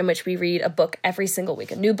semester in which we read a book every single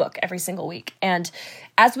week, a new book every single week. And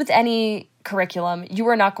as with any curriculum, you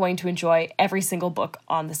are not going to enjoy every single book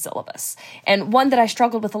on the syllabus. And one that I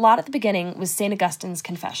struggled with a lot at the beginning was St. Augustine's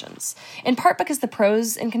Confessions, in part because the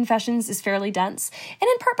prose in Confessions is fairly dense, and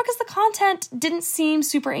in part because the content didn't seem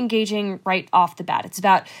super engaging right off the bat. It's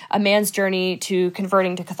about a man's journey to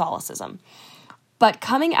converting to Catholicism. But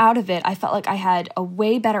coming out of it, I felt like I had a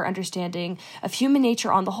way better understanding of human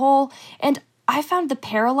nature on the whole, and I found the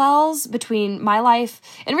parallels between my life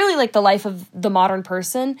and really like the life of the modern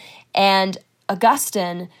person and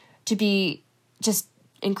Augustine to be just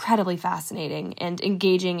incredibly fascinating and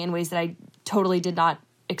engaging in ways that I totally did not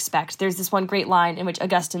expect. There's this one great line in which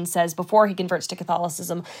Augustine says before he converts to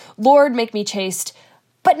Catholicism, "Lord, make me chaste,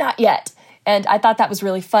 but not yet." And I thought that was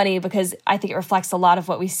really funny because I think it reflects a lot of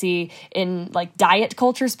what we see in like diet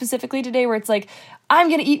culture specifically today, where it's like, I'm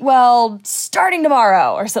going to eat well starting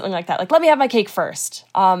tomorrow or something like that. Like, let me have my cake first.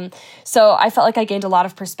 So I felt like I gained a lot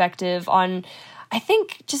of perspective on, I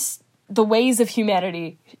think, just the ways of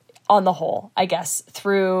humanity on the whole, I guess,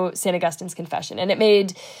 through St. Augustine's Confession. And it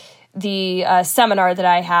made the seminar that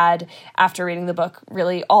I had after reading the book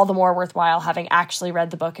really all the more worthwhile, having actually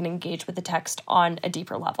read the book and engaged with the text on a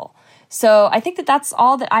deeper level. So I think that that's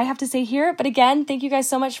all that I have to say here. But again, thank you guys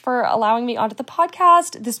so much for allowing me onto the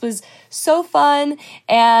podcast. This was so fun.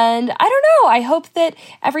 And I don't know, I hope that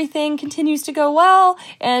everything continues to go well.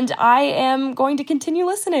 And I am going to continue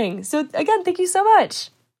listening. So again, thank you so much.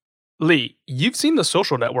 Lee, you've seen The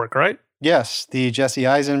Social Network, right? Yes, the Jesse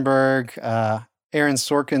Eisenberg, Aaron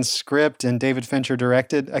Sorkin script and David Fincher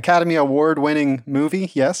directed Academy Award-winning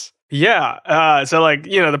movie, yes? Yeah. So like,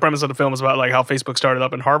 the premise of the film is about like how Facebook started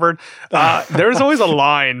up in Harvard. There's always a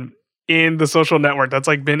line in The Social Network that's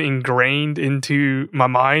like been ingrained into my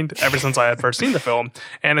mind ever since I had first seen the film.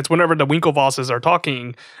 And it's whenever the Winklevosses are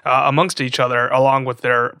talking amongst each other along with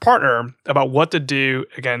their partner about what to do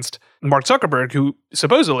against Mark Zuckerberg, who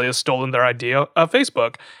supposedly has stolen their idea of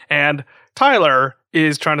Facebook. And Tyler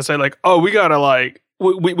is trying to say like, oh, we gotta like,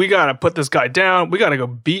 we gotta put this guy down. We gotta go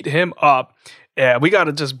beat him up. Yeah, we got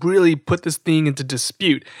to just really put this thing into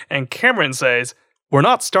dispute. And Cameron says, we're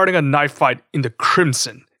not starting a knife fight in the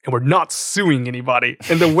Crimson, and we're not suing anybody.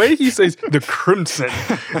 And the way he says the Crimson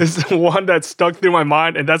is the one that stuck through my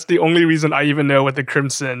mind, and that's the only reason I even know what the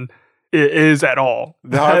Crimson is at all.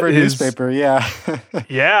 The Harvard newspaper, yeah.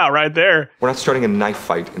 Yeah, right there. We're not starting a knife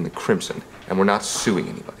fight in the Crimson, and we're not suing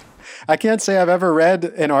anybody. I can't say I've ever read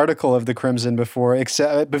an article of the Crimson before,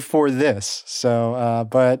 except before this. So,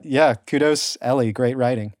 but yeah, kudos, Ellie. Great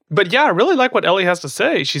writing. But yeah, I really like what Ellie has to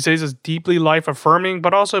say. She says it's deeply life-affirming,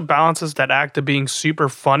 but also balances that act of being super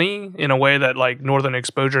funny in a way that like Northern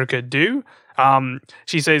Exposure could do.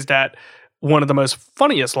 She says that one of the most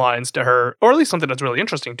funniest lines to her, or at least something that's really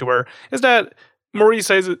interesting to her, is that Maurice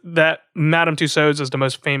says that Madame Tussauds is the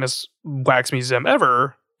most famous wax museum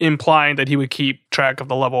ever, implying that he would keep track of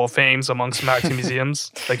the level of fames amongst wax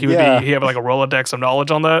museums. Like he would he have like a Rolodex of knowledge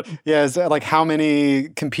on that. Yeah, is that like how many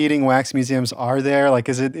competing wax museums are there? Like,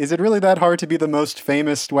 is it really that hard to be the most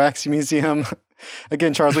famous wax museum?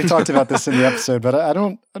 Again, Charles, we talked about this in the episode, but I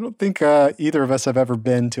don't think either of us have ever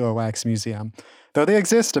been to a wax museum, though they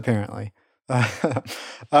exist apparently.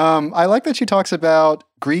 I like that she talks about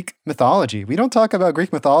Greek mythology. We don't talk about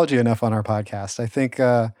Greek mythology enough on our podcast.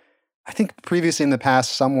 I think previously in the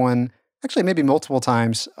past, someone, actually maybe multiple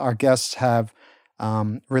times, our guests have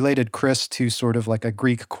related Chris to sort of like a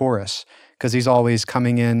Greek chorus, because he's always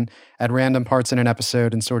coming in at random parts in an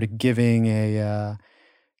episode and sort of giving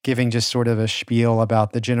just sort of a spiel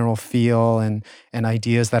about the general feel and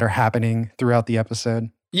ideas that are happening throughout the episode.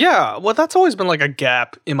 Yeah, well, that's always been like a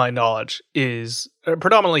gap in my knowledge, is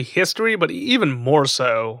predominantly history, but even more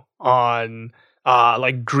so on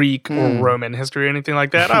like Greek or Roman history or anything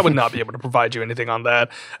like that. I would not be able to provide you anything on that.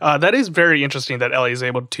 That is very interesting that Ellie is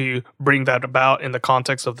able to bring that about in the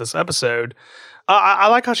context of this episode. I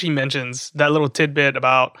like how she mentions that little tidbit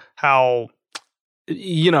about how,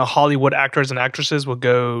 Hollywood actors and actresses would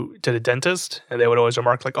go to the dentist and they would always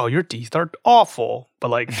remark like, oh, your teeth are awful. But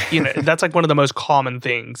like, that's like one of the most common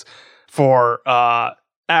things for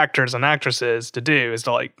actors and actresses to do is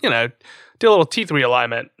to like, do a little teeth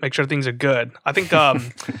realignment, make sure things are good. I think,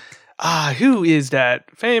 who is that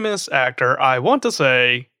famous actor? I want to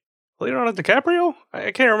say Leonardo DiCaprio?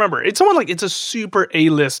 I can't remember. It's someone like, it's a super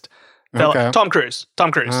A-list fella. Okay. Tom Cruise.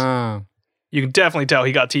 You can definitely tell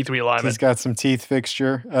he got teeth realignment. He's got some teeth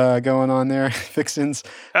fixture going on there, fixins.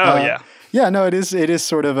 Oh, yeah. Yeah, no, it is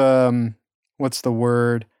sort of, what's the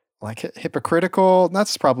word? Like hypocritical?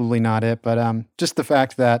 That's probably not it, but just the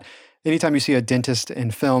fact that anytime you see a dentist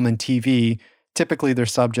in film and TV, typically their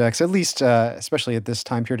subjects, at least especially at this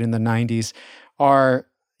time period in the 90s, are,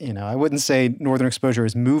 I wouldn't say Northern Exposure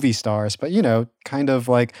is movie stars, but, kind of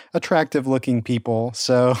like attractive looking people.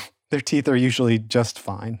 So their teeth are usually just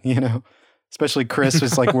fine, Especially Chris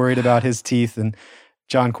was like worried about his teeth, and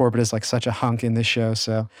John Corbett is like such a hunk in this show.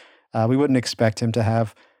 So we wouldn't expect him to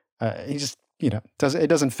have, he just, it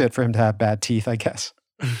doesn't fit for him to have bad teeth, I guess.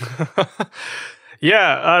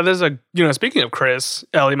 Yeah, there's speaking of Chris,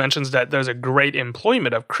 Ellie mentions that there's a great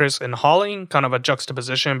employment of Chris and Holling, kind of a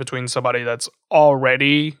juxtaposition between somebody that's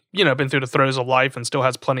already, been through the throes of life and still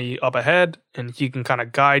has plenty up ahead, and he can kind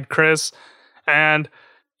of guide Chris. And,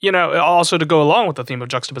 also to go along with the theme of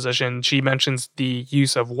juxtaposition, she mentions the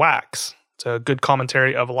use of wax. It's a good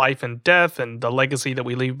commentary of life and death and the legacy that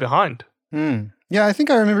we leave behind. Yeah, I think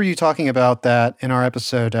I remember you talking about that in our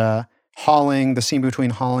episode, Holling, the scene between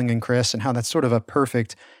Holling and Chris, and how that's sort of a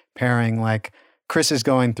perfect pairing. Like, Chris is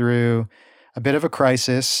going through a bit of a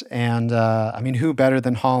crisis, and who better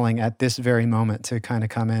than Holling at this very moment to kind of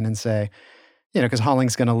come in and say, because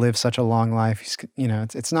Holling's going to live such a long life. He's,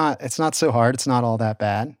 it's not so hard. It's not all that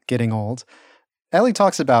bad getting old. Ellie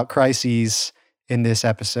talks about crises in this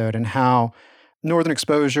episode and how Northern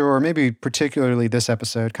Exposure, or maybe particularly this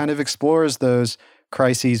episode, kind of explores those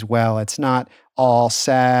crises well. It's not all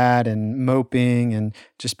sad and moping and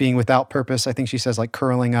just being without purpose. I think she says like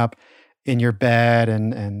curling up in your bed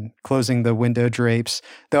and closing the window drapes.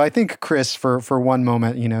 Though I think Chris, for one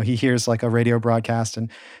moment, he hears like a radio broadcast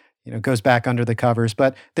and, goes back under the covers.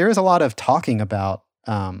 But there is a lot of talking about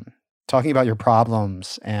your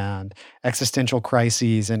problems and existential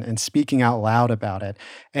crises and speaking out loud about it.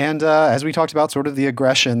 And as we talked about, sort of the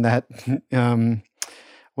aggression that,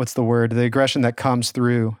 what's the word? The aggression that comes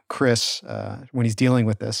through Chris when he's dealing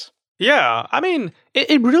with this. Yeah, I mean,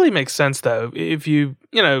 it really makes sense though if you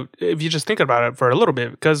just think about it for a little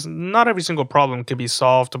bit, because not every single problem can be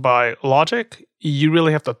solved by logic. You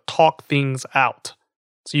really have to talk things out.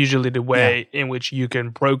 It's usually the way in which you can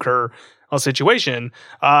broker a situation.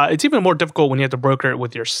 It's even more difficult when you have to broker it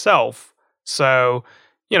with yourself. So,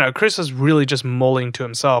 Chris is really just mulling to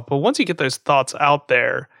himself. But once you get those thoughts out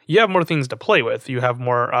there, you have more things to play with. You have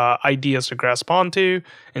more ideas to grasp onto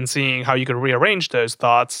and seeing how you can rearrange those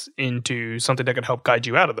thoughts into something that can help guide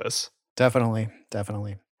you out of this. Definitely.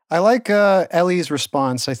 I like Ellie's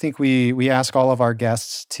response. I think we ask all of our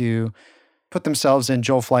guests to put themselves in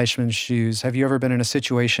Joel Fleischman's shoes. Have you ever been in a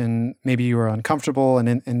situation, maybe you were uncomfortable,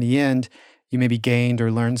 and in the end, you maybe gained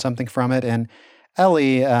or learned something from it? And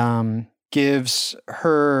Ellie gives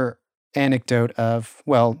her anecdote of,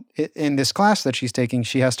 in this class that she's taking,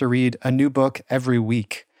 she has to read a new book every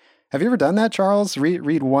week. Have you ever done that, Charles?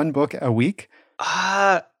 Read one book a week?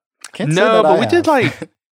 No, but we did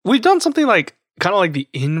we've done something like kind of like the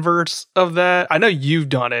inverse of that. I know you've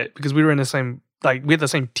done it because we were in the same, we had the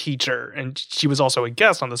same teacher, and she was also a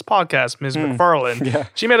guest on this podcast, Ms. McFarland. Yeah.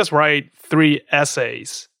 She made us write 3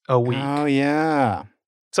 essays a week. Oh, yeah.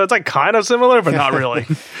 So it's like kind of similar, but not really.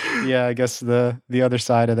 Yeah, I guess the other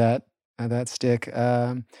side of that stick.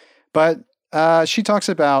 But she talks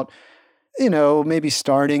about, maybe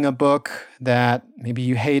starting a book that maybe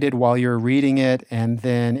you hated while you're reading it, and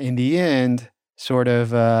then in the end, sort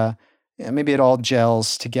of maybe it all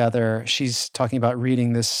gels together. She's talking about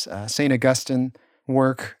reading this St. Augustine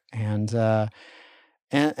work, and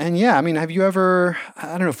yeah, I mean, have you ever?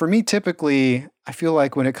 I don't know. For me, typically, I feel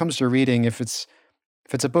like when it comes to reading, if it's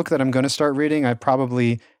a book that I'm going to start reading, I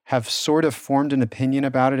probably have sort of formed an opinion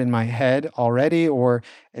about it in my head already, or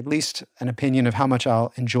at least an opinion of how much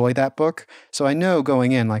I'll enjoy that book. So I know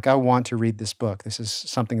going in, I want to read this book. This is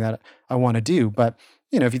something that I want to do. But,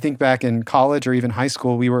 if you think back in college or even high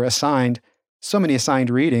school, we were assigned so many assigned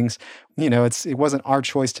readings. It wasn't our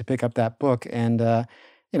choice to pick up that book. And,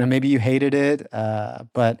 maybe you hated it,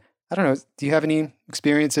 but I don't know. Do you have any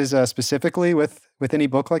experiences specifically with any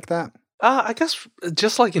book like that? I guess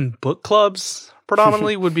just like in book clubs,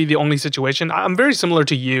 predominantly would be the only situation. I'm very similar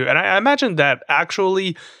to you. And I imagine that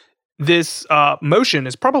actually this motion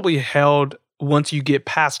is probably held once you get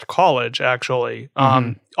past college, actually.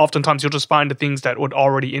 Oftentimes you'll just find the things that would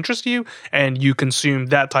already interest you and you consume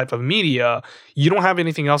that type of media. You don't have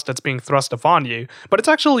anything else that's being thrust upon you. But it's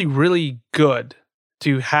actually really good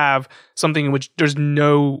to have something in which there's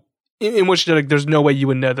no way you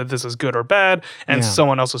would know that this is good or bad, and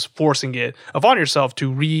someone else is forcing it upon yourself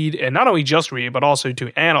to read, and not only just read, but also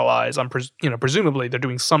to analyze. Presumably they're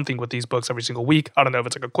doing something with these books every single week. I don't know if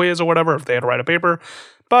it's like a quiz or whatever, if they had to write a paper,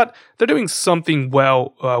 but they're doing something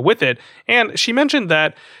well with it. And she mentioned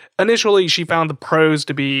that initially she found the prose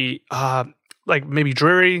to be maybe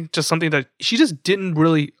dreary, just something that she just didn't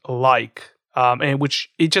really like, and which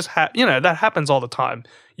it just that happens all the time.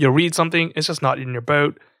 You read something, it's just not in your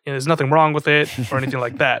boat. There's nothing wrong with it or anything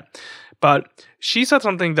like that. But she said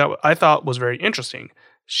something that I thought was very interesting.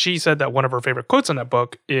 She said that one of her favorite quotes in that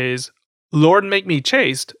book is, "Lord, make me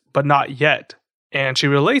chaste, but not yet." And she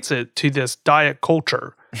relates it to this diet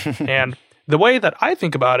culture. And the way that I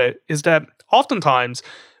think about it is that oftentimes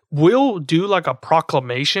we'll do like a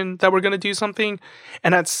proclamation that we're going to do something,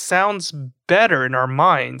 and that sounds better in our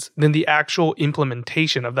minds than the actual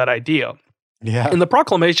implementation of that idea. Yeah. And the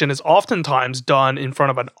proclamation is oftentimes done in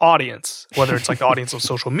front of an audience, whether it's like the audience of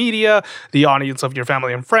social media, the audience of your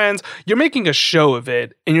family and friends. You're making a show of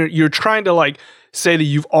it, and you're trying to say that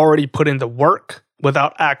you've already put in the work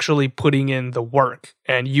without actually putting in the work.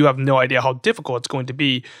 And you have no idea how difficult it's going to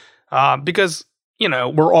be because,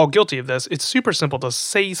 we're all guilty of this. It's super simple to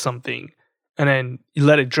say something and then you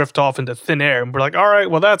let it drift off into thin air. And we're like, all right,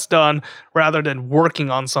 well, that's done, rather than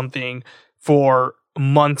working on something for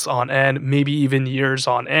months on end, maybe even years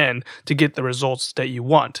on end, to get the results that you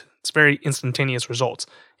want. It's very instantaneous results.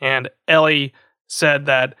 And Ellie said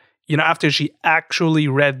that, after she actually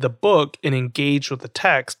read the book and engaged with the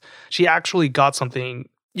text, she actually got something,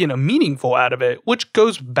 meaningful out of it, which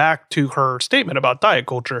goes back to her statement about diet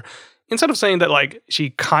culture. Instead of saying that, like,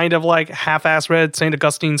 she kind of, like, half-ass read St.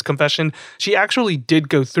 Augustine's Confession, she actually did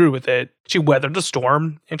go through with it. She weathered the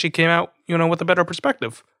storm, and she came out, with a better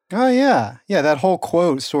perspective. Oh, yeah. Yeah, that whole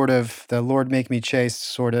quote sort of, the Lord make me chaste,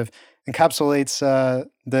 sort of encapsulates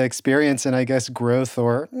the experience and, I guess, growth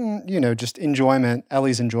or, just enjoyment,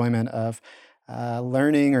 Ellie's enjoyment of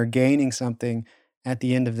learning or gaining something at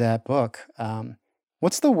the end of that book.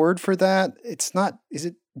 What's the word for that? Is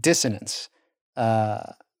it dissonance?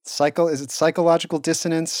 Is it psychological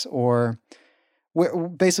dissonance, or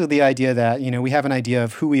basically the idea that, we have an idea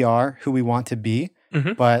of who we are, who we want to be,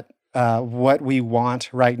 but what we want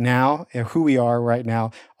right now, who we are right now,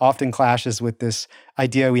 often clashes with this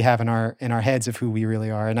idea we have in our heads of who we really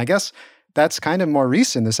are. And I guess that's kind of more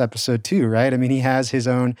recent, this episode too, right? I mean, he has his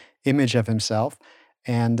own image of himself,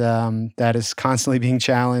 and that is constantly being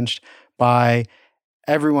challenged by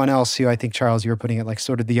everyone else who, I think, Charles, you were putting it like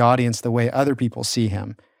sort of the audience, the way other people see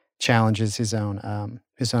him, challenges his own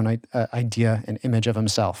idea and image of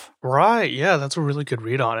himself. Right. Yeah, that's a really good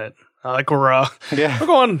read on it. We're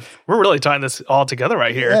really tying this all together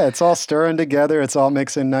right here. Yeah, it's all stirring together. It's all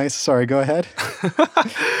mixing nice. Sorry, go ahead.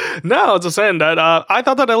 No, I was just saying that I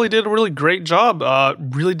thought that Ellie did a really great job,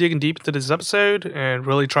 really digging deep into this episode and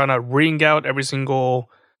really trying to wring out every single,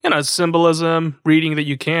 symbolism, reading that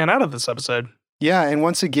you can out of this episode. Yeah, and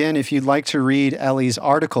once again, if you'd like to read Ellie's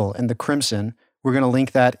article in The Crimson, we're going to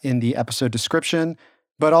link that in the episode description.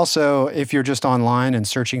 But also, if you're just online and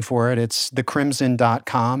searching for it, it's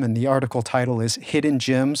thecrimson.com, and the article title is Hidden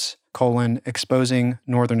Gems, Exposing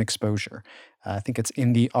Northern Exposure. I think it's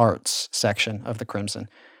in the arts section of The Crimson.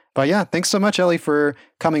 But yeah, thanks so much, Ellie, for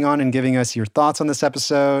coming on and giving us your thoughts on this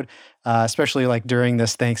episode, especially like during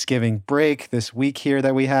this Thanksgiving break, this week here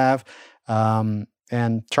that we have.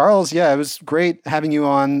 And Charles, yeah, it was great having you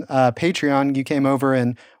on Patreon. You came over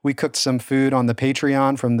and we cooked some food on the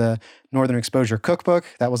Patreon from the Northern Exposure Cookbook.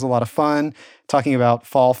 That was a lot of fun, talking about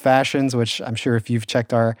fall fashions, which I'm sure if you've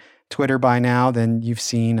checked our Twitter by now, then you've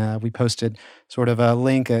seen we posted sort of a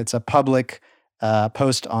link. It's a public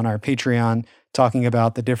post on our Patreon talking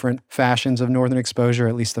about the different fashions of Northern Exposure,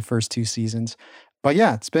 at least the first 2 seasons. But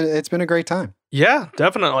yeah, it's been a great time. Yeah,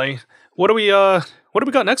 definitely. What do we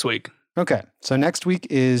got next week? Okay, so next week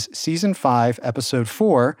is Season 5, Episode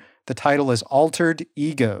 4. The title is Altered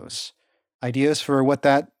Egos. Ideas for what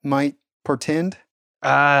that might portend?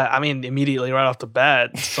 Immediately right off the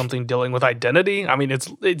bat, something dealing with identity. I mean, it's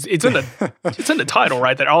in the title,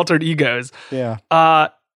 right? That Altered Egos. Yeah.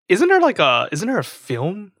 Isn't there a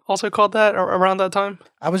film also called that around that time?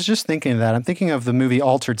 I was just thinking of that. I'm thinking of the movie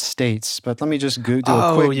Altered States, but let me just do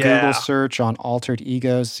a quick Google search on Altered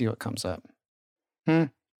Egos, see what comes up.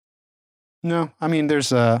 No, I mean, there's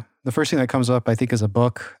the first thing that comes up, I think, is a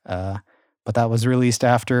book, but that was released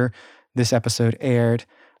after this episode aired.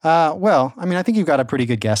 Well, I mean, I think you've got a pretty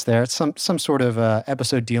good guess there. It's some sort of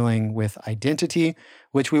episode dealing with identity,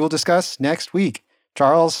 which we will discuss next week.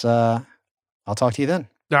 Charles, I'll talk to you then.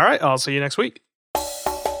 All right, I'll see you next week.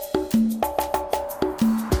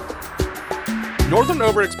 Northern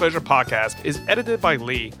Overexposure Podcast is edited by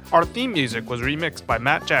Lee. Our theme music was remixed by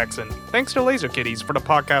Matt Jackson. Thanks to Laser Kitties for the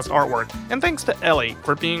podcast artwork, and thanks to Ellie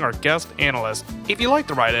for being our guest analyst. If you'd like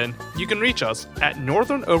to write in, you can reach us at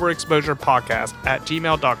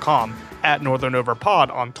northernoverexposurepodcast@gmail.com, at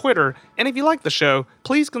northernoverpod on Twitter, and if you like the show,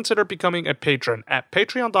 please consider becoming a patron at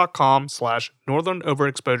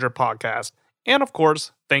patreon.com/northernoverexposurepodcast. And of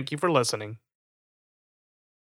course, thank you for listening.